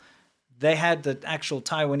hotel, they had the actual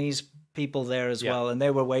Taiwanese people there as Yeah. well, and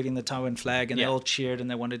they were waving the Taiwan flag, and they Yeah. all cheered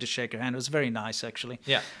and they wanted to shake her hand. It was very nice, actually.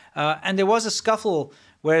 Yeah. And there was a scuffle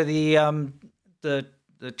where the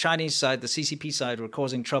Chinese side, the CCP side, were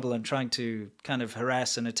causing trouble and trying to kind of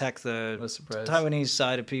harass and attack the What a surprise. Taiwanese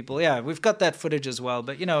side of people. Yeah, we've got that footage as well,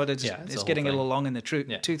 but it's Yeah, it's a whole getting a thing. little long in the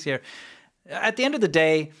Yeah. tooth here. At the end of the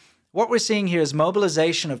day, what we're seeing here is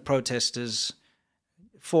mobilization of protesters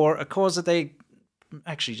for a cause that they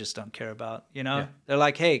actually just don't care about. Yeah. They're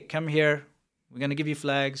like, hey, come here. We're going to give you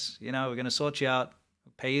flags. We're going to sort you out.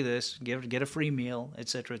 Pay you this, get a free meal,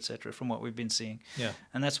 etc., from what we've been seeing. Yeah.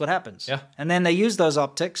 And that's what happens. Yeah. And then they use those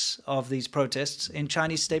optics of these protests in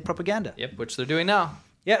Chinese state propaganda. Yep, which they're doing now.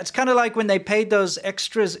 Yeah, it's kind of like when they paid those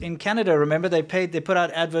extras in Canada. Remember, they put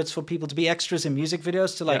out adverts for people to be extras in music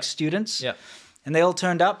videos to Yeah. students. Yeah. And they all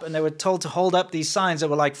turned up and they were told to hold up these signs that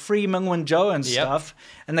were like free Meng Wanzhou and Yep. stuff.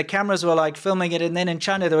 And the cameras were like filming it. And then in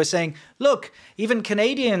China, they were saying, look, even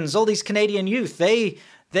Canadians, all these Canadian youth, they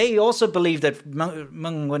also believe that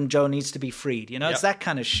Meng Wanzhou needs to be freed. It's Yep. that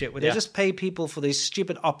kind of shit where they Yeah. just pay people for these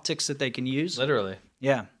stupid optics that they can use. Literally.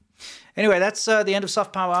 Yeah. Anyway, that's the end of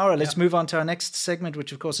Soft Power Hour. Let's move on to our next segment,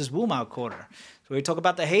 which, of course, is Wumao Corner. So we talk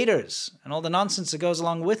about the haters and all the nonsense that goes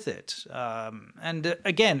along with it.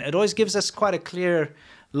 Again, it always gives us quite a clear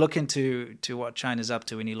look into what China's up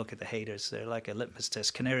to when you look at the haters. They're like a litmus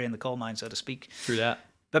test, canary in the coal mine, so to speak. True that.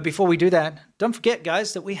 But before we do that, don't forget,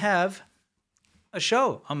 guys, that we have a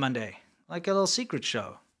show on Monday, like a little secret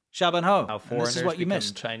show. Shaban Ho. How And foreigners this is what you become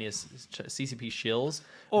missed. Chinese CCP shills,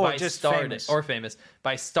 Or just famous. or famous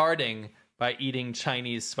by starting by eating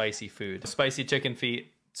Chinese spicy food, spicy chicken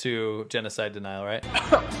feet to genocide denial. Right?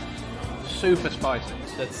 Super spicy.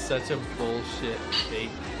 That's such a bullshit fake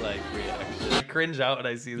reaction. I cringe out when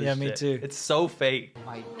I see this. Yeah, me shit. too. It's so fake. Oh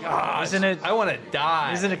my god! Isn't it? I want to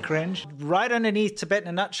die. Isn't it cringe? Right underneath Tibet in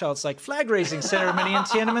a nutshell, it's like flag raising ceremony in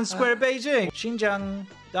Tiananmen Square, Beijing. Xinjiang,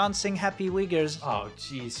 dancing happy Uyghurs. Oh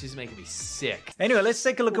jeez, she's making me sick. Anyway, let's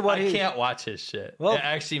take a look at what I can't watch his shit. Well- It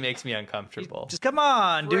actually makes me uncomfortable. Just come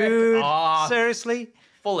on, Frick dude. off. Seriously?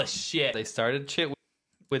 Full of shit. They started shit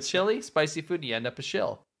with chili, spicy food, and you end up a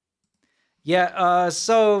shill. Yeah,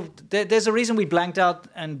 so there's a reason we blanked out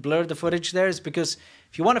and blurred the footage there, is because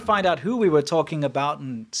if you want to find out who we were talking about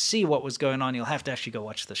and see what was going on, you'll have to actually go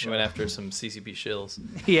watch the We show. went after some CCP shills.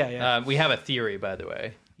 Yeah. We have a theory, by the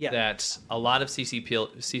way, Yeah. that a lot of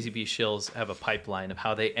CCP shills have a pipeline of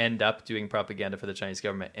how they end up doing propaganda for the Chinese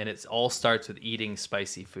government, and it all starts with eating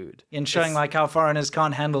spicy food. In showing like how foreigners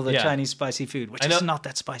can't handle the Yeah. Chinese spicy food, which I know- is not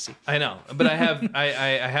that spicy. I know, but I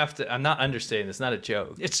have to. I'm not understating. It's not a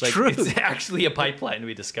joke. It's true. It's actually a pipeline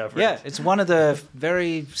we discovered. Yeah, it's one of the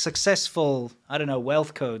very successful,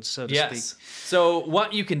 wealth codes, so to Yes. speak. So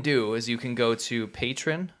what you can do is you can go to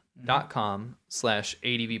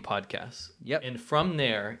patreon.com/ADV podcast. Yep. And from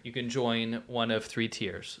there, you can join one of three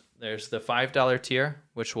tiers. There's the $5 tier,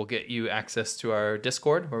 which will get you access to our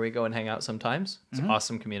Discord, where we go and hang out sometimes. It's an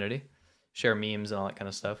awesome community. Share memes and all that kind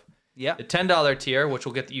of stuff. Yeah. The $10 tier, which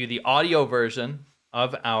will get you the audio version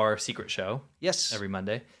of our secret show Yes. every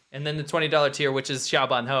Monday. And then the $20 tier, which is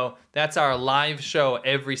Xiaoban Ho. That's our live show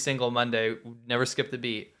every single Monday. We never skip the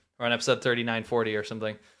beat. We're on episode 39, 40 or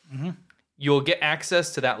something. You'll get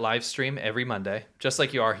access to that live stream every Monday, just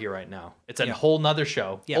like you are here right now. It's a whole nother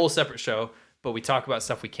show, Yeah. whole separate show, but we talk about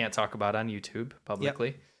stuff we can't talk about on YouTube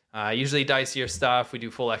publicly. Usually dicier stuff. We do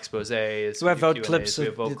full exposés. So we have do vote Q&As, clips we of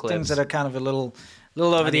have vote the clips. things that are kind of a little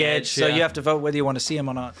over the edge. So yeah. you have to vote whether you want to see them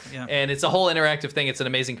or not. Yeah. And it's a whole interactive thing. It's an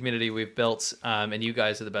amazing community we've built, and you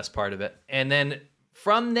guys are the best part of it. And then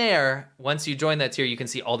from there, once you join that tier, you can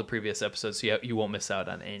see all the previous episodes, so you won't miss out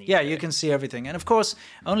on any. Yeah, you can see everything. And of course,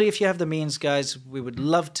 only if you have the means, guys, we would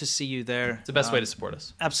love to see you there. It's the best way to support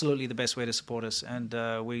us. Absolutely the best way to support us. And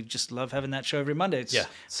we just love having that show every Monday. It's, Yeah,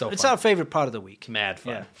 so it's fun. our favorite part of the week. Mad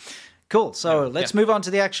fun. Yeah. Cool. So let's move on to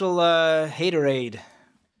the actual haterade.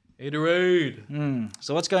 Haterade.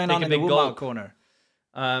 So what's going Take on a in the big Wumao gulp. corner?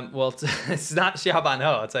 Well, it's not Xiaoban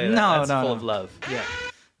Ho, I'll tell you that. No, That's no, full no. of love. Yeah.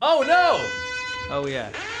 Oh, no! Oh, yeah.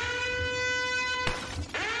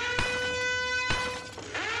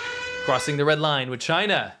 Crossing the red line with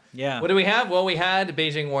China. Yeah. What do we have? Well, we had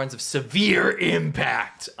Beijing warns of severe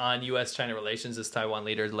impact on U.S.-China relations as Taiwan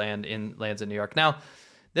leader lands in New York. Now,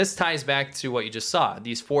 this ties back to what you just saw,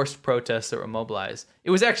 these forced protests that were mobilized.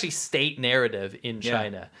 It was actually state narrative in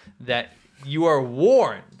China that you are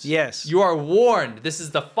warned. Yes. You are warned. This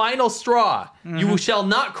is the final straw. You shall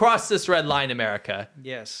not cross this red line, America.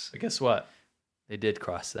 Yes. But guess what? They did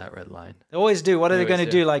cross that red line. They always do. What are they Always going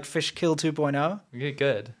to do? Like Fish Kill 2.0? Okay,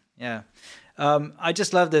 good. Yeah. I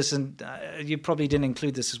just love this, and you probably didn't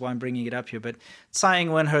include this, is why I'm bringing it up here, but Tsai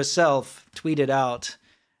Ing-wen herself tweeted out,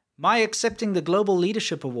 "My accepting the Global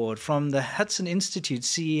Leadership Award from the Hudson Institute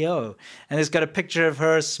CEO." And it's got a picture of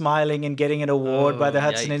her smiling and getting an award by the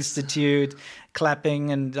Hudson yikes. Institute,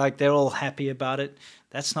 clapping, and like they're all happy about it.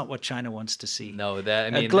 That's not what China wants to see. No, that, I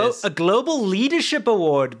mean, A Global Leadership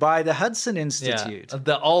Award by the Hudson Institute.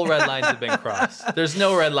 all red lines have been crossed. There's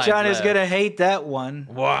no red lines China's left. going to hate that one.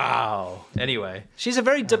 Wow. Anyway. She's a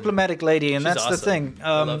very diplomatic lady, and She's that's awesome. the thing.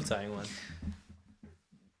 I love Tsai Ing-wen.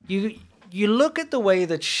 You look at the way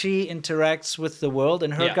that she interacts with the world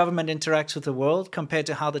and her Yeah. government interacts with the world compared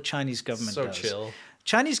to how the Chinese government So does. chill.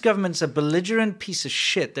 Chinese government's a belligerent piece of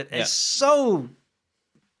shit that is so,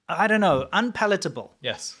 I don't know, unpalatable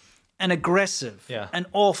Yes. and aggressive Yeah. and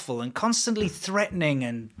awful and constantly threatening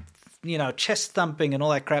and, you know, chest thumping and all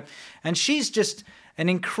that crap. And she's just an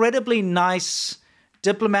incredibly nice,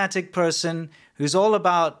 diplomatic person who's all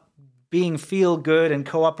about being feel good and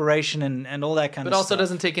cooperation and all that kind But of also stuff.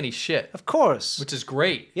 doesn't take any shit, Of course. which is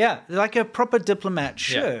great. Yeah, like a proper diplomat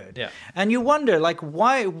should. yeah. And you wonder, like,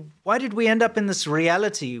 why did we end up in this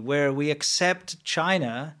reality where we accept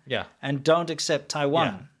China Yeah. and don't accept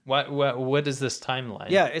Taiwan? What is this timeline?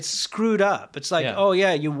 Yeah, it's screwed up. It's like, Yeah. oh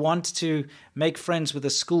yeah, you want to make friends with a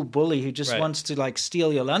school bully who just Right. wants to like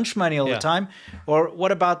steal your lunch money all Yeah. the time. Or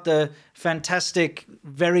what about the fantastic,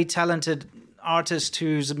 very talented artist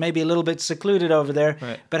who's maybe a little bit secluded over there,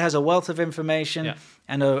 Right. but has a wealth of information Yeah.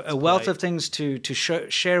 and a wealth Right. of things to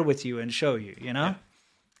share with you and show you, you know? Yeah.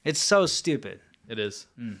 It's so stupid. It is.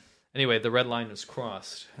 Anyway, the red line was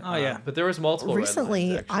crossed. Oh, yeah. But there was multiple Recently,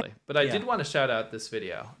 red lines, actually. But I Yeah. did want to shout out this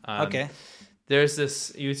video. Okay. There's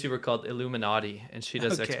this YouTuber called Illuminati, and she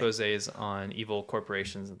does Okay. exposés on evil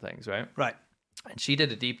corporations and things, right? Right. And she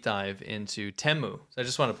did a deep dive into Temu. So I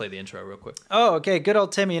just want to play the intro real quick. Oh, okay. Good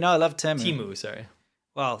old Temu. You know, I love Temu. Temu, sorry.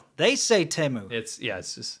 Well, they say Temu. It's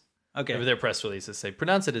just Okay. their press releases say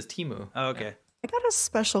pronounce it as Temu. Oh, okay. I got a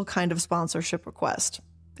special kind of sponsorship request.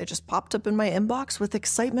 They just popped up in my inbox with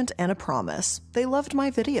excitement and a promise. They loved my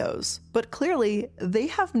videos, but clearly they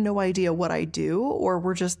have no idea what I do or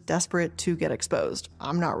were just desperate to get exposed.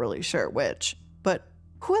 I'm not really sure which. But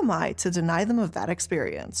who am I to deny them of that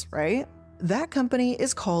experience, right? That company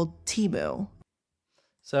is called Temu.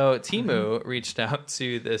 So Temu reached out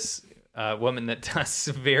to this woman that does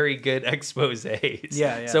very good exposés.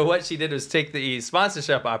 Yeah. So what she did was take the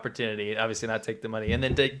sponsorship opportunity, obviously not take the money, and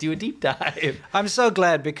then do a deep dive. I'm so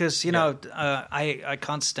glad because, you know, I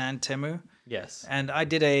can't stand Temu. Yes. And I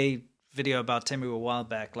did a video about Temu a while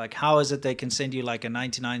back. Like, how is it they can send you like a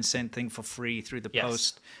 99-cent thing for free through the Yes.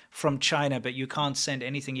 post from China, but you can't send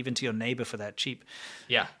anything even to your neighbor for that cheap?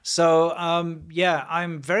 Yeah. So, yeah,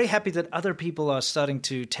 I'm very happy that other people are starting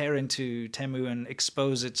to tear into Temu and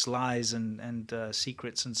expose its lies and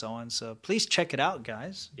secrets and so on. So please check it out,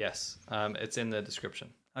 guys. Yes. It's in the description.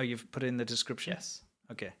 Oh, you've put it in the description? Yes.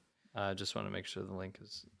 Okay. Just want to make sure the link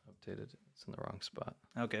is updated. It's in the wrong spot.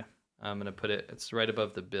 Okay. I'm going to put it, it's right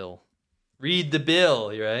above the bill. Read the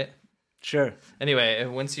bill, you right? Sure. Anyway,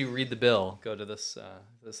 once you read the bill, go to this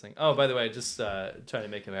thing. Oh, by the way, just trying to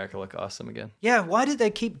make America look awesome again. Yeah, why did they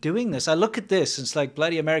keep doing this? I look at this, it's like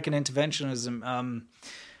bloody American interventionism.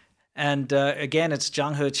 And again, it's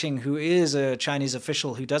Zhang Heqing, who is a Chinese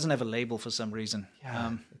official who doesn't have a label for some reason.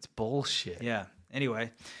 It's bullshit. Yeah, anyway,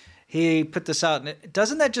 he put this out. And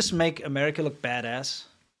doesn't that just make America look badass?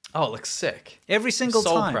 Oh, it looks sick. Every single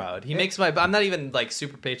so time. proud. He makes my. I'm not even like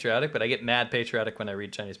super patriotic, but I get mad patriotic when I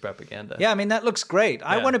read Chinese propaganda. Yeah, I mean, that looks great.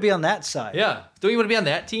 I Yeah. want to be on that side. Yeah. Don't you want to be on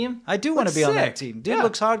that team? I do want to Looks be on that sick. team. Dude Yeah.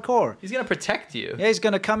 looks hardcore. He's gonna protect you. Yeah, he's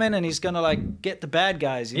going to come in and he's going to like get the bad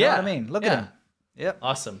guys. You know Yeah. what I mean? Look Yeah. at him. Yep.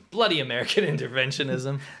 Awesome. Bloody American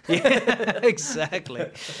interventionism. Yeah, exactly.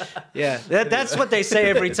 Yeah, that's what they say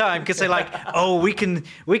every time because they're like, "Oh, we can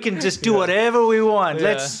just do whatever we want. Yeah.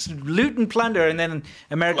 Let's loot and plunder." And then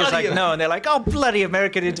America's Bloody like, "No," and they're like, "Oh, bloody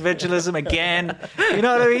American interventionism again." You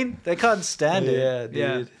know what I mean? They can't stand it.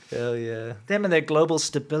 Yeah. Hell yeah. Them and their global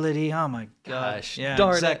stability. Oh my Gosh, Yeah,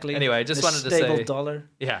 darn it. exactly. Anyway, I just The wanted to stable say- dollar.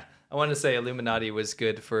 Yeah. I wanted to say Illuminati was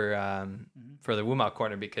good for the Wumao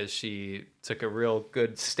corner because she took a real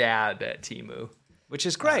good stab at Temu. which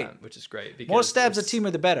is great. Which is great. Because More stabs at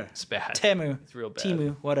Temu, the better. It's bad. Temu. It's real bad.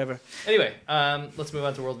 Temu, whatever. Anyway, let's move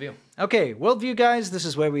on to worldview. Okay, worldview, guys. This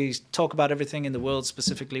is where we talk about everything in the world,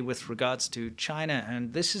 specifically with regards to China.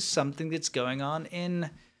 And this is something that's going on in,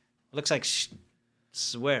 looks like,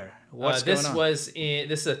 where? What's going on? This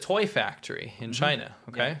is a toy factory in China,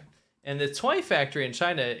 okay? Yeah. And the toy factory in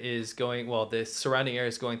China is going, well, the surrounding area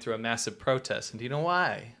is going through a massive protest. And do you know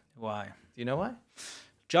why? Why? Do you know why?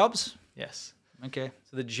 Jobs? Yes. Okay.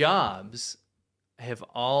 So the jobs have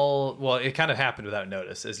all, well, it kind of happened without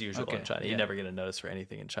notice, as usual in China. You never get a notice for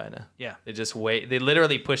anything in China. Yeah. They just wait. They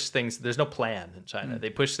literally push things. There's no plan in China. They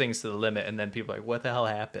push things to the limit, and then people are like, what the hell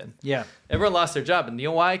happened? Yeah. Everyone lost their job. And you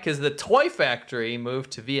know why? Because the toy factory moved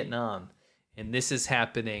to Vietnam. And this is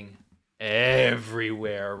happening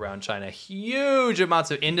everywhere around China. Huge amounts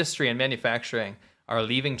of industry and manufacturing are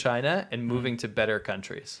leaving China and moving to better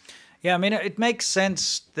countries. Yeah, I mean, it makes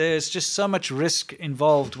sense. There's just so much risk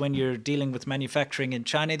involved when you're dealing with manufacturing in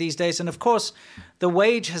China these days. And of course, the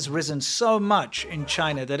wage has risen so much in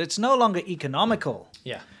China that it's no longer economical.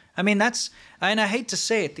 Yeah. I mean, and I hate to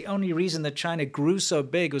say it, the only reason that China grew so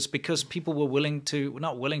big was because people were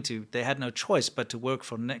they had no choice but to work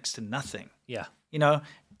for next to nothing. Yeah. You know,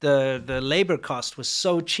 the labor cost was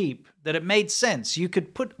so cheap that it made sense. You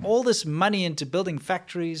could put all this money into building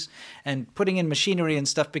factories and putting in machinery and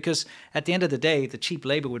stuff because at the end of the day, the cheap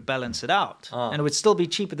labor would balance it out. And it would still be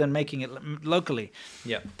cheaper than making it locally.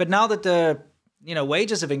 Yeah. But now that the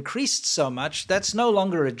wages have increased so much, that's no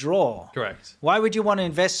longer a draw. Correct. Why would you want to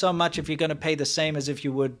invest so much if you're going to pay the same as if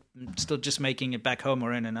you would still just making it back home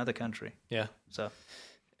or in another country? Yeah. So...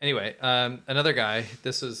 Anyway, another guy,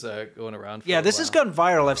 this is going around for a this while. has gone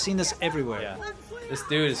viral. I've seen this everywhere. Yeah. This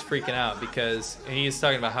dude is freaking out because he's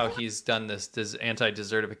talking about how he's done this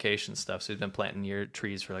anti-desertification stuff. So he's been planting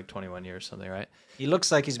trees for like 21 years, something, right? He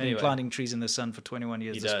looks like he's been planting trees in the sun for 21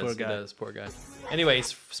 years. He does, poor guy. Anyway,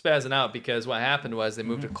 he's spazzing out because what happened was they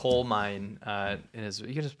moved a coal mine in his...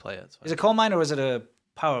 You can just play it. Is it a coal mine or is it a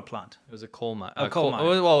power plant? It was a coal mine. Coal mine.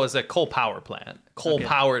 Well, it was a coal power plant.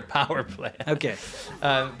 Coal-powered power plant. Okay.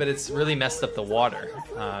 But it's really messed up the water.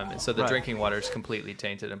 So the drinking water is completely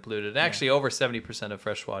tainted and polluted. Actually, over 70% of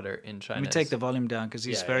fresh water in China. Let me take the volume down because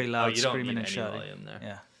he's very loud, screaming and shouting. Volume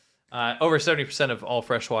there. Yeah. Over 70% of all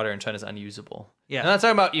fresh water in China is unusable. Yeah. I'm not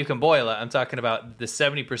talking about you can boil it. I'm talking about the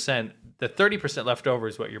 70%. The 30% left over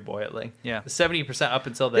is what you're boiling. Yeah. The 70% up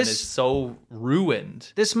until then is so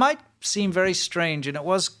ruined. This might seem very strange, and it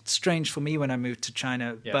was strange for me when I moved to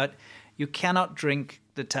China, but you cannot drink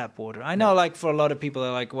the tap water. I know, like, for a lot of people,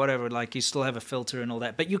 they're like, whatever, like, you still have a filter and all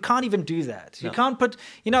that, but you can't even do that. You can't put,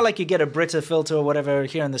 like, you get a Brita filter or whatever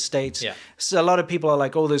here in the States. Yeah. So a lot of people are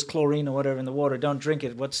like, oh, there's chlorine or whatever in the water. Don't drink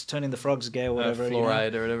it. What's turning the frogs gay or whatever.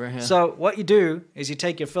 Fluoride or whatever. Yeah. So what you do is you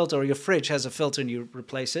take your filter, or your fridge has a filter, and you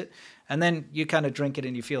replace it, and then you kind of drink it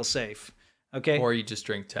and you feel safe. Okay. Or you just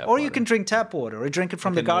drink tap water. Or you can drink tap water or drink it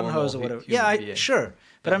from the garden hose or whatever. Yeah, sure.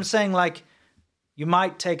 But I'm saying, like, you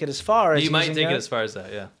might take it as far as... You might take it as far as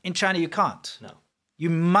that, yeah. In China, you can't. No. You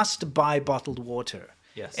must buy bottled water.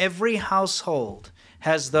 Yes. Every household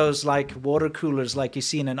has those, like, water coolers like you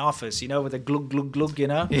see in an office, with a glug, glug, glug,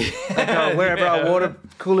 like, wherever our water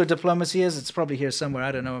cooler diplomacy is. It's probably here somewhere.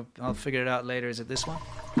 I don't know. I'll figure it out later. Is it this one?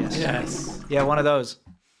 Yes. Yeah, one of those.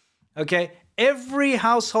 Okay. Every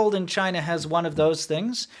household in China has one of those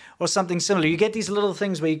things or something similar. You get these little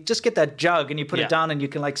things where you just get that jug and you put it down and you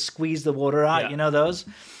can, like, squeeze the water out, those.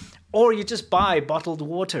 Or you just buy bottled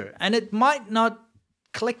water. And it might not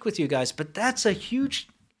click with you guys, but that's a huge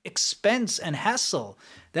expense and hassle.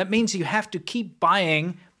 That means you have to keep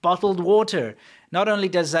buying bottled water. Not only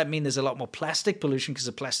does that mean there's a lot more plastic pollution because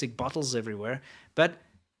of plastic bottles everywhere, but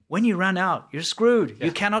when you run out, you're screwed. Yeah.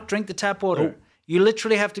 You cannot drink the tap water. Oh. You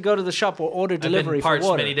literally have to go to the shop or order delivery for water. I've been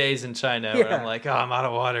parched many days in China where I'm like, I'm out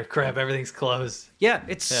of water. Crap, everything's closed. Yeah,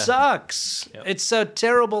 it sucks. Yep. It's a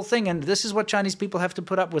terrible thing. And this is what Chinese people have to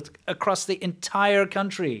put up with across the entire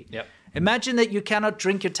country. Yep. Imagine that you cannot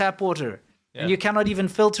drink your tap water and you cannot even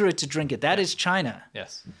filter it to drink it. That is China.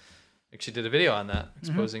 Yes. Actually did a video on that,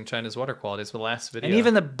 exposing China's water quality. It's the last video. And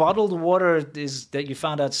even the bottled water that you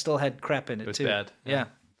found out still had crap in it, was too. Bad. Yeah.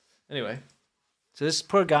 Anyway. So this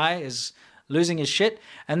poor guy is losing his shit.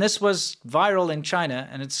 And this was viral in China,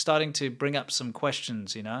 and it's starting to bring up some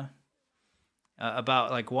questions,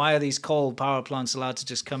 about, like, why are these coal power plants allowed to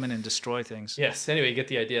just come in and destroy things? Yes. Anyway, you get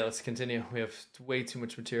the idea. Let's continue. We have way too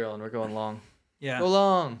much material, and we're going long. Yeah. Go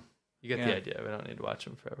long. You get the idea. We don't need to watch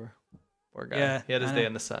him forever. Poor guy. Yeah, he had his day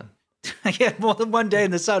in the sun. Yeah, more than one day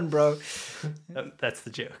in the sun, bro. That's the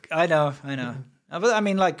joke. I know. But I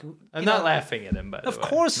mean, like, I'm not laughing at him, by the way. Of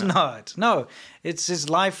course not. No, it's his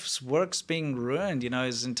life's work's being ruined.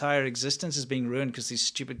 His entire existence is being ruined because these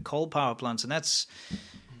stupid coal power plants, and that's.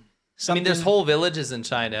 I mean, there's whole villages in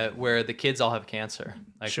China where the kids all have cancer,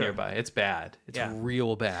 like Sure. nearby. It's bad. It's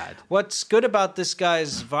real bad. What's good about this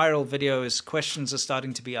guy's viral video is questions are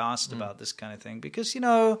starting to be asked about this kind of thing because,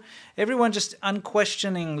 everyone just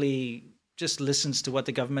unquestioningly just listens to what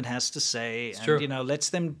the government has to say and, true. Lets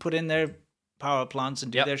them put in their power plants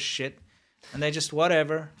and do their shit. And they just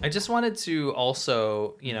whatever. I just wanted to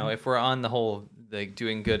also, if we're on the whole, like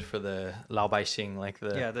doing good for the Lao Baixing, like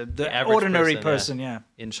the average ordinary person,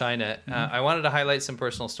 in China, I wanted to highlight some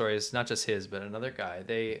personal stories, not just his, but another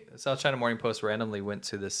guy. South China Morning Post randomly went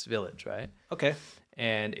to this village, right? Okay.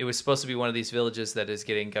 And it was supposed to be one of these villages that is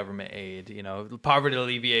getting government aid, poverty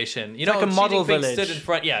alleviation. Like a model Xi Jinping village. stood in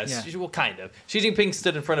front, well, kind of. Xi Jinping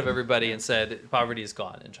stood in front of everybody and said, poverty is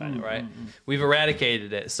gone in China, right? We've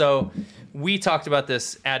eradicated it. So we talked about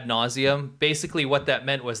this ad nauseum. Basically, what that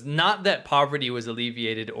meant was not that poverty was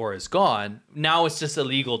alleviated or is gone. Now it's just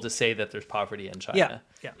illegal to say that there's poverty in China.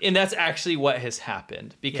 Yeah. And that's actually what has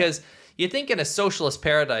happened because... You think in a socialist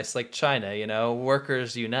paradise like China,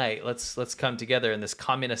 workers unite. Let's come together in this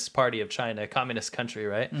communist party of China, communist country,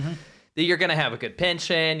 right? That you're going to have a good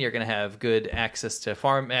pension, you're going to have good access to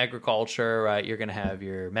farm agriculture, right? You're going to have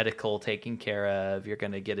your medical taken care of. You're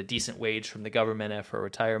going to get a decent wage from the government for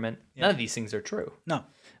retirement. None of these things are true. No.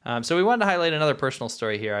 So we wanted to highlight another personal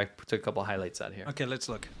story here. I took a couple highlights out here. Okay, let's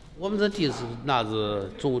look. 我们这地是那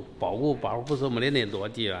是种保护不是没得那多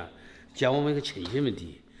地啊，像我们一个亲戚们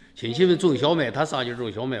地。亲戚们种小麦，他上去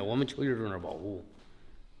种小麦，我们求就种那保护。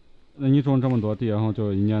那你种这么多地，然后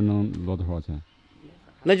就一年能落多少钱？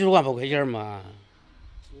那就是100块钱嘛。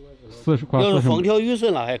40块。要是风调雨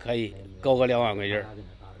顺了还可以，搞个2万块钱。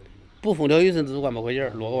不风调雨顺就是100块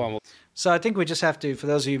钱，落个1万。So I think we just have to, for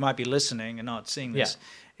those of you who might be listening and not seeing this,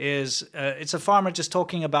 it's a farmer just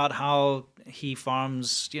talking about how he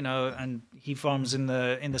farms, and he farms in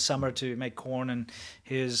the summer to make corn, and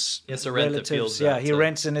his relatives, he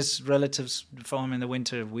rents in his relatives' farm in the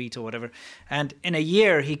winter wheat or whatever, and in a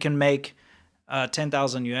year he can make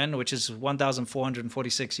 10,000 yuan, which is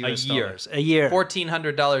 1,446 US dollars a year.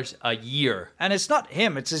 $1,400 a year. And it's not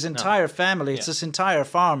him, it's his entire family, it's this entire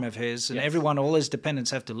farm of his, and everyone, all his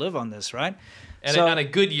dependents have to live on this, right? And on a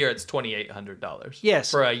good year, it's $2,800. Yes.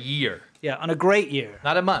 For a year. Yeah, on a great year.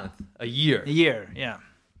 Not a month, a year. A year, yeah.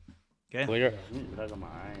 Okay.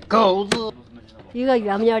 狗子，一个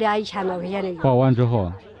月没有1000多块钱的月。报完之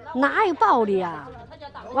后，哪有报的呀？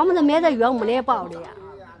我们这买的月没得报的呀。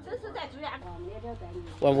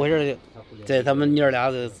1块钱在他们娘俩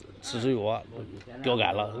这吃水果，标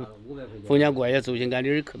杆了，逢年过节走亲赶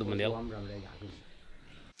邻可都没得了。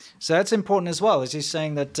 So that's important as well, as he's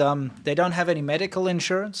saying that they don't have any medical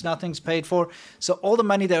insurance, nothing's paid for. So all the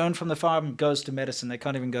money they earn from the farm goes to medicine. They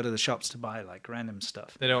can't even go to the shops to buy like random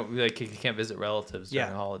stuff. They don't, you can't visit relatives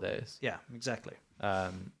during holidays. Yeah, exactly.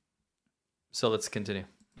 So let's continue.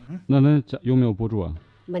 那有没有补助啊？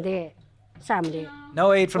没得，啥没得。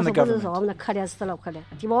 No aid from the 不是 government. 说我们可怜死了可怜，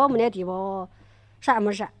地保没得地保，啥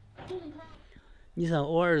没事。你说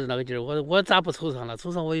我儿子那个劲儿，我咋不惆怅了？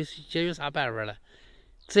惆怅我解决啥办法了？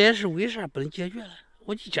 这也是为啥不能解决了？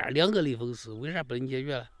我一家2个离婚事，为啥不能解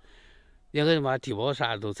决了？2个人把地保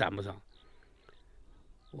啥都占不上。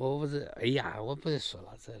我不是，哎呀，我不是说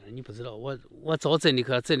了，这你不知道，我找真理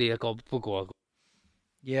课，真理也搞不过。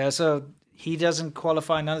Yeah, so he doesn't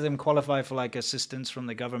qualify. None of them qualify for like assistance from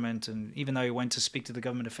the government, and even though he went to speak to the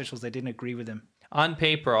government officials, they didn't agree with him. On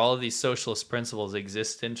paper, all of these socialist principles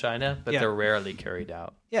exist in China, but they're rarely carried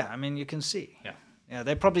out. Yeah, I mean you can see. Yeah. Yeah,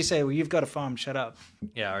 they probably say, well, you've got a farm, shut up.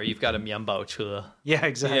 Yeah, or you've got a mianbao che. Yeah,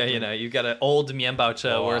 exactly. Yeah, you've got an old mianbao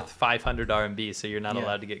che worth 500 RMB, so you're not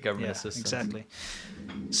allowed to get government assistance. Exactly.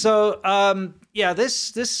 So,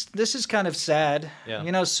 this is kind of sad.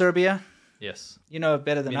 Yeah. Serbia? Yes. You know it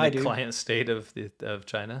better than I do. The client state of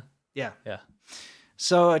China? Yeah. Yeah.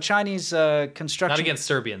 So a Chinese construction... Not against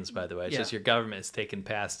Serbians, by the way. It's just your government has taken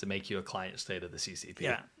paths to make you a client state of the CCP.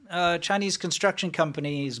 Yeah. Chinese construction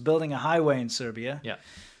company is building a highway in Serbia. Yeah.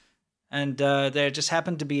 And there just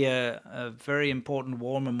happened to be a very important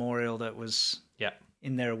war memorial that was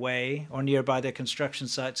in their way or nearby their construction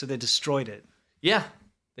site, so they destroyed it. Yeah,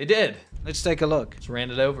 they did. Let's take a look. Just ran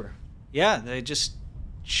it over. Yeah, they just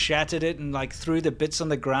shattered it and like threw the bits on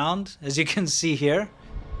the ground, as you can see here.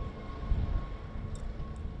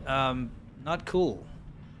 Not cool.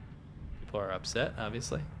 People are upset,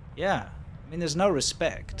 obviously. Yeah. I mean, there's no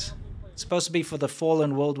respect. It's supposed to be for the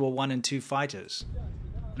fallen World War I and II fighters.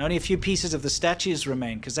 And only a few pieces of the statues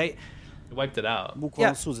remain, because they wiped it out.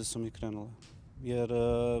 Yeah. jer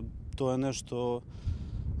to je nešto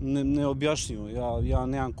neobjašnjivo. Ja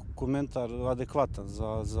nemam komentar adekvatan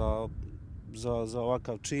za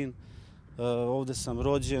ovakav čin. Ovdje sam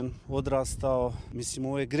rođen, odrastao. Mislim,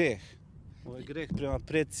 ovo je greh. Ovo je greh prema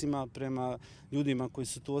predsima, prema ljudima koji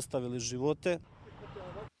su tu ostavili živote.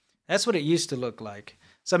 That's what it used to look like.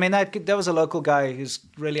 So, I mean, that was a local guy who's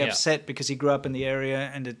really upset because he grew up in the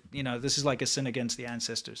area, and this is like a sin against the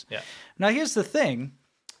ancestors. Yeah. Now, here's the thing.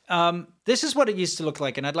 This is what it used to look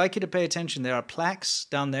like, and I'd like you to pay attention. There are plaques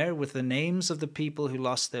down there with the names of the people who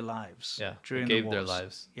lost their lives during the wars. Gave their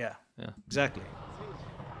lives. Yeah, exactly.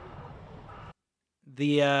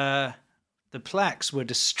 The plaques were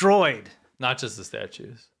destroyed. Not just the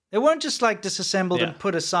statues. They weren't just like disassembled and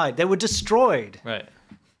put aside. They were destroyed. Right.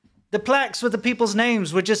 The plaques with the people's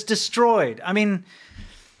names were just destroyed. I mean,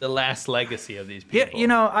 the last legacy of these people.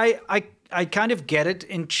 I kind of get it.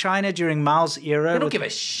 In China during Mao's era, they don't give a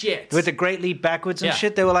shit with the Great Leap backwards and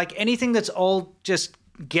shit. They were like, anything that's old, just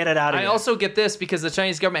get it out of here. I also get this because the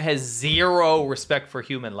Chinese government has zero respect for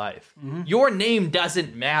human life. Mm-hmm. Your name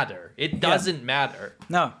doesn't matter. It doesn't matter.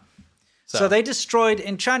 No. So they destroyed,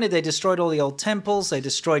 in China, they destroyed all the old temples. They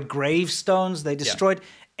destroyed gravestones. They destroyed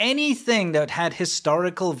anything that had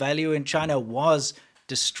historical value in China was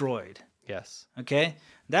destroyed. Yes. Okay?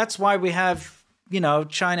 That's why we have,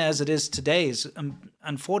 China as it is today.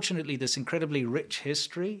 Unfortunately, this incredibly rich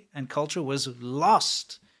history and culture was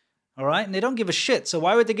lost. All right? And they don't give a shit. So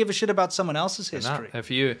why would they give a shit about someone else's history?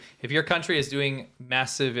 If your country is doing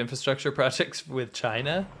massive infrastructure projects with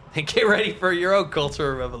China, then get ready for your own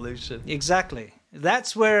cultural revolution. Exactly.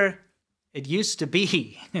 That's where it used to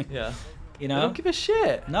be. Yeah. They don't give a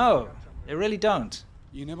shit. No, they really don't.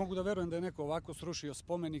 I ne mogu da verujem da je neko ovako srušio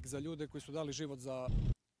spomenik za ljude koji su dali život za...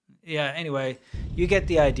 Yeah, anyway, you get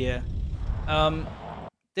the idea.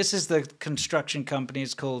 This is the construction company.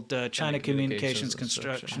 It's called China Communications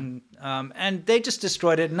Construction. And they just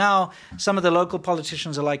destroyed it. Now, some of the local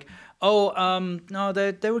politicians are like, no,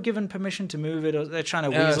 they were given permission to move it. Or they're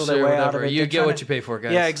trying to weasel their way out of it. You get what you pay for,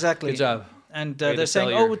 guys. Yeah, exactly. Good job. And they're saying,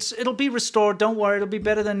 it'll be restored. Don't worry, it'll be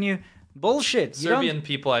better than you. Bullshit. Serbian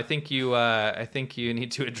people, I think you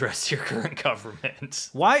need to address your current government.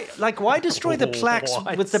 Why destroy the plaques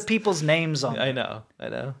with the people's names on them? I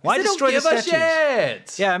know. Why destroy the statues?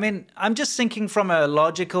 Shit. Yeah, I mean, I'm just thinking from a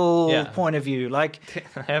logical point of view. Like,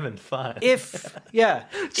 having fun.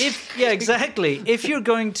 Exactly. If you're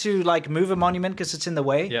going to move a monument because it's in the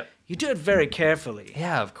way, you do it very carefully.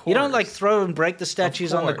 Yeah, of course. You don't throw and break the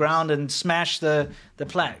statues on the ground and smash the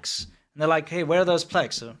plaques. And they're like, hey, where are those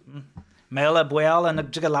plaques? So, Mela Buyala and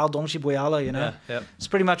the Lao Dongxi Buyala, Yep. It's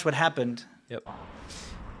pretty much what happened. Yep.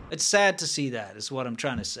 It's sad to see that, is what I'm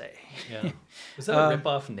trying to say. Yeah. Was that a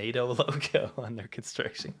rip-off NATO logo on their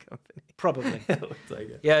construction company? Probably. It looks like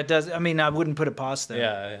it. Yeah, it does. I mean, I wouldn't put it past them.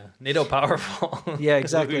 Yeah. NATO powerful. Yeah,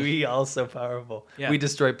 exactly. We also powerful. Yeah. We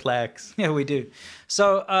destroy plaques. Yeah, we do.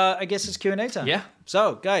 So I guess it's Q&A time. Yeah.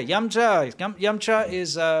 So, Guy, Yamcha. Yamcha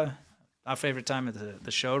is... our favorite time of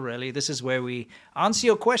the show, really. This is where we answer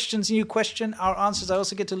your questions and you question our answers. I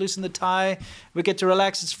also get to loosen the tie. We get to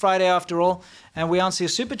relax. It's Friday after all. And we answer your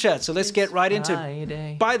super chat. So let's get right into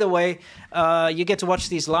it. By the way, you get to watch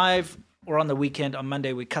these live or on the weekend. On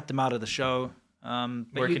Monday, we cut them out of the show.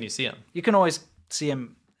 Where can you see them? You can always see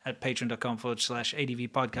them at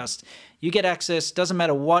patreon.com/ADV podcast. You get access. Doesn't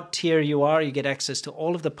matter what tier you are. You get access to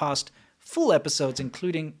all of the past full episodes,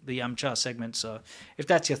 including the Yamcha segment. So if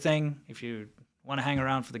that's your thing, if you want to hang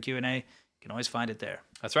around for the Q&A, you can always find it there.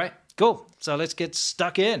 That's right. Cool. So let's get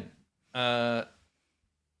stuck in. Gurla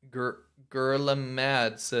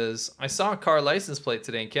Mad says, I saw a car license plate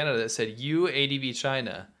today in Canada that said UADV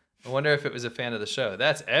China. I wonder if it was a fan of the show.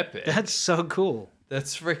 That's epic. That's so cool.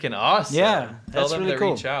 That's freaking awesome. Yeah, Tell them really to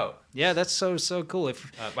cool. reach out. Yeah, that's so cool.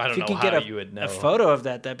 If I don't if you know could how get you would know. a photo of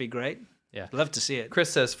that, that'd be great. Yeah, love to see it. Chris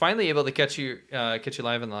says, finally able to catch you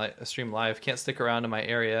live on the stream live. Can't stick around in my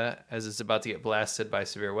area as it's about to get blasted by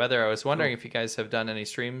severe weather. I was wondering if you guys have done any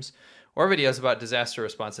streams or videos about disaster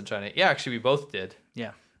response in China. Yeah, actually, we both did.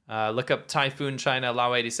 Yeah. Look up Typhoon China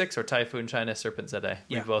Lao 86 or Typhoon China Serpent ZA.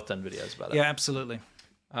 We've both done videos about it. Yeah, absolutely.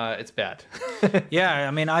 It's bad. Yeah,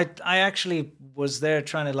 I mean, I actually was there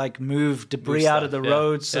trying to move debris out of the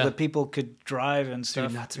roads so that people could drive and stuff.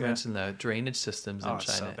 Dude, not to mention the drainage systems in China.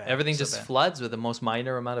 So bad. Everything just floods with the most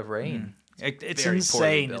minor amount of rain. It's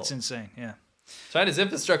insane. It's insane. Yeah. China's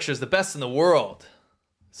infrastructure is the best in the world.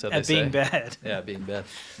 So at being bad. Yeah, being bad.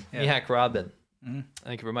 Mihak Robin.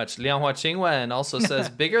 Thank you very much. Lianhua Qingwen also says,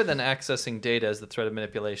 bigger than accessing data is the threat of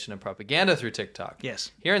manipulation and propaganda through TikTok.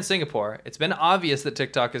 Yes. Here in Singapore, it's been obvious that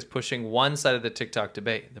TikTok is pushing one side of the TikTok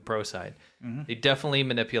debate, the pro side. They definitely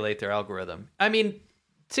manipulate their algorithm. I mean,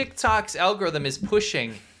 TikTok's algorithm is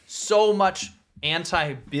pushing so much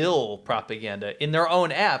anti-bill propaganda in their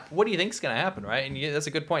own app. What do you think is going to happen, right? And that's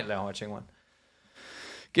a good point, Lianhua Qingwen.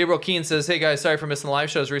 Gabriel Keane says, hey guys, sorry for missing the live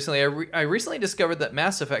shows recently. I recently discovered that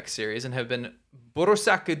Mass Effect series and have been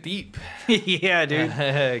borosaka deep. Yeah,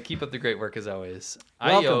 dude. Keep up the great work as always.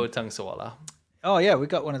 Welcome. Ayo Tangsawala. Oh, yeah, we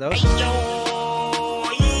got one of those.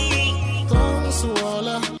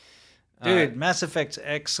 Dude, Mass Effect's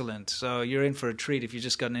excellent. So you're in for a treat if you've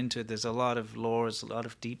just gotten into it. There's a lot of lore, a lot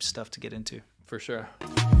of deep stuff to get into. For sure.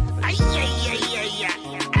 I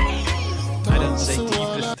don't say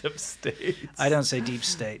deep state. I don't say deep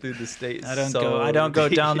state. Dude, the state. I don't go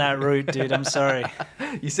down that route, dude. I'm sorry.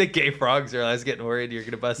 You said gay frogs earlier. I was getting worried you're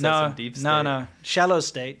gonna bust out some deep state. No. Shallow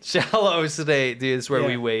state. Shallow state, dude, is where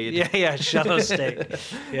we wade. Yeah, shallow state.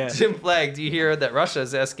 Yeah. Jim Flagg, do you hear that Russia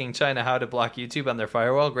is asking China how to block YouTube on their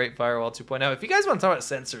firewall? Great Firewall 2.0. If you guys want to talk about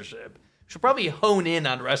censorship, should probably hone in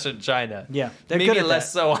on Russia and China. Yeah, they're maybe good at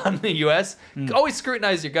less that. so on the U.S. Always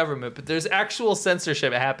scrutinize your government, but there's actual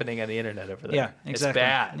censorship happening on the internet over there. Yeah, exactly. It's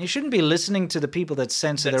bad. And you shouldn't be listening to the people that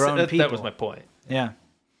censor their own people. That was my point. Yeah.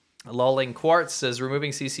 Lolling Quartz says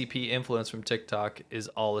removing CCP influence from TikTok is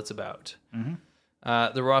all it's about.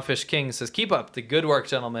 The Rawfish King says, keep up the good work,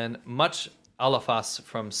 gentlemen. Much alafas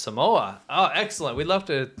from Samoa. Oh, excellent. We'd love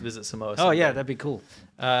to visit Samoa someday. Oh, yeah, that'd be cool.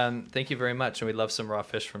 Thank you very much. And we'd love some raw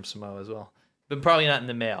fish from Samoa as well. But probably not in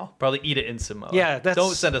the mail. Probably eat it in Samoa. Yeah,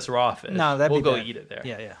 don't send us raw fish. No, that'd we'll be go bad. eat it there.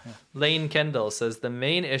 Yeah. Lane Kendall says the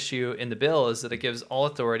main issue in the bill is that it gives all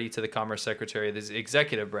authority to the Commerce Secretary, the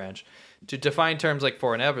executive branch, to define terms like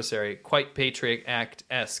foreign adversary. Quite Patriot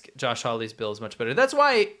Act-esque. Josh Hawley's bill is much better. That's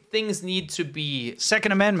why things need to be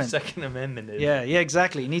Second Amendment. Yeah,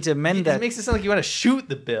 exactly. You need to amend that. It makes it sound like you want to shoot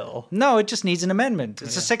the bill. No, it just needs an amendment.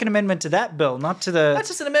 It's a Second Amendment to that bill, not to the. Not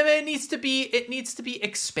just an amendment. It needs to be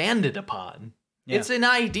expanded upon. Yeah. It's an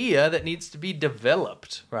idea that needs to be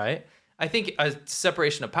developed, right? I think a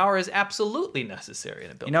separation of power is absolutely necessary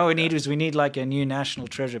in a bill. You know what we need like a new national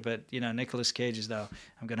treasure, but Nicolas Cage is now,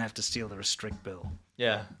 I'm going to have to steal the restrict bill.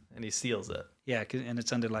 Yeah, and he steals it. Yeah, and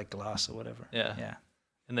it's under like glass or whatever. Yeah.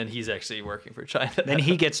 And then he's actually working for China. Then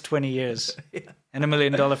he gets 20 years and $1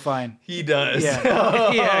 million fine. He does.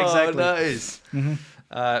 Yeah, yeah, exactly. Nice.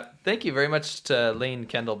 Thank you very much to Lane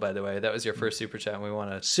Kendall, by the way. That was your first super chat, and we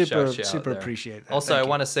want to shout you out super there. appreciate that. Also, I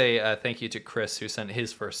want to say thank you to Chris, who sent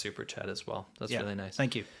his first super chat as well. That's really nice.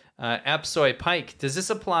 Thank you. Apsoy Pike, does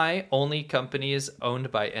this apply only companies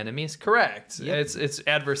owned by enemies? Correct. Yep. It's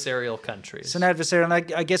adversarial countries. It's an adversarial, and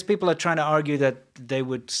I guess people are trying to argue that they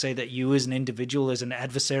would say that you as an individual is an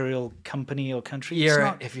adversarial company or country.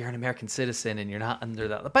 If you're an American citizen and you're not under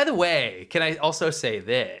that. By the way, can I also say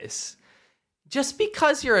this? Just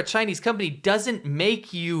because you're a Chinese company doesn't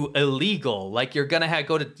make you illegal. Like you're going to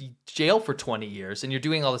go to jail for 20 years and you're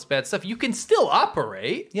doing all this bad stuff. You can still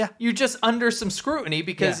operate. Yeah. You're just under some scrutiny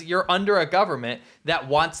because you're under a government that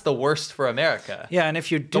wants the worst for America. Yeah, and if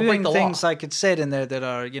you're doing things like it said in there that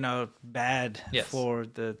are, bad for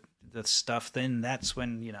the stuff, then that's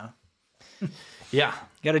when, Yeah.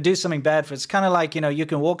 You got to do something bad for it. It's kind of like, you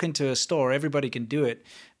can walk into a store, everybody can do it.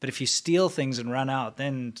 But if you steal things and run out,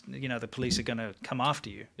 then, the police are going to come after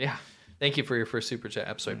you. Yeah. Thank you for your first super chat,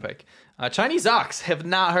 Apsoy Pike. Chinese Ox, have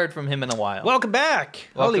not heard from him in a while. Welcome back.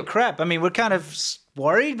 Holy crap. I mean, we're kind of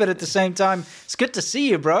worried, but at the same time, it's good to see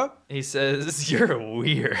you, bro. He says, you're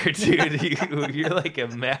weird, dude. You're like a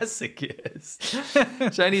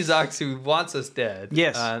masochist. Chinese Ox, who wants us dead,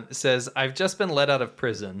 says, I've just been let out of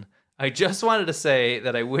prison. I just wanted to say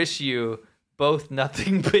that I wish you both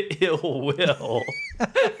nothing but ill will.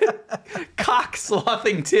 Cock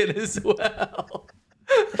Slothington as well.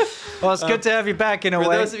 Well, it's good to have you back in a way.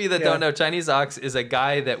 For those of you that don't know, Chinese Ox is a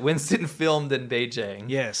guy that Winston filmed in Beijing.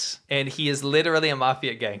 Yes. And he is literally a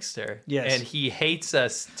mafia gangster. Yes. And he hates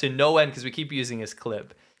us to no end because we keep using his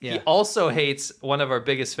clip. Yeah. He also hates one of our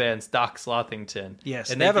biggest fans, Doc Slothington. Yes,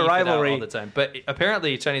 and they have a beef it out rivalry all the time. But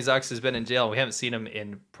apparently, Chinese Ox has been in jail. We haven't seen him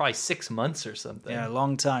in probably 6 months or something. Yeah, a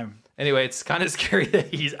long time. Anyway, it's kind of scary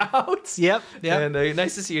that he's out. Yep. And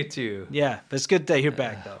nice to see you too. Yeah, but it's good that you're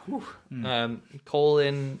back though.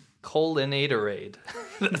 Colinatorade.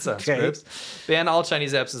 That sounds gross. Ban all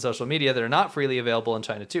Chinese apps and social media that are not freely available in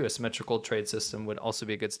China too. A symmetrical trade system would also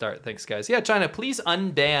be a good start. Thanks, guys. Yeah, China, please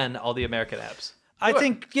unban all the American apps. I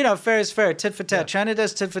think, fair is fair. Tit for tat. Yeah. China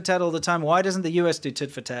does tit for tat all the time. Why doesn't the US do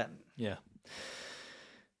tit for tat? Yeah.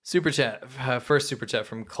 Super chat. First super chat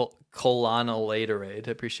from Colonelatorade.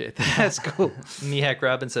 I appreciate that. That's cool. Mihak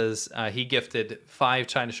Robin says he gifted 5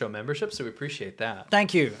 China Show memberships, so we appreciate that.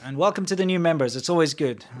 Thank you, and welcome to the new members. It's always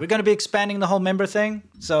good. We're going to be expanding the whole member thing.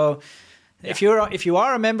 So if you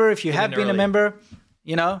are a member, if you have been a member,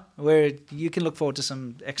 you know, you can look forward to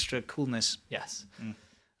some extra coolness. Yes.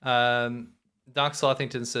 Doc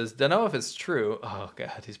Slothington says, don't know if it's true. Oh,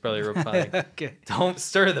 God, he's probably replying. Okay. Don't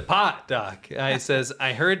stir the pot, Doc. He says,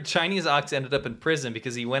 I heard Chinese Ox ended up in prison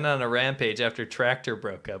because he went on a rampage after Tractor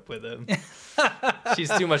broke up with him. She's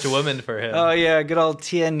too much woman for him. Oh, yeah, good old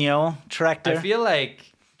Tianyo Tractor. I feel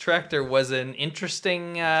like Tractor was an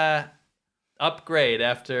interesting upgrade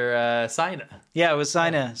after Sina. Yeah, it was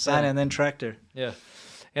Sina and then Tractor. Yeah.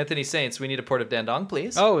 Anthony Saints, we need a port of Dandong,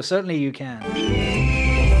 please. Oh, certainly you can.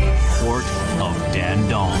 Port of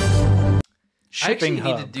Dandong. Shipping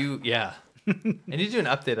hub. Need to do, I need to do an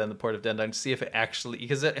update on the port of Dandong to see if it actually,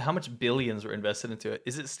 because how much billions were invested into it.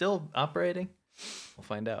 Is it still operating? We'll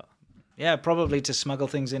find out. Yeah, probably to smuggle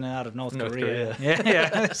things in and out of North Korea.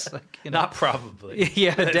 Yeah. It's like, you know. Not probably.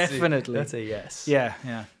 Yeah, definitely. That's a yes. Yeah.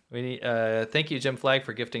 We need. Thank you, Jim Flag,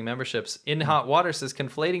 for gifting memberships. In Hot Water says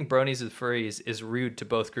conflating bronies with furries is rude to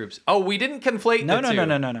both groups. Oh, we didn't conflate the two.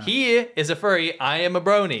 No. He is a furry. I am a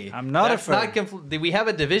brony. I'm not a furry. We have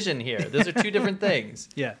a division here. Those are two different things.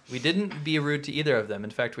 Yeah. We didn't be rude to either of them.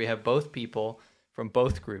 In fact, we have both people from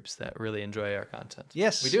both groups that really enjoy our content.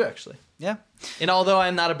 Yes. We do, actually. Yeah. And although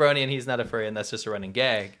I'm not a brony and he's not a furry and that's just a running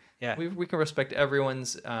gag, yeah, we can respect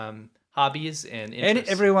everyone's hobbies and interests. And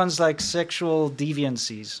everyone's like sexual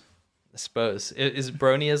deviancies. I suppose. Is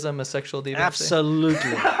bronyism a sexual deviancy?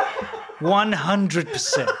 Absolutely.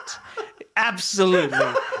 100%. Absolutely.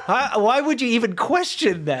 Why would you even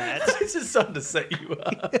question that? This is something to set you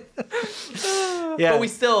up. Yeah. But we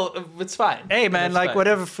still, it's fine. Hey, man, like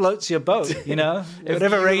whatever floats your boat, you know?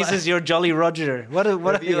 Whatever raises your Jolly Roger. What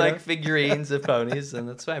if you like figurines of ponies, then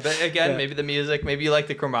that's fine. But again, maybe the music, maybe you like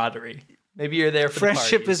the camaraderie. Maybe you're there for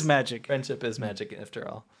Friendship the parties. is magic. Friendship is magic, after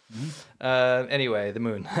all. Anyway, the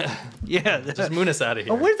moon. Yeah. Just moon us out of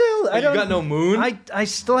here. Oh, where the hell? You got no moon? I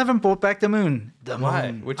still haven't brought back the moon.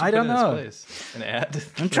 Why? Moon. Would you I put don't in its know. place? An ad?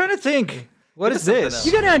 I'm trying to think. What is this?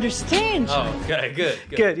 You gotta understand. Oh, okay, good.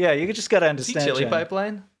 Good, yeah, you just gotta understand. Is he Chili Jen.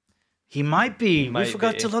 Pipeline? He might be. We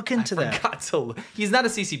forgot to look into that. He's not a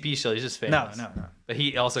CCP shill. He's just famous. No. But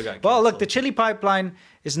he also got. Well, look, the Chili Pipeline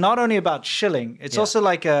is not only about shilling. It's also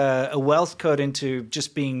like a wealth code into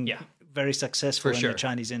just being very successful in the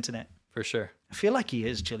Chinese internet. For sure. I feel like he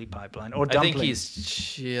is Chili Pipeline or Dumpling. I think he's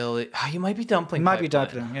Chili. Oh, he might be Dumpling. He might be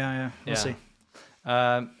Dumpling. Yeah. We'll see.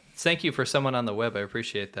 Thank you for someone on the web. I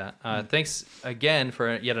appreciate that. Thanks again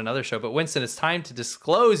for yet another show. But Winston, it's time to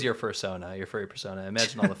disclose your persona, your furry persona.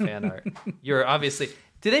 Imagine all the fan art. You're obviously.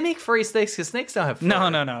 Do they make furry snakes? Because snakes don't have fur. No.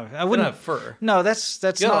 I wouldn't wouldn't have fur. No, that's You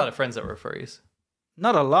not had a lot of friends that were furries.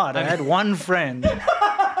 Not a lot. I had one friend.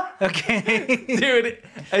 Okay, dude,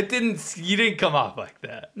 you didn't come off like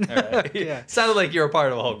that. All right. Yeah. Sounded like you were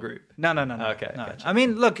part of a whole group. No. Okay. No. Gotcha. I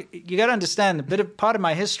mean, look, you got to understand. Part of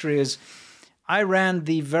my history is I ran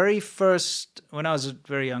the very first, when I was a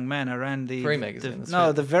very young man, I ran the Furry magazine.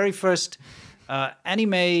 The very first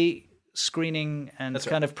anime screening and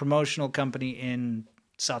kind of promotional company in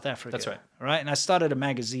South Africa. That's right. Right? And I started a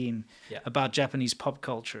magazine about Japanese pop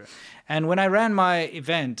culture. And when I ran my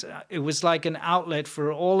event, it was like an outlet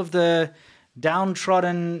for all of the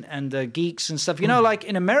downtrodden and the geeks and stuff. You know, like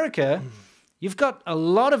in America, you've got a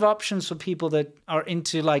lot of options for people that are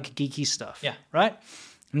into like geeky stuff. Yeah. Right?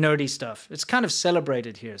 Nerdy stuff. It's kind of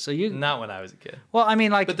celebrated here. So not when I was a kid. Well, I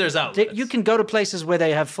mean, like, but there's outlets. You can go to places where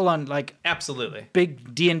they have full on like absolutely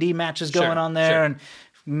big D&D matches going on there and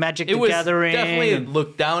Magic the Gathering. It was definitely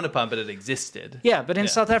looked down upon, but it existed. Yeah, but in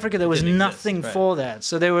South Africa there was nothing for that.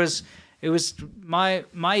 So it was my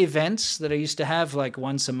events that I used to have like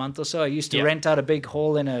once a month or so. I used to rent out a big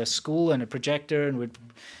hall in a school and a projector and would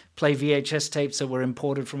play VHS tapes that were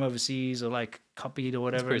imported from overseas or like copied or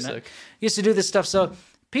whatever. That's pretty sick. Used to do this stuff. So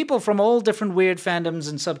people from all different weird fandoms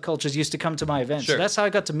and subcultures used to come to my events. Sure. So that's how I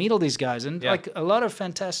got to meet all these guys and like a lot of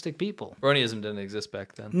fantastic people. Bronyism didn't exist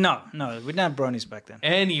back then. No, we didn't have bronies back then.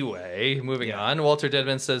 Anyway, moving on. Walter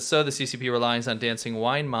Deadman says, so the CCP relies on dancing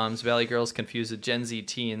wine moms. Valley girls confuse the Gen Z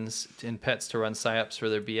teens and pets to run psyops for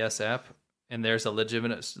their BS app. And there's a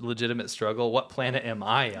legitimate struggle. What planet am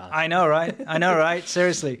I on? I know, right?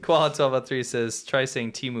 Seriously. Koala1203 says, try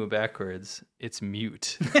saying Timu backwards. It's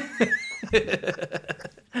mute.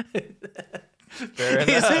 Fair Is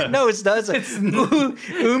enough. it? No, it's not. It's umet.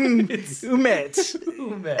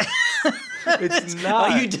 Umet. It's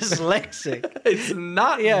not. Are you dyslexic? It's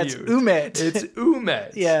not. Yeah, it's mute. umet. It's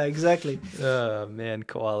umet. Yeah, exactly. Oh man,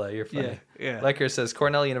 Koala, you're funny. Yeah. Lecker says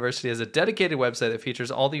Cornell University has a dedicated website that features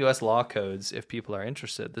all the U.S. law codes. If people are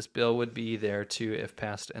interested, this bill would be there too if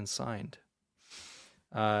passed and signed.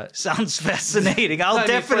 Sounds fascinating. I'll I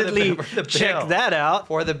mean, for definitely the check bill. that out.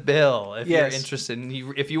 For the bill, if you're Yes. interested, and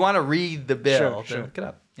if you want to read the bill, Sure. then look it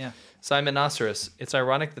up. Yeah. Simon Nosseris, it's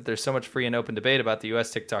ironic that there's so much free and open debate about the U.S.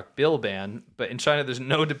 TikTok bill ban, but in China there's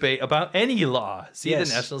no debate about any law. See Yes.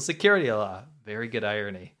 the national security law. Very good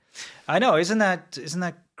irony. I know, isn't that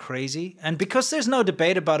crazy? And because there's no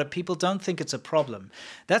debate about it, people don't think it's a problem.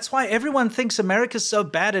 That's why everyone thinks America's so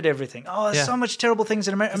bad at everything. Oh, there's Yeah. so much terrible things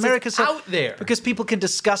in America. America's so, out there. because people can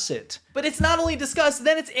discuss it. But it's not only discussed,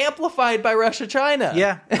 then it's amplified by Russia, China.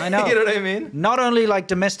 Yeah, I know. You know what I mean? Not only like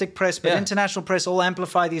domestic press, but Yeah. international press all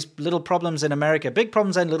amplify these little problems in America, big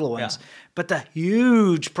problems and little ones. Yeah. But the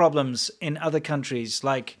huge problems in other countries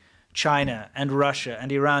like China and Russia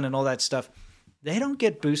and Iran and all that stuff, they don't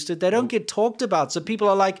get boosted. They don't get talked about. So people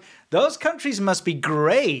are like, those countries must be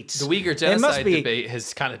great. The Uyghur They must genocide be- debate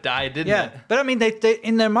has kind of died, didn't Yeah, it? but I mean, they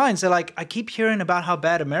in their minds, they're like, I keep hearing about how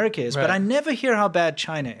bad America is, but Right. I never hear how bad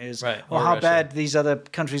China is Right, or or how Russia. bad these other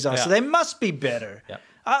countries are. Yeah. So they must be better. Yeah.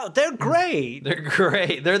 Oh, they're great. They're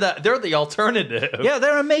great. They're the alternative. Yeah,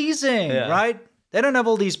 they're amazing, Yeah. right? They don't have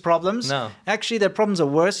all these problems. No. Actually, their problems are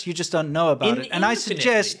worse. You just don't know about it. And I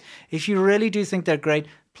suggest, if you really do think they're great,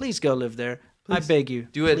 please go live there. I beg you.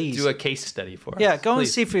 Do a case study for us. Yeah, go and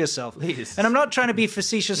Please. see for yourself. Please. And I'm not trying to be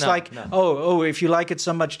facetious, No, like, no. oh, if you like it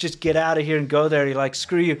so much, just get out of here and go there. You're like,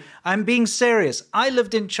 screw you. I'm being serious. I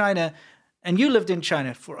lived in China, and you lived in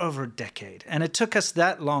China for over a decade. And it took us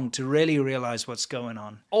that long to really realize what's going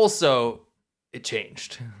on. Also, it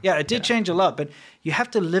changed. Yeah, it did change a lot, but you have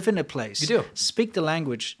to live in a place. You do. Speak the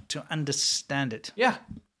language to understand it. Yeah.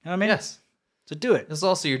 You know what I mean? Yes. So do it. This is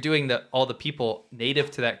also, you're doing all the people native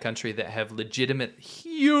to that country that have legitimate,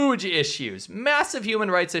 huge issues, massive human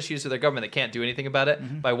rights issues with their government that can't do anything about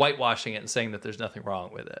it by whitewashing it and saying that there's nothing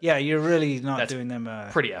wrong with it. Yeah, you're really not That's doing them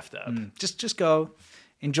pretty effed up. Just go,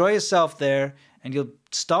 enjoy yourself there, and you'll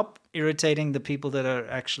stop irritating the people that are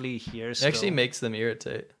actually here. It Still. actually makes them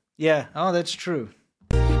irritate. Yeah. Oh, that's true.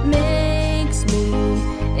 Makes me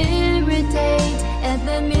irritate at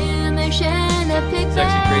the mention of Pig It's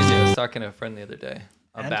actually crazy. I was talking to a friend the other day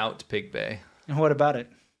about Pig Bay. And what about it?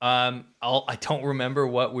 I don't remember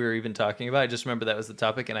what we were even talking about. I just remember that was the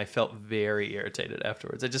topic, and I felt very irritated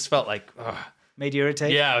afterwards. I just felt like, ugh. Made you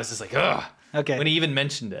irritate? Yeah, I was just like, ugh. Okay. When he even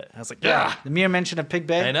mentioned it, I was like, Yeah. ugh. The mere mention of Pig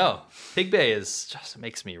Bay? I know. Pig Bay just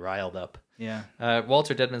makes me riled up. Yeah.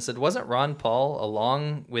 Walter Dedman said, wasn't Ron Paul,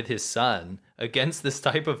 along with his son, against this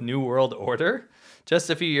type of New World Order just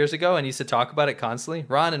a few years ago? And he used to talk about it constantly.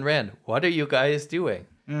 Ron and Rand, what are you guys doing?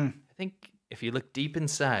 I think if you look deep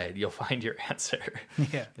inside, you'll find your answer.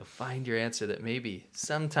 Yeah. You'll find your answer that maybe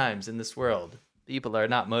sometimes in this world, people are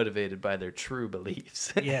not motivated by their true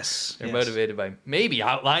beliefs. Yes. They're yes. motivated by maybe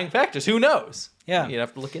outlying factors. Who knows? Yeah. You'd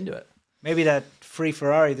have to look into it. Maybe that free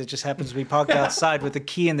Ferrari that just happens to be parked outside with the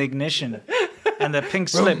key in the ignition and the pink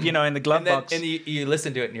slip, in the glove box. And you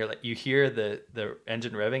listen to it and you're like, you hear the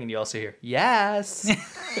engine revving and you also hear, yes.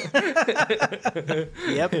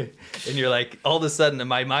 Yep. And you're like, all of a sudden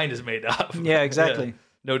my mind is made up. Yeah, exactly. Yeah,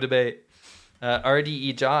 no debate.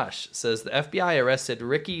 RDE Josh says the FBI arrested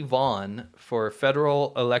Ricky Vaughn for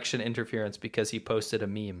federal election interference because he posted a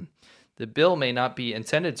meme. The bill may not be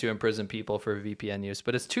intended to imprison people for VPN use,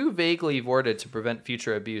 but it's too vaguely worded to prevent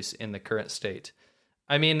future abuse in the current state.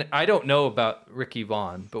 I mean, I don't know about Ricky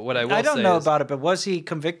Vaughn, but what I will say I don't know is, about it, but was he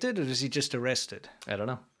convicted or was he just arrested? I don't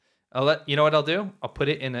know. You know what I'll do? I'll put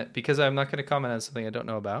it in it because I'm not going to comment on something I don't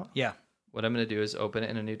know about. Yeah. What I'm going to do is open it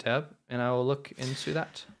in a new tab and I will look into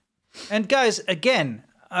that. And guys, again,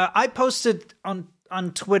 I posted on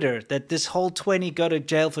Twitter that this whole go to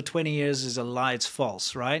jail for 20 years is a lie. It's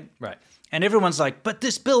false, right? Right. And everyone's like, but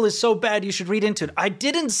this bill is so bad, you should read into it. I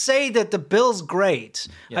didn't say that the bill's great.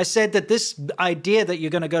 Yeah. I said that this idea that you're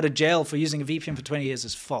going to go to jail for using a VPN for 20 years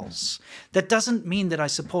is false. That doesn't mean that I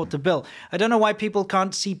support the bill. I don't know why people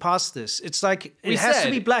can't see past this. It's like, it has to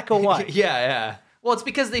be black or white. Yeah. Well, it's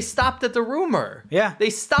because they stopped at the rumor. Yeah.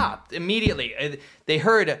 They stopped immediately. They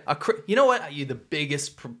heard you know what the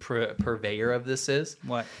biggest purveyor of this is?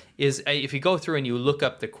 What? Is if you go through and you look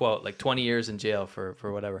up the quote, like 20 years in jail for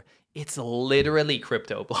whatever, it's literally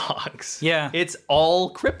crypto blogs. Yeah. It's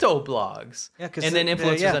all crypto blogs. Yeah, 'cause and then they're-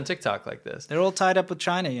 influencers yeah. on TikTok like this. They're all tied up with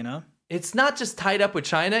China, it's not just tied up with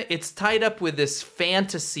China, it's tied up with this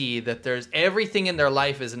fantasy that there's everything in their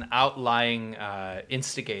life is an outlying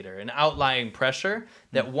instigator, an outlying pressure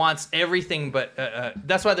that wants everything, but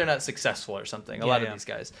that's why they're not successful or something. A lot of these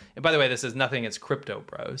guys. And by the way, this is nothing, it's crypto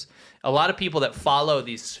bros. A lot of people that follow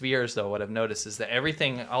these spheres, though, what I've noticed is that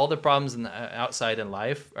everything, all the problems in the outside in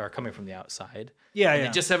life are coming from the outside. Yeah, and they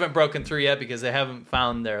just haven't broken through yet because they haven't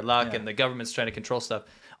found their luck and the government's trying to control stuff.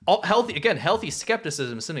 Healthy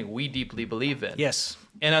skepticism is something we deeply believe in. Yes.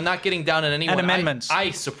 And I'm not getting down on anyone. And amendments. I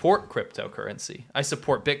support cryptocurrency. I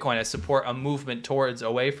support Bitcoin. I support a movement towards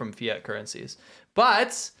away from fiat currencies.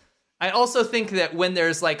 But I also think that when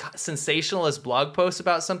there's like sensationalist blog posts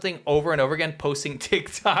about something over and over again, posting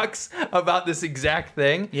TikToks about this exact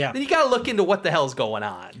thing, then you got to look into what the hell's going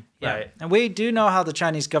on. Yeah. Right. And we do know how the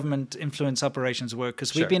Chinese government influence operations work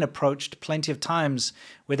because we've been approached plenty of times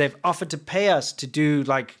where they've offered to pay us to do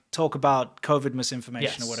talk about COVID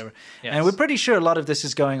misinformation or whatever. Yes. And we're pretty sure a lot of this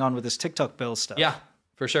is going on with this TikTok bill stuff. Yeah,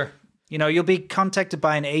 for sure. You know, you'll be contacted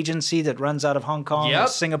by an agency that runs out of Hong Kong or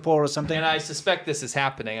Singapore or something. And I suspect this is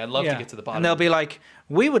happening. I'd love to get to the bottom. And they'll be like,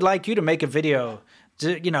 we would like you to make a video,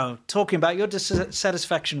 talking about your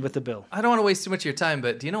dissatisfaction with the bill. I don't want to waste too much of your time,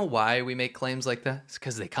 but do you know why we make claims like that? It's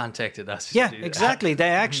because they contacted us. Yeah, to do exactly. That. They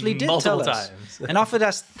actually did multiple tell us times and offered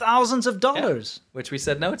us thousands of dollars, which we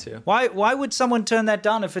said no to. Why would someone turn that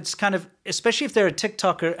down if it's kind of, especially if they're a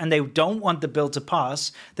TikToker and they don't want the bill to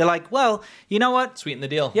pass? They're like, well, you know what? Sweeten the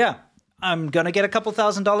deal. Yeah. I'm going to get a couple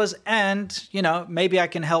 $1,000 and, maybe I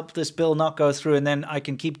can help this bill not go through and then I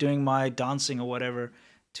can keep doing my dancing or whatever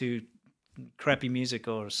to crappy music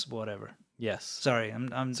or whatever. Yes. Sorry,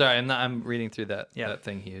 I'm reading through that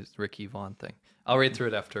thing he used, Ricky Vaughn thing. I'll read through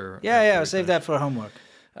it after. I'll save that for homework.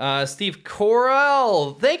 Steve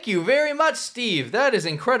Corral, thank you very much, Steve. That is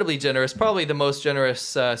incredibly generous. Probably the most generous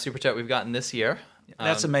super chat we've gotten this year.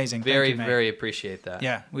 That's amazing. Very, very appreciate that.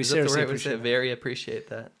 Yeah, we Is seriously that the right appreciate that. Very appreciate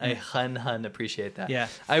that. I hun appreciate that. Yeah.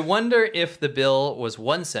 I wonder if the bill was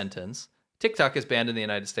one sentence. TikTok is banned in the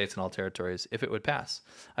United States and all territories if it would pass.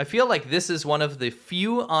 I feel like this is one of the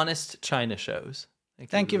few honest China shows.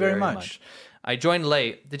 Thank you very much. I joined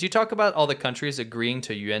late. Did you talk about all the countries agreeing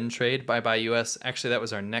to yuan trade by U.S.? Actually, that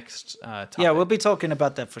was our next topic. Yeah, we'll be talking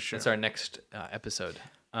about that for sure. It's our next episode.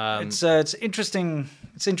 It's interesting.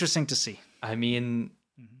 It's interesting to see. I mean,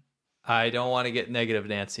 I don't want to get negative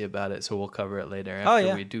Nancy about it, so we'll cover it later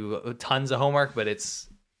after we do tons of homework, but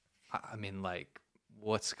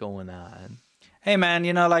what's going on? Hey, man,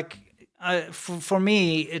 for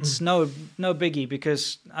me, it's no biggie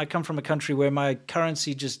because I come from a country where my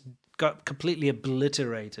currency just got completely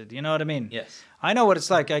obliterated. You know what I mean? Yes. I know what it's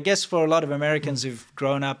like. I guess for a lot of Americans who've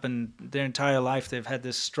grown up and their entire life they've had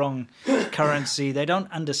this strong currency, they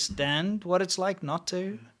don't understand what it's like not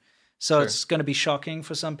to. So it's going to be shocking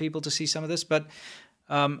for some people to see some of this, but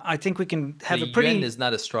I think we can have the a pretty... yuan is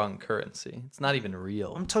not a strong currency. It's not even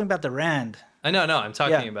real. I'm talking about the rand. I know, I'm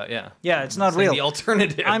talking about, Yeah, it's not real. The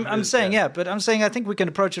alternative. I'm saying, but I'm saying I think we can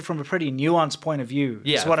approach it from a pretty nuanced point of view.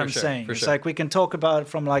 Yeah, is what for I'm sure, saying. for It's sure. like we can talk about it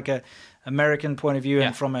from like a American point of view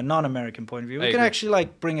and from a non-American point of view. We can agree. actually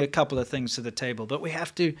bring a couple of things to the table, but we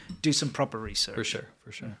have to do some proper research. For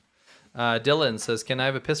sure. Dylan says, "Can I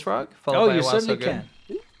have a piss frog?" You certainly can.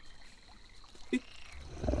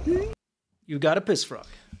 You got a piss frog.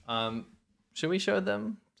 Should we show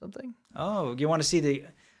them something? Oh, you want to see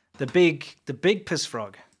the big piss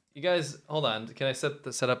frog? You guys, hold on. Can I set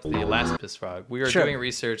up the last piss frog? We were doing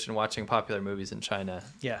research and watching popular movies in China.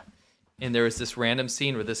 Yeah. And there was this random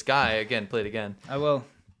scene where this guy, play it again. I will.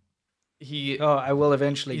 I will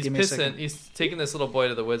eventually. He's Give me pissing. a second. He's taking this little boy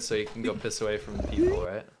to the woods so he can go piss away from people,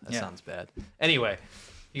 right? That sounds bad. Anyway,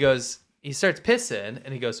 he starts pissing,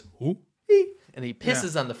 and he goes, "Ooh." And he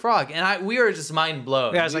pisses on the frog, and we were just mind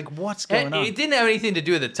blown. Yeah, I was like, "What's going on?" It didn't have anything to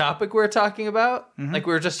do with the topic we were talking about. Like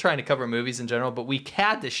we were just trying to cover movies in general, but we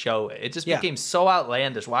had to show it. It just became so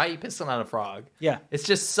outlandish. Why are you pissing on a frog? Yeah, it's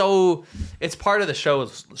just so. It's part of the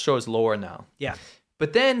show's lore now. Yeah.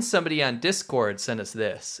 But then somebody on Discord sent us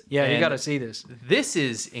this. Yeah, you got to see this. This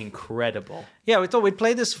is incredible. Yeah, we thought we'd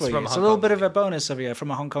play this for you. It's a little bit of a bonus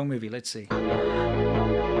from a Hong Kong movie. Let's see.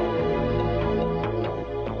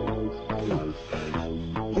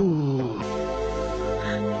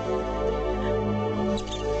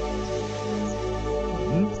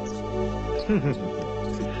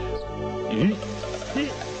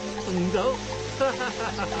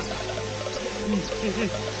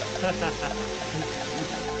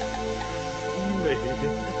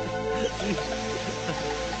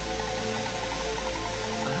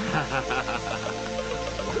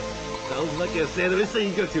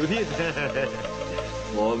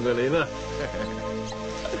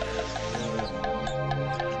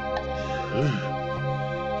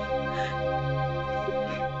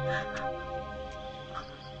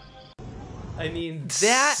 I mean,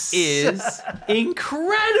 that is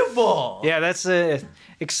incredible. Yeah, that's a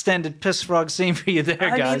extended piss frog scene for you there,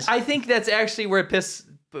 guys. I think that's actually where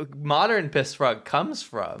modern piss frog comes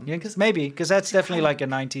from. Yeah, because that's definitely like a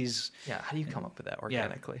 90s. Yeah, how do you come up with that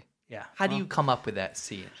organically? Yeah. How do you come up with that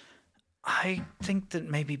scene? I think that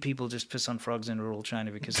maybe people just piss on frogs in rural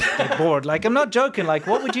China because they're bored. Like, I'm not joking. Like,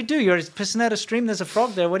 what would you do? You're pissing out a stream. There's a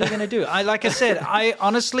frog there. What are you going to do? Like I said, I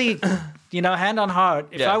honestly, hand on heart,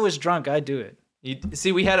 if I was drunk, I'd do it.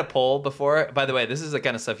 See, we had a poll before. By the way, this is the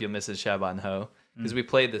kind of stuff you'll miss in Shaban Ho. Because we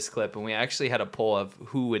played this clip and we actually had a poll of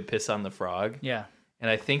who would piss on the frog. Yeah.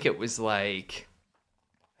 And I think it was like,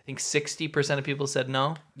 60% of people said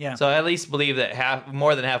no. Yeah. So I at least believe that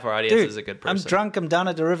more than half our audience is a good person. I'm drunk. I'm down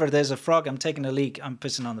at the river. There's a frog. I'm taking a leak. I'm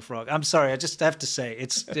pissing on the frog. I'm sorry. I just have to say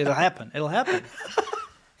it'll happen. It'll happen.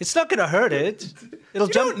 It's not going to hurt it. It'll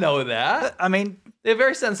you jump. Don't know that. I mean, they have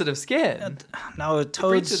very sensitive skin. No,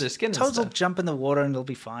 toads will stuff. jump in the water and they'll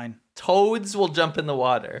be fine. Toads will jump in the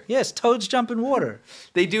water. Yes, toads jump in water.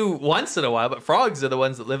 They do once in a while, but frogs are the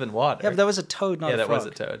ones that live in water. Yeah, but that was a toad, not a frog. Yeah, that was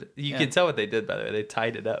a toad. You can tell what they did, by the way. They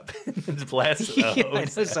tied it up and blasted a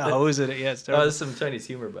hose. There's a hose in it, yes. Oh, there's some Chinese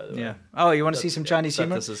humor, by the way. Yeah. Oh, you want to see some Chinese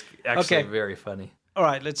humor? This is actually very funny. All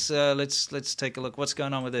right, let's take a look. What's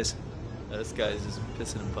going on with this? This guy's just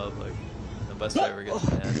pissing in public. The bus driver gets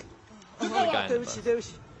mad. The guy in the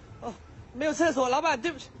bus.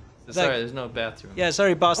 Sorry, there's no bathroom. Yeah,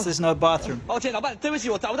 sorry, boss, there's no bathroom. I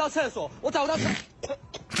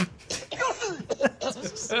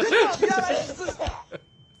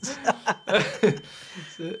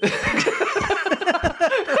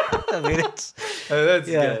mean, that's good.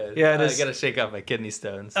 Yeah, I gotta shake off my kidney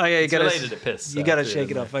stones. Oh yeah, it's related to piss. You gotta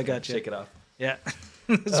shake it off. I got you. Shake it off. Yeah,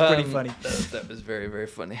 it's pretty funny. That was very, very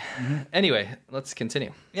funny. Anyway, let's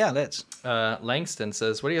continue. Yeah, let's. Langston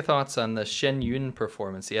says, "What are your thoughts on the Shen Yun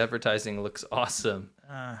performance? The advertising looks awesome."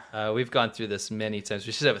 We've gone through this many times.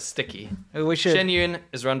 We should have a sticky. We should. Shen Yun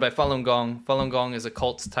is run by Falun Gong. Falun Gong is a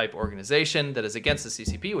cult-type organization that is against the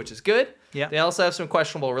CCP, which is good. Yeah. They also have some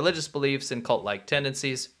questionable religious beliefs and cult-like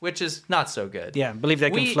tendencies, which is not so good. Yeah, believe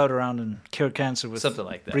they can float around and cure cancer with something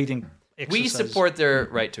like that. Breathing exercises. We support their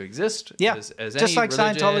right to exist. Yeah, as just any like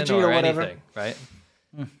Scientology or whatever. Anything, right?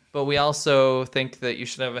 But we also think that you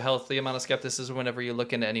should have a healthy amount of skepticism whenever you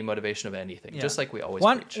look into any motivation of anything, just like we always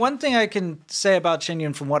preach. One thing I can say about Shen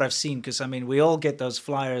Yun from what I've seen, because I mean, we all get those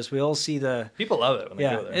flyers, we all see the people love it when they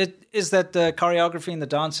go there. It is that the choreography and the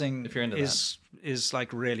dancing if you're into is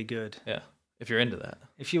like really good. Yeah, if you're into that.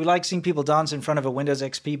 If you like seeing people dance in front of a Windows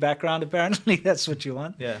XP background, apparently that's what you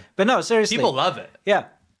want. Yeah, but no, seriously, people love it. Yeah.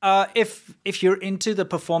 If you're into the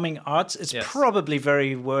performing arts, it's probably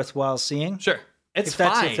very worthwhile seeing. Sure. It's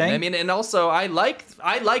fine. I mean, and also I like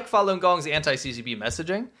Falun Gong's anti-CCP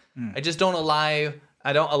messaging. I just don't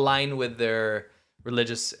align with their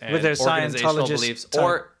religious and with their organizational beliefs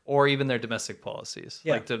or even their domestic policies,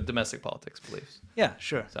 like the domestic politics beliefs. Yeah,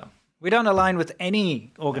 sure. So we don't align with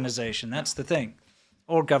any organization. That's the thing,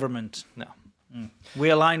 or government. No, we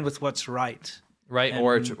align with what's right,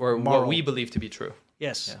 or what we believe to be true.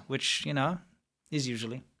 Yes, which is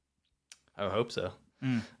usually. I hope so.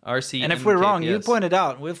 RC and if we're wrong, you point it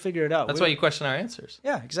out. We'll figure it out. That's why you question our answers.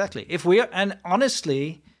 Yeah, exactly. And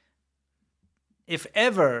honestly, if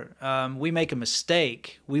ever we make a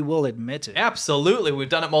mistake, we will admit it. Absolutely, we've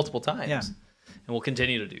done it multiple times, and we'll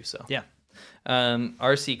continue to do so. Yeah.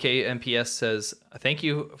 RCK MPS says, "Thank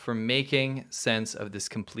you for making sense of this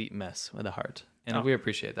complete mess with a heart," and we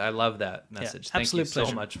appreciate that. I love that message. Yeah, Thank you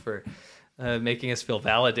so much for making us feel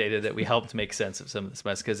validated that we helped make sense of some of this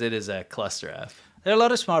mess, because it is a cluster F. There are a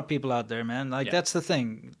lot of smart people out there, man. That's the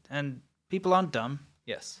thing. And people aren't dumb.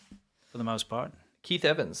 Yes. For the most part. Keith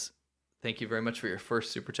Evans, thank you very much for your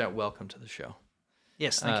first super chat. Welcome to the show.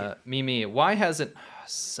 Yes, thank you. Mimi, why hasn't...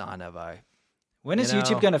 Son of a... When is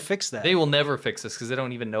YouTube going to fix that? They will never fix this because they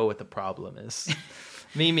don't even know what the problem is.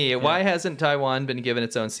 Mimi, why hasn't Taiwan been given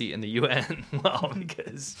its own seat in the UN? Well,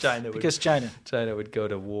 because China would go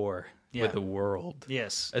to war. With the world.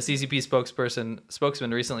 Yes. A CCP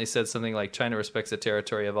spokesman recently said something like, China respects the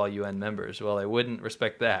territory of all UN members. Well, I wouldn't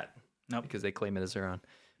respect that. Nope. Because they claim it as their own.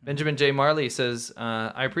 Benjamin J. Marley says,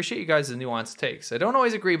 I appreciate you guys' nuanced takes. I don't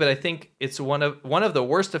always agree, but I think it's one of the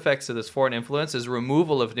worst effects of this foreign influence is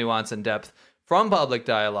removal of nuance and depth from public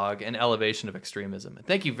dialogue and elevation of extremism. And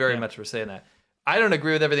thank you very much for saying that. I don't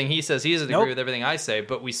agree with everything he says. He doesn't agree with everything I say,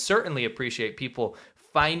 but we certainly appreciate people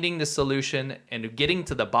finding the solution and getting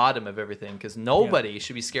to the bottom of everything, because nobody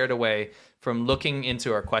should be scared away from looking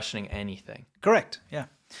into or questioning anything. Correct. Yeah.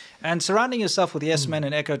 And surrounding yourself with yes men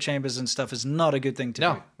and echo chambers and stuff is not a good thing to do.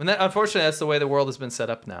 No. And that, unfortunately, that's the way the world has been set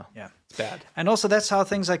up now. Yeah. It's bad. And also that's how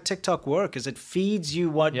things like TikTok work, is it feeds you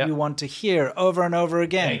what you want to hear over and over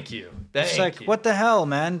again. Thank you. It's Thank like, you. what the hell,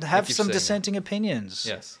 man? Have you some for saying dissenting opinions.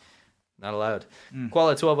 Yes. Not allowed.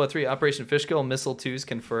 Koala 1203, Operation Fish Kill, Missile 2's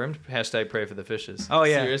confirmed. Hashtag pray for the fishes. Oh,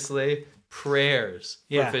 yeah. Seriously, prayers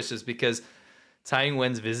for fishes, because Tsai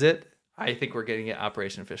Ing-wen's visit, I think we're getting an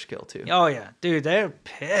Operation Fish Kill too. Oh, yeah. Dude, they're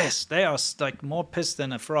pissed. They are like more pissed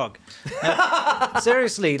than a frog.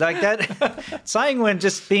 Seriously, like that. Tsai Ing-wen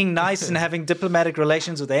just being nice and having diplomatic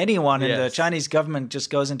relations with anyone, and the Chinese government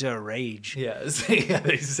just goes into a rage. Yes, yeah,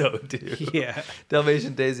 they so do. Yeah.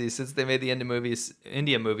 Dalmatian Daisy, since they made the India movie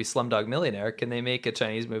Slumdog Millionaire, can they make a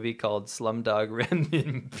Chinese movie called Slumdog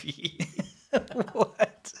Renminbi?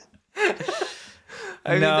 What?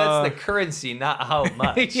 I mean, that's the currency, not how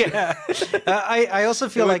much. Yeah. I also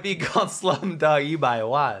feel like it would be called Slumdog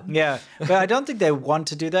Yibai. Yeah, but I don't think they want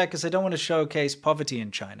to do that because they don't want to showcase poverty in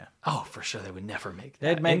China. Oh, for sure, they would never make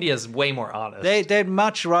that. India's way more honest. They'd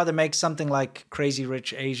much rather make something like Crazy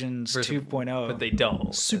Rich Asians 2.0. But they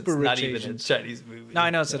don't. Super it's rich not even Asians. a Chinese movie. No, I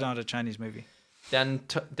know it's not a Chinese movie.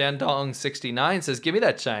 Dandong69 says, give me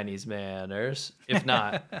that Chinese manners. If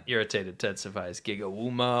not, irritated intensifies. Giga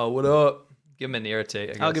Wuma, what up? Give him an irritate,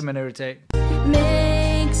 I guess. I'll give him an irritate.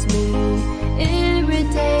 Makes me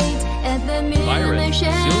irritate at the Byron mission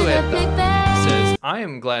of Big Zulueta Bang. says, I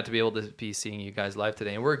am glad to be able to be seeing you guys live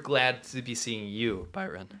today, and we're glad to be seeing you,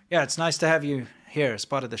 Byron. Yeah, it's nice to have you here as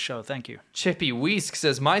part of the show. Thank you. Chippy Weesk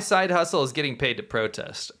says, my side hustle is getting paid to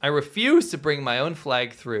protest. I refuse to bring my own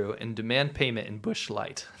flag through and demand payment in Bush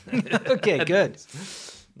Light. Okay, good.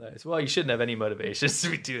 Nice. Well, you shouldn't have any motivations to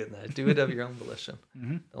be doing that. Do it of your own volition.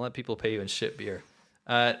 Don't let people pay you in shit beer.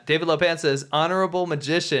 David Lopan says, honorable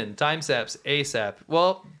magician, timestamps ASAP.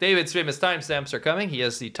 Well, David's famous timestamps are coming. He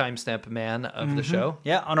is the timestamp man of the show.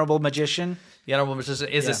 Yeah, honorable magician. The honorable magician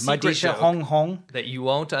is a secret Madisha joke Hong Hong that you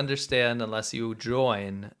won't understand unless you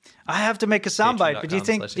join. I have to make a soundbite, but do you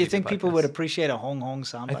think patreon.com/ADV people would appreciate a Hong Hong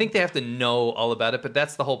soundbite? I think they have to know all about it, but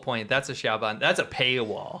that's the whole point. That's a Xiaoban. That's a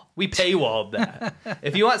paywall. We paywalled that.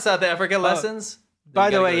 If you want South Africa lessons... By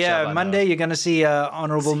the way, yeah, Monday you're going to see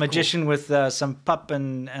honorable magician with some pup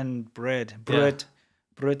and bread. Bread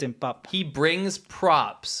and pup. He brings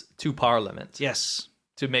props to Parliament. Yes.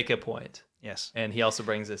 To make a point. Yes. And he also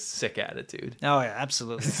brings a sick attitude. Oh, yeah,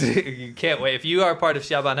 absolutely. You can't wait. If you are part of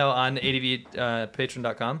Xiaobanho on ADV,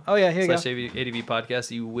 patreon.com. Oh, yeah, here you go. /ADV podcast,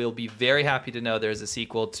 you will be very happy to know there's a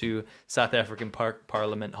sequel to South African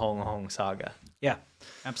Parliament Hong Hong Saga. Yeah,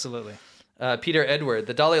 absolutely. Peter Edward,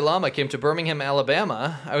 the Dalai Lama came to Birmingham,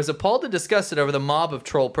 Alabama. I was appalled and disgusted over the mob of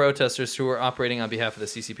troll protesters who were operating on behalf of the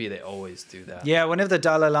CCP. They always do that. Yeah, whenever the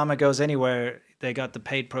Dalai Lama goes anywhere, they got the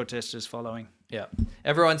paid protesters following. Yeah.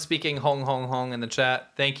 Everyone speaking Hong Hong Hong in the chat,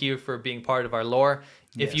 thank you for being part of our lore.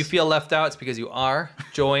 If you feel left out, it's because you are.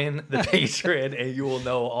 Join the Patreon and you will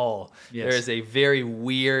know all. Yes. There is a very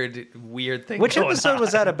weird thing Which going episode on.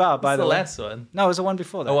 was that about, by the way? The last one. No, it was the one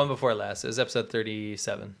before that. The one before last. It was episode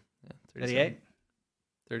 37. 38?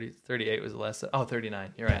 38 was the last. Oh,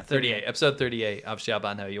 39. You're right. Yeah, 38. Episode 38 of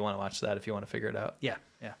Xiaobanho. You want to watch that if you want to figure it out. Yeah.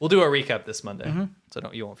 We'll do a recap this Monday,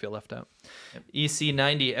 so you won't feel left out. Yep.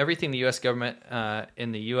 EC90. Everything the U.S. government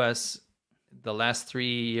in the U.S. the last 3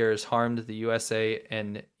 years harmed the USA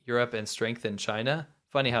and Europe and strengthened China.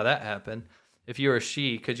 Funny how that happened. If you were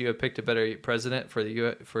Xi, could you have picked a better president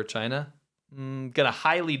for China? Gonna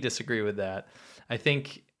highly disagree with that. I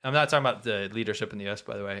think. I'm not talking about the leadership in the U.S.,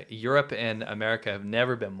 by the way. Europe and America have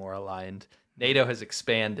never been more aligned. NATO has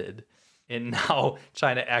expanded, and now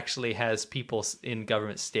China actually has people in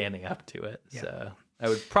government standing up to it. Yeah. So I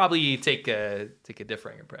would probably take a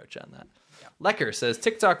differing approach on that. Yeah. Lecker says,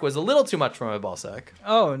 TikTok was a little too much for my ballsack.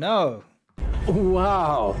 Oh, no.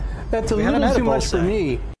 Wow. That's a little too much for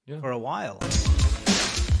me. For a while.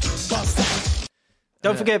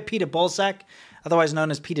 Don't forget Peter Balsack, otherwise known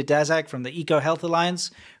as Peter Daszak from the Eco Health Alliance,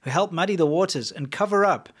 who helped muddy the waters and cover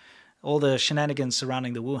up all the shenanigans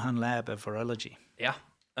surrounding the Wuhan lab of virology. Yeah.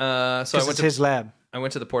 So I went to his lab. I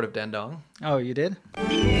went to the port of Dandong. Oh, you did? Port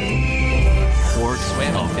of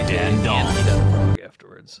Dandong.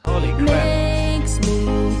 Afterwards. Holy crap. Makes me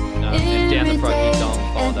and Dan the Frog Dong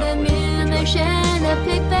followed up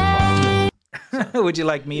with Would you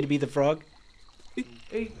like me to be the frog?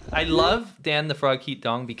 I love Dan the Frog Heat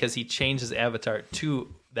Dong because he changed his avatar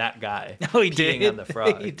to that guy. Oh, he peeing did? on the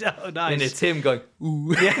frog. Oh, nice. And it's him going,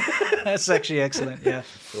 ooh. Yeah, that's actually excellent. Yeah.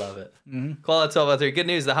 Love it. Mm-hmm. Call out 1203. Good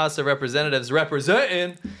news. The House of Representatives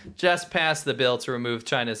representing just passed the bill to remove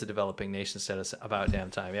China as a developing nation status. About damn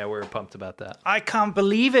time. Yeah, we're pumped about that. I can't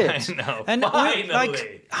believe it. I know. And Finally.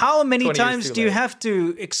 like, how many 20 years times too do you late. have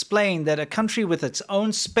to explain that a country with its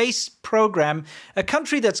own space program, a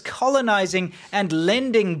country that's colonizing and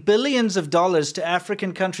lending billions of dollars to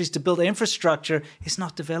African countries to build infrastructure, is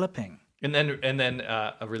not developing? And then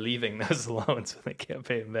relieving those loans when they can't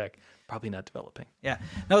pay them back. Probably not developing. Yeah.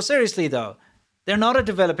 No, seriously though, they're not a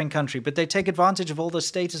developing country, but they take advantage of all the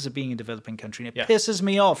status of being a developing country. And it pisses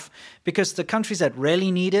me off because the countries that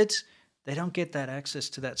really need it, they don't get that access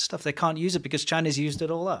to that stuff. They can't use it because China's used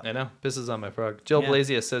it all up. I know. Pisses on my frog. Jill Yeah.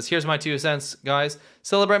 Blasius says, here's my 2 cents, guys.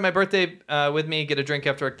 Celebrate my birthday with me. Get a drink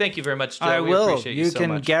after work. Thank you very much, Jill. I We will. appreciate you so can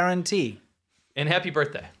much. guarantee. And happy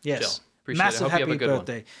birthday, Yes. Jill. Appreciate Massive it. Hope you happy have a good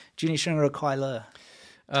birthday. one. Juni Shunra Kwaila.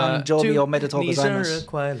 Tanjobi o Meditol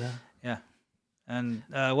Gozaimasu. Yeah. And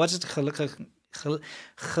what's it? Gelukkig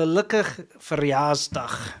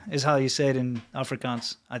verjaarsdag is how you say it in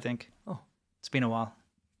Afrikaans, I think. Oh. It's been a while.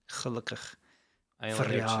 Gelukkig I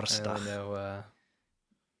verjaarsdag. only know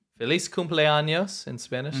Feliz cumpleaños in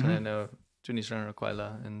Spanish, and I Mhm. know Junisran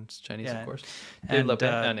Kwaila in Chinese, Yeah. of course. And,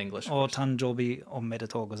 And English. of Or course. Tanjobi o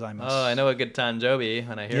Meditol Gozaimasu. Oh, I know a good Tanjobi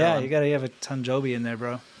when I hear Yeah, one. you gotta have a Tanjobi in there,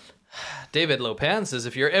 bro. David Lopan says,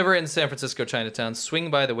 if you're ever in San Francisco, Chinatown, swing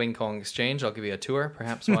by the Wing Kong Exchange. I'll give you a tour.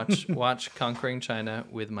 Perhaps watch Conquering China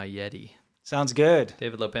with my Yeti. Sounds good.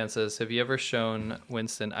 David Lopan says, have you ever shown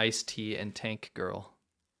Winston Ice-T and Tank Girl?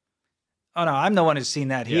 Oh no, I'm the one who's seen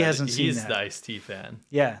that. He hasn't seen He's that. the Ice-T fan.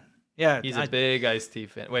 Yeah, yeah. He's a big Ice-T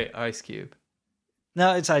fan. Wait, Ice Cube.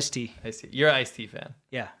 No, it's Ice-T. Ice-T. You're an Ice-T fan.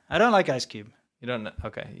 Yeah, I don't like Ice Cube. You don't know?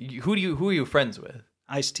 Okay. Who are you friends with?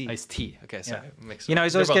 Ice-T. Ice-T. Okay, sorry. Yeah. You know,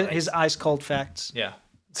 he's always getting his ice cold facts. Yeah.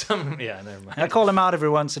 Yeah, never mind. I call him out every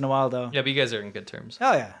once in a while, though. Yeah, but you guys are in good terms.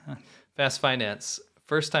 Oh, yeah. Fast Finance.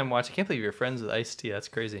 First time watching. I can't believe you're friends with Ice-T. That's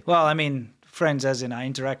crazy. Well, I mean, friends as in I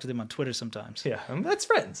interact with him on Twitter sometimes. Yeah, that's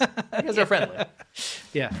friends. You guys are friendly.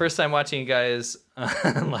 Yeah. First time watching you guys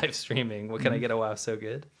live streaming. What can I get a wow so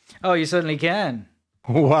good? Oh, you certainly can.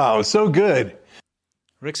 Wow, so good.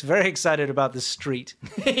 Rick's very excited about the street.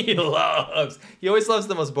 He always loves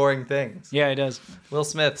the most boring things. Yeah, he does. Will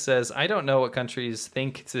Smith says, I don't know what countries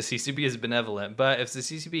think the CCP is benevolent, but if the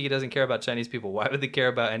CCP doesn't care about Chinese people, why would they care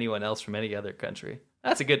about anyone else from any other country?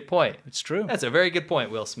 That's a good point. It's true. That's a very good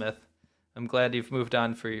point, Will Smith. I'm glad you've moved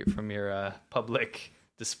on from your public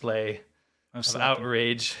display of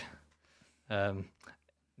outrage.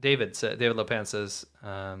 David Lopan says,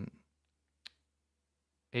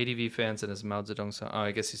 ADV fans and his Mao Zedong song. Oh,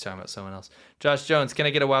 I guess he's talking about someone else. Josh Jones, can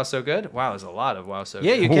I get a wow so good? Wow, there's a lot of wow so good.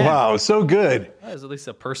 Yeah, you can. Wow, so good. At least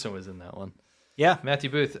a person was in that one. Yeah. Matthew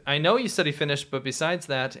Booth, I know you study Finnish, but besides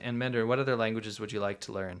that and Mandarin, what other languages would you like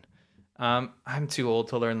to learn? I'm too old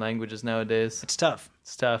to learn languages nowadays. It's tough.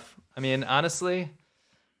 It's tough. I mean, honestly,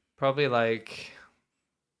 probably like,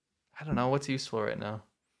 I don't know, what's useful right now?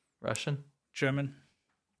 Russian? German.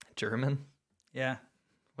 What Yeah.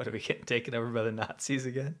 are we getting taken over by the Nazis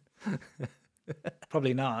again?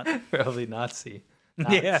 Probably not. Probably Nazi.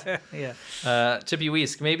 Yeah, yeah. Chippy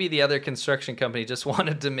Weesk, maybe the other construction company just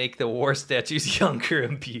wanted to make the war statues younger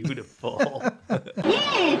and beautiful.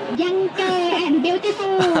 Yes, younger and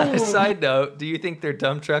beautiful. Side note, do you think their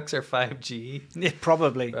dump trucks are 5G? Yeah,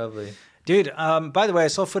 probably. Probably. Dude, by the way, I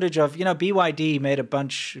saw footage of, BYD made a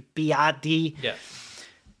bunch, BYD. Yeah.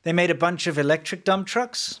 They made a bunch of electric dump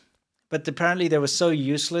trucks. But apparently they were so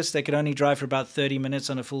useless, they could only drive for about 30 minutes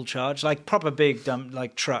on a full charge. Like proper big dump,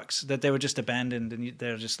 like trucks, that they were just abandoned. And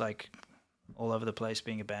they're just like all over the place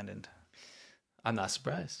being abandoned. I'm not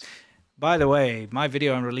surprised. By the way, my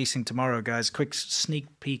video I'm releasing tomorrow, guys, quick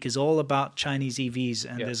sneak peek, is all about Chinese EVs.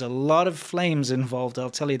 And there's a lot of flames involved, I'll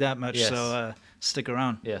tell you that much. Yes. So stick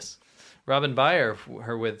around. Yes. Robin Byer,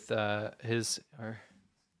 her with or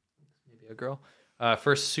maybe a girl,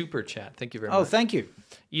 first super chat. Thank you very much. Oh, thank you.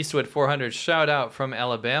 Eastwood 400, shout out from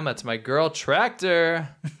Alabama to my girl Tractor.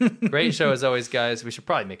 Great show as always, guys. We should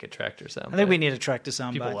probably make a Tractor sound. I think we need a Tractor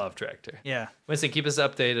sound. People love Tractor. Yeah. Winston, keep us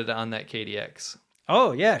updated on that KDX.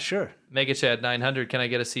 Oh, yeah, sure. Mega Chad 900, can I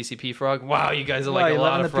get a CCP frog? Wow, you guys are Wow, like a you're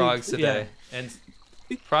lot loving of the frogs poop. today. And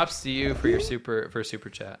props to you for your super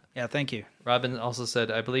chat. Yeah, thank you. Robin also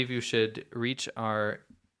said, I believe you should reach our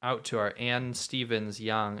out to our Ann Stevens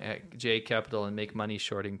Yang at J Capital and make money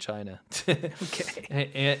shorting China.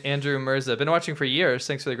 Okay. Andrew Mirza, been watching for years.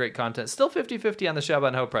 Thanks for the great content. Still 50-50 on the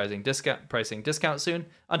Xiaoban Ho pricing. Discount soon.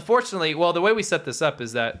 Unfortunately, well, the way we set this up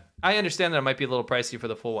is that I understand that it might be a little pricey for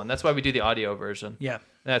the full one. That's why we do the audio version. Yeah.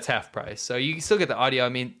 That's half price. So you can still get the audio. I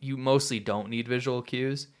mean, you mostly don't need visual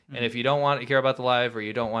cues. And if you don't want to care about the live, or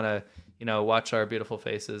you don't want to, watch our beautiful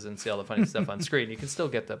faces and see all the funny stuff on screen, you can still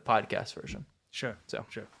get the podcast version. Sure. So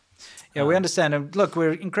sure. Yeah, we understand. And look,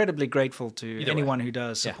 we're incredibly grateful to anyone who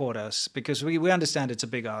does support us, because we understand it's a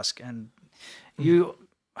big ask, and you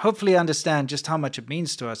hopefully understand just how much it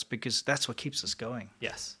means to us, because that's what keeps us going.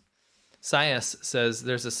 Yes. Sias says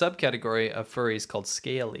there's a subcategory of furries called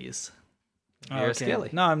scalies. You're a scaly.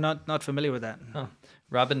 No, I'm not familiar with that. Oh.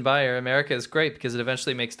 Robin Beyer, America is great because it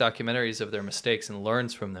eventually makes documentaries of their mistakes and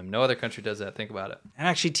learns from them. No other country does that. Think about it. And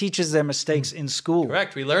actually teaches their mistakes in school.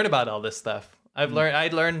 Correct. We learn about all this stuff. I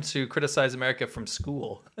learned to criticize America from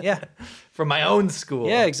school. Yeah. From my own school.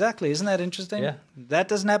 Yeah, exactly. Isn't that interesting? Yeah. That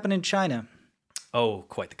doesn't happen in China. Oh,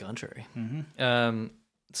 quite the contrary.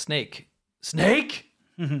 Snake.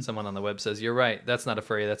 Someone on the web says, you're right. That's not a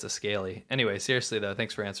furry. That's a scaly. Anyway, seriously, though,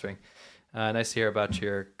 thanks for answering. Nice to hear about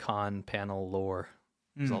your con panel lore.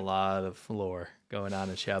 There's a lot of lore going on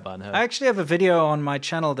in Xiaoban Ho. I actually have a video on my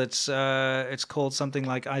channel that's it's called something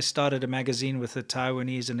like "I Started a Magazine with a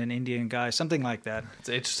Taiwanese and an Indian Guy," something like that. It's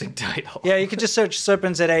an interesting title. Yeah, you could just search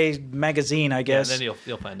Serpents at a Magazine, I guess. Yeah, then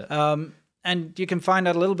you'll find it. And you can find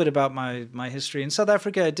out a little bit about my history in South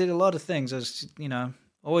Africa. I did a lot of things. I was,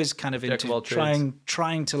 always kind of into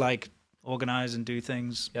trying to like organize and do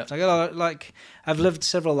things. Yep. So I've lived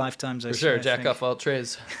several lifetimes. For sure, jack off all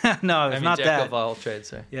trades. No, not jack that. off all trades.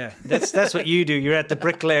 Sorry. Yeah, that's what you do. You're at the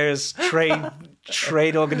bricklayers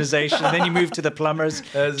trade organization, and then you move to the plumbers,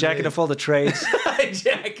 jacking off all the trades. I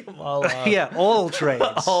jack them all off. Yeah, all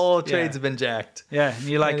trades. All trades have been jacked. Yeah, and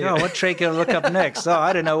you're like, what trade can I look up next? Oh,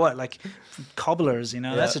 I don't know what, like cobblers.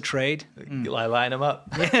 That's a trade. I line them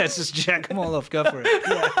up. Yeah, it's just jack them all off. Go for it.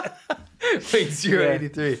 Yeah. Wait,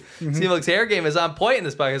 083. Seamless hair game is on point in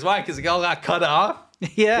this podcast. Why? Because it all got cut off.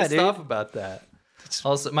 Yeah, Pissed off about that.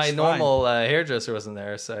 Also, my normal hairdresser wasn't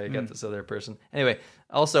there, so I got this other person. Anyway,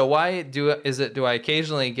 also, why do I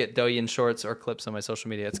occasionally get Douyin shorts or clips on my social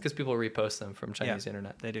media? It's because people repost them from Chinese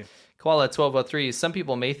internet. They do. Koala 1203. Some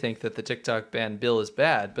people may think that the TikTok ban bill is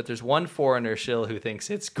bad, but there's one foreigner shill who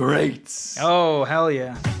thinks it's great. Oh, hell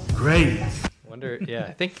yeah. Great.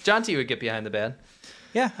 I think John T would get behind the ban.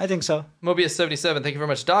 Yeah, I think so. Mobius77, thank you very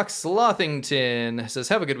much. Doc Slothington says,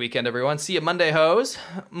 have a good weekend, everyone. See you Monday, hoes.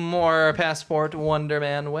 More Passport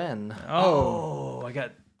Wonderman when? Oh, I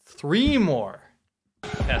got 3 more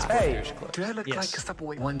Passport douche clips. Do I look like a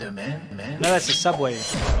Subway Wonderman? No, that's a Subway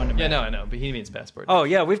Wonderman. Yeah, no, I know, but he means Passport. Oh,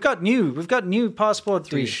 yeah, we've got new Passport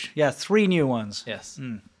douche. Yeah, 3 new ones. Yes.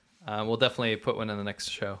 We'll definitely put one in the next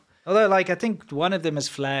show. Although, I think one of them is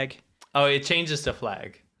flag. Oh, it changes to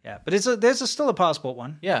flag. Yeah, but there's still a passport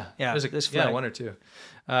one. Yeah, yeah, there's one or two.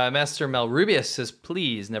 Master Mel Rubius says,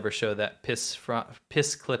 please never show that piss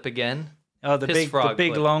clip again. Oh, the big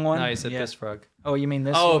clip. long one? No, he said piss frog. Oh, you mean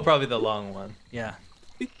this one? Oh, probably the long one. Yeah.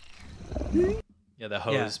 Yeah, the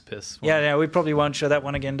hose piss one. Yeah, we probably won't show that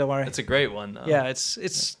one again, don't worry. It's a great one, though. Yeah,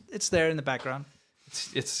 it's there in the background.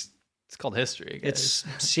 It's called history, guys.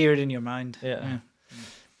 It's seared in your mind. Yeah.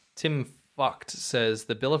 Tim Vogt says,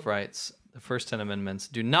 the Bill of Rights, the first 10 amendments,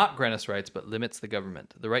 do not grant us rights, but limits the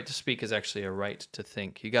government. The right to speak is actually a right to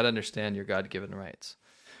think. You got to understand your God-given rights.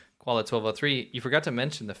 Koala 1203, you forgot to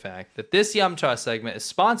mention the fact that this Yamcha segment is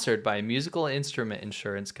sponsored by a musical instrument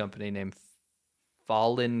insurance company named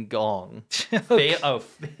Falun Gong.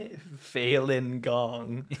 Falun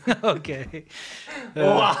Gong. Okay.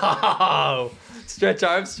 Wow. Stretch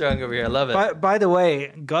Armstrong over here. I love it. By the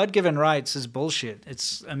way, God-given rights is bullshit.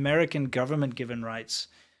 It's American government-given rights.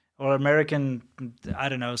 Or American, I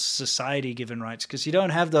don't know, society-given rights. Because you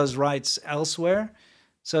don't have those rights elsewhere.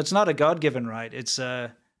 So it's not a God-given right. It's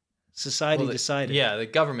society decided. Yeah, the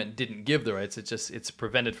government didn't give the rights. It's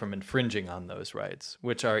prevented from infringing on those rights,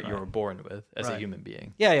 which are you're born with as a human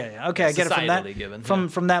being. Yeah. Okay, I get it from that. Given,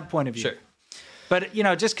 from that point of view. Sure. But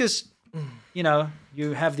just because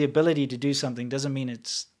you have the ability to do something doesn't mean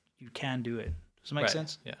you can do it. Does it make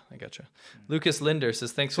sense? Yeah, I gotcha. Lucas Linder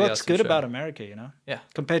says, thanks for the awesome what's good show. about America, Yeah.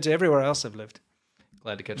 Compared to everywhere else I've lived.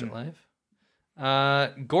 Glad to catch it live.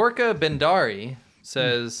 Gorka Bendari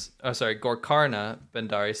says, Gorkarna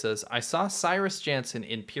Bendari says, I saw Cyrus Jansen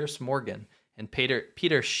in Piers Morgan and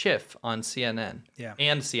Peter Schiff on CNN. Yeah.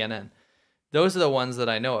 And CNN. Those are the ones that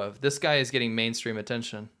I know of. This guy is getting mainstream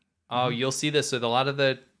attention. Oh, you'll see this with a lot of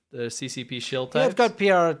the The CCP shill types? Yeah, I've got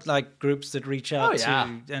PR like groups that reach out yeah.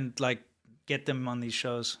 to and like get them on these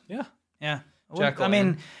shows. Yeah. Yeah. Jackal I mean,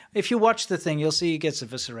 N. if you watch the thing, you'll see he gets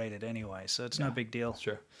eviscerated anyway, so it's no big deal.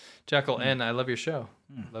 Sure. Jackal N, I love your show.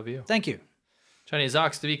 Love you. Thank you. Chinese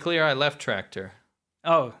Ox, to be clear, I left Tractor.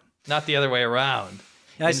 Oh. Not the other way around.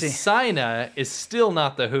 I see. Sina is still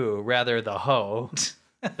not the Who, rather the Ho.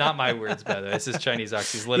 Not my words, by the way. This is Chinese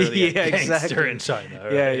Ox. He's literally a gangster in China.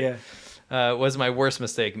 Right? Yeah. Was my worst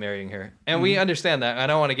mistake marrying her. And we understand that. I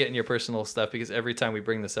don't want to get in your personal stuff because every time we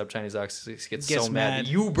bring this up, Chinese Ox gets so mad.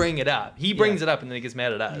 You bring it up. He brings it up and then he gets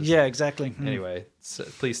mad at us. Yeah, exactly. Anyway, so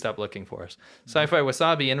please stop looking for us. Sci-Fi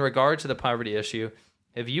Wasabi, in regard to the poverty issue,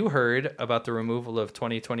 have you heard about the removal of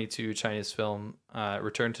 2022 Chinese film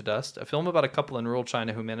Return to Dust? A film about a couple in rural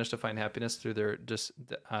China who managed to find happiness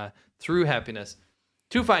through happiness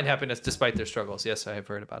despite their struggles. Yes, I have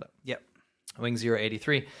heard about it. Yep. Wing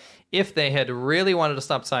 083. If they had really wanted to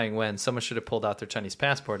stop Tsai Ing-wen, someone should have pulled out their Chinese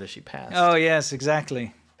passport as she passed. Oh, yes,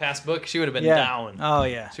 exactly. Passbook, she would have been down. Oh,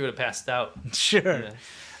 yeah. She would have passed out. Sure. Yeah.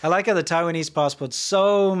 I like how the Taiwanese passport's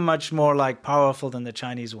so much more like powerful than the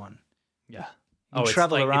Chinese one. Yeah. You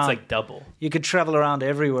travel around. It's like double. You could travel around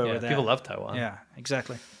everywhere with that. People love Taiwan. Yeah,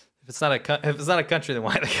 exactly. If it's not a country, then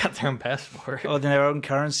why they got their own passport? Oh, their own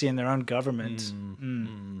currency and their own government,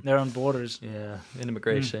 their own borders. Yeah, and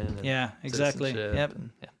immigration. And yeah, exactly. Yep.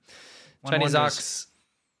 And, Chinese Ox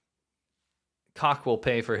Cock will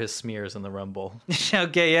pay for his smears in the Rumble.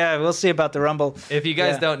 Okay, yeah, we'll see about the Rumble. If you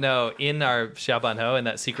guys don't know, in our Xiaoban Ho, in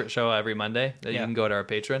that secret show every Monday that you can go to our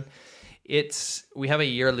Patreon, we have a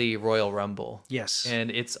yearly Royal Rumble. Yes.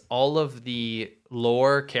 And it's all of the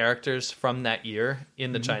lore characters from that year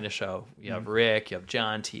in the China show. You have Rick, you have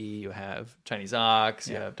John T, you have Chinese Ox,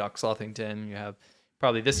 you have Doc Slothington, you have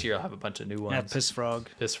probably this year I'll have a bunch of new ones. Yeah, Piss Frog.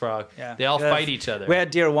 Yeah. They all fight each other. We had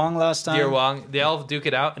Dear Wong last time. Dear Wong. They all duke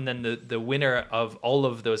it out, and then the winner of all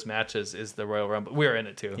of those matches is the Royal Rumble. We're in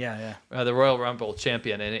it too. Yeah. The Royal Rumble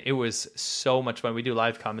champion, and it was so much fun. We do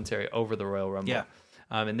live commentary over the Royal Rumble. Yeah.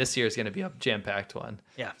 And this year is going to be a jam-packed one.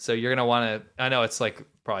 Yeah. So you're going to want to, I know it's like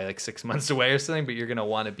probably like 6 months away or something, but you're going to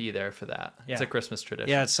want to be there for that. Yeah. It's a Christmas tradition.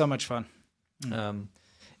 Yeah, it's so much fun.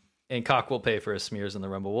 And Cock will pay for his smears in the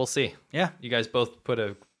Rumble. We'll see. Yeah. You guys both put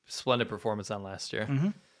a splendid performance on last year.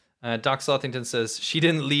 Doc Slothington says, she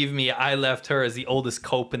didn't leave me. I left her as the oldest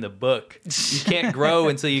cope in the book. You can't grow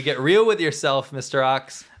until you get real with yourself, Mr.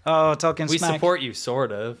 Ox. Oh, talking We smack. support you,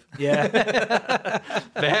 sort of. Yeah.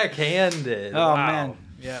 Backhanded. Oh, wow. man.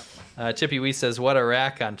 Yeah. Chippy Wee says, what a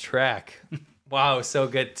rack on track. Wow, so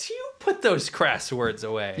good. Do you put those crass words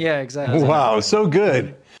away? Yeah, exactly. Wow, so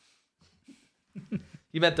good.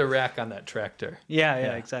 You meant the rack on that tractor. Yeah,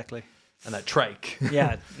 exactly. On that trike.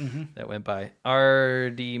 Yeah. That went by.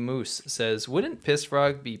 R.D. Moose says, wouldn't Piss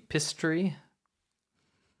Frog be Pistry?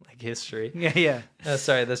 Like history. Yeah.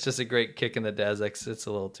 Sorry, that's just a great kick in the Dazex. It's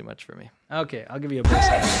a little too much for me. Okay, I'll give you a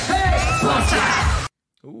boost.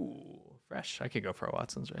 Ooh, fresh. I could go for a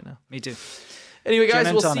Watson's right now. Me too. Anyway, Gin guys,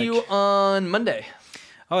 and we'll tonic. see you on Monday.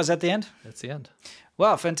 Oh, is that the end? That's the end.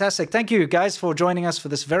 Well, fantastic. Thank you, guys, for joining us for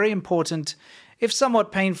this very important, if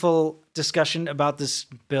somewhat painful, discussion about this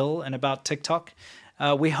bill and about TikTok.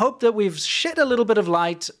 We hope that we've shed a little bit of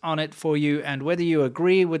light on it for you, and whether you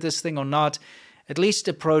agree with this thing or not, at least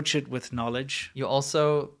approach it with knowledge. You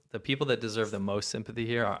also, the people that deserve the most sympathy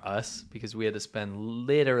here are us, because we had to spend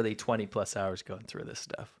literally 20 plus hours going through this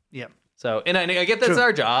stuff. Yeah. So, and I get that's True.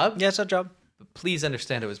 our job. Yeah, it's our job. But please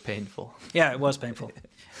understand it was painful. Yeah, it was painful.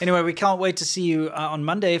 Anyway, we can't wait to see you on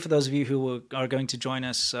Monday, for those of you who are going to join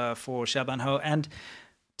us for Xiaoban Ho. And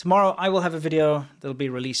tomorrow I will have a video that'll be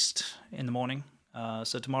released in the morning.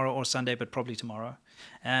 So tomorrow or Sunday, but probably tomorrow.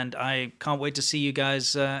 And I can't wait to see you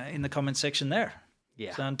guys in the comment section there.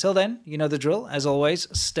 Yeah. So until then, you know the drill. As always,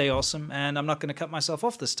 stay awesome. And I'm not going to cut myself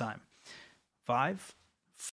off this time. 5,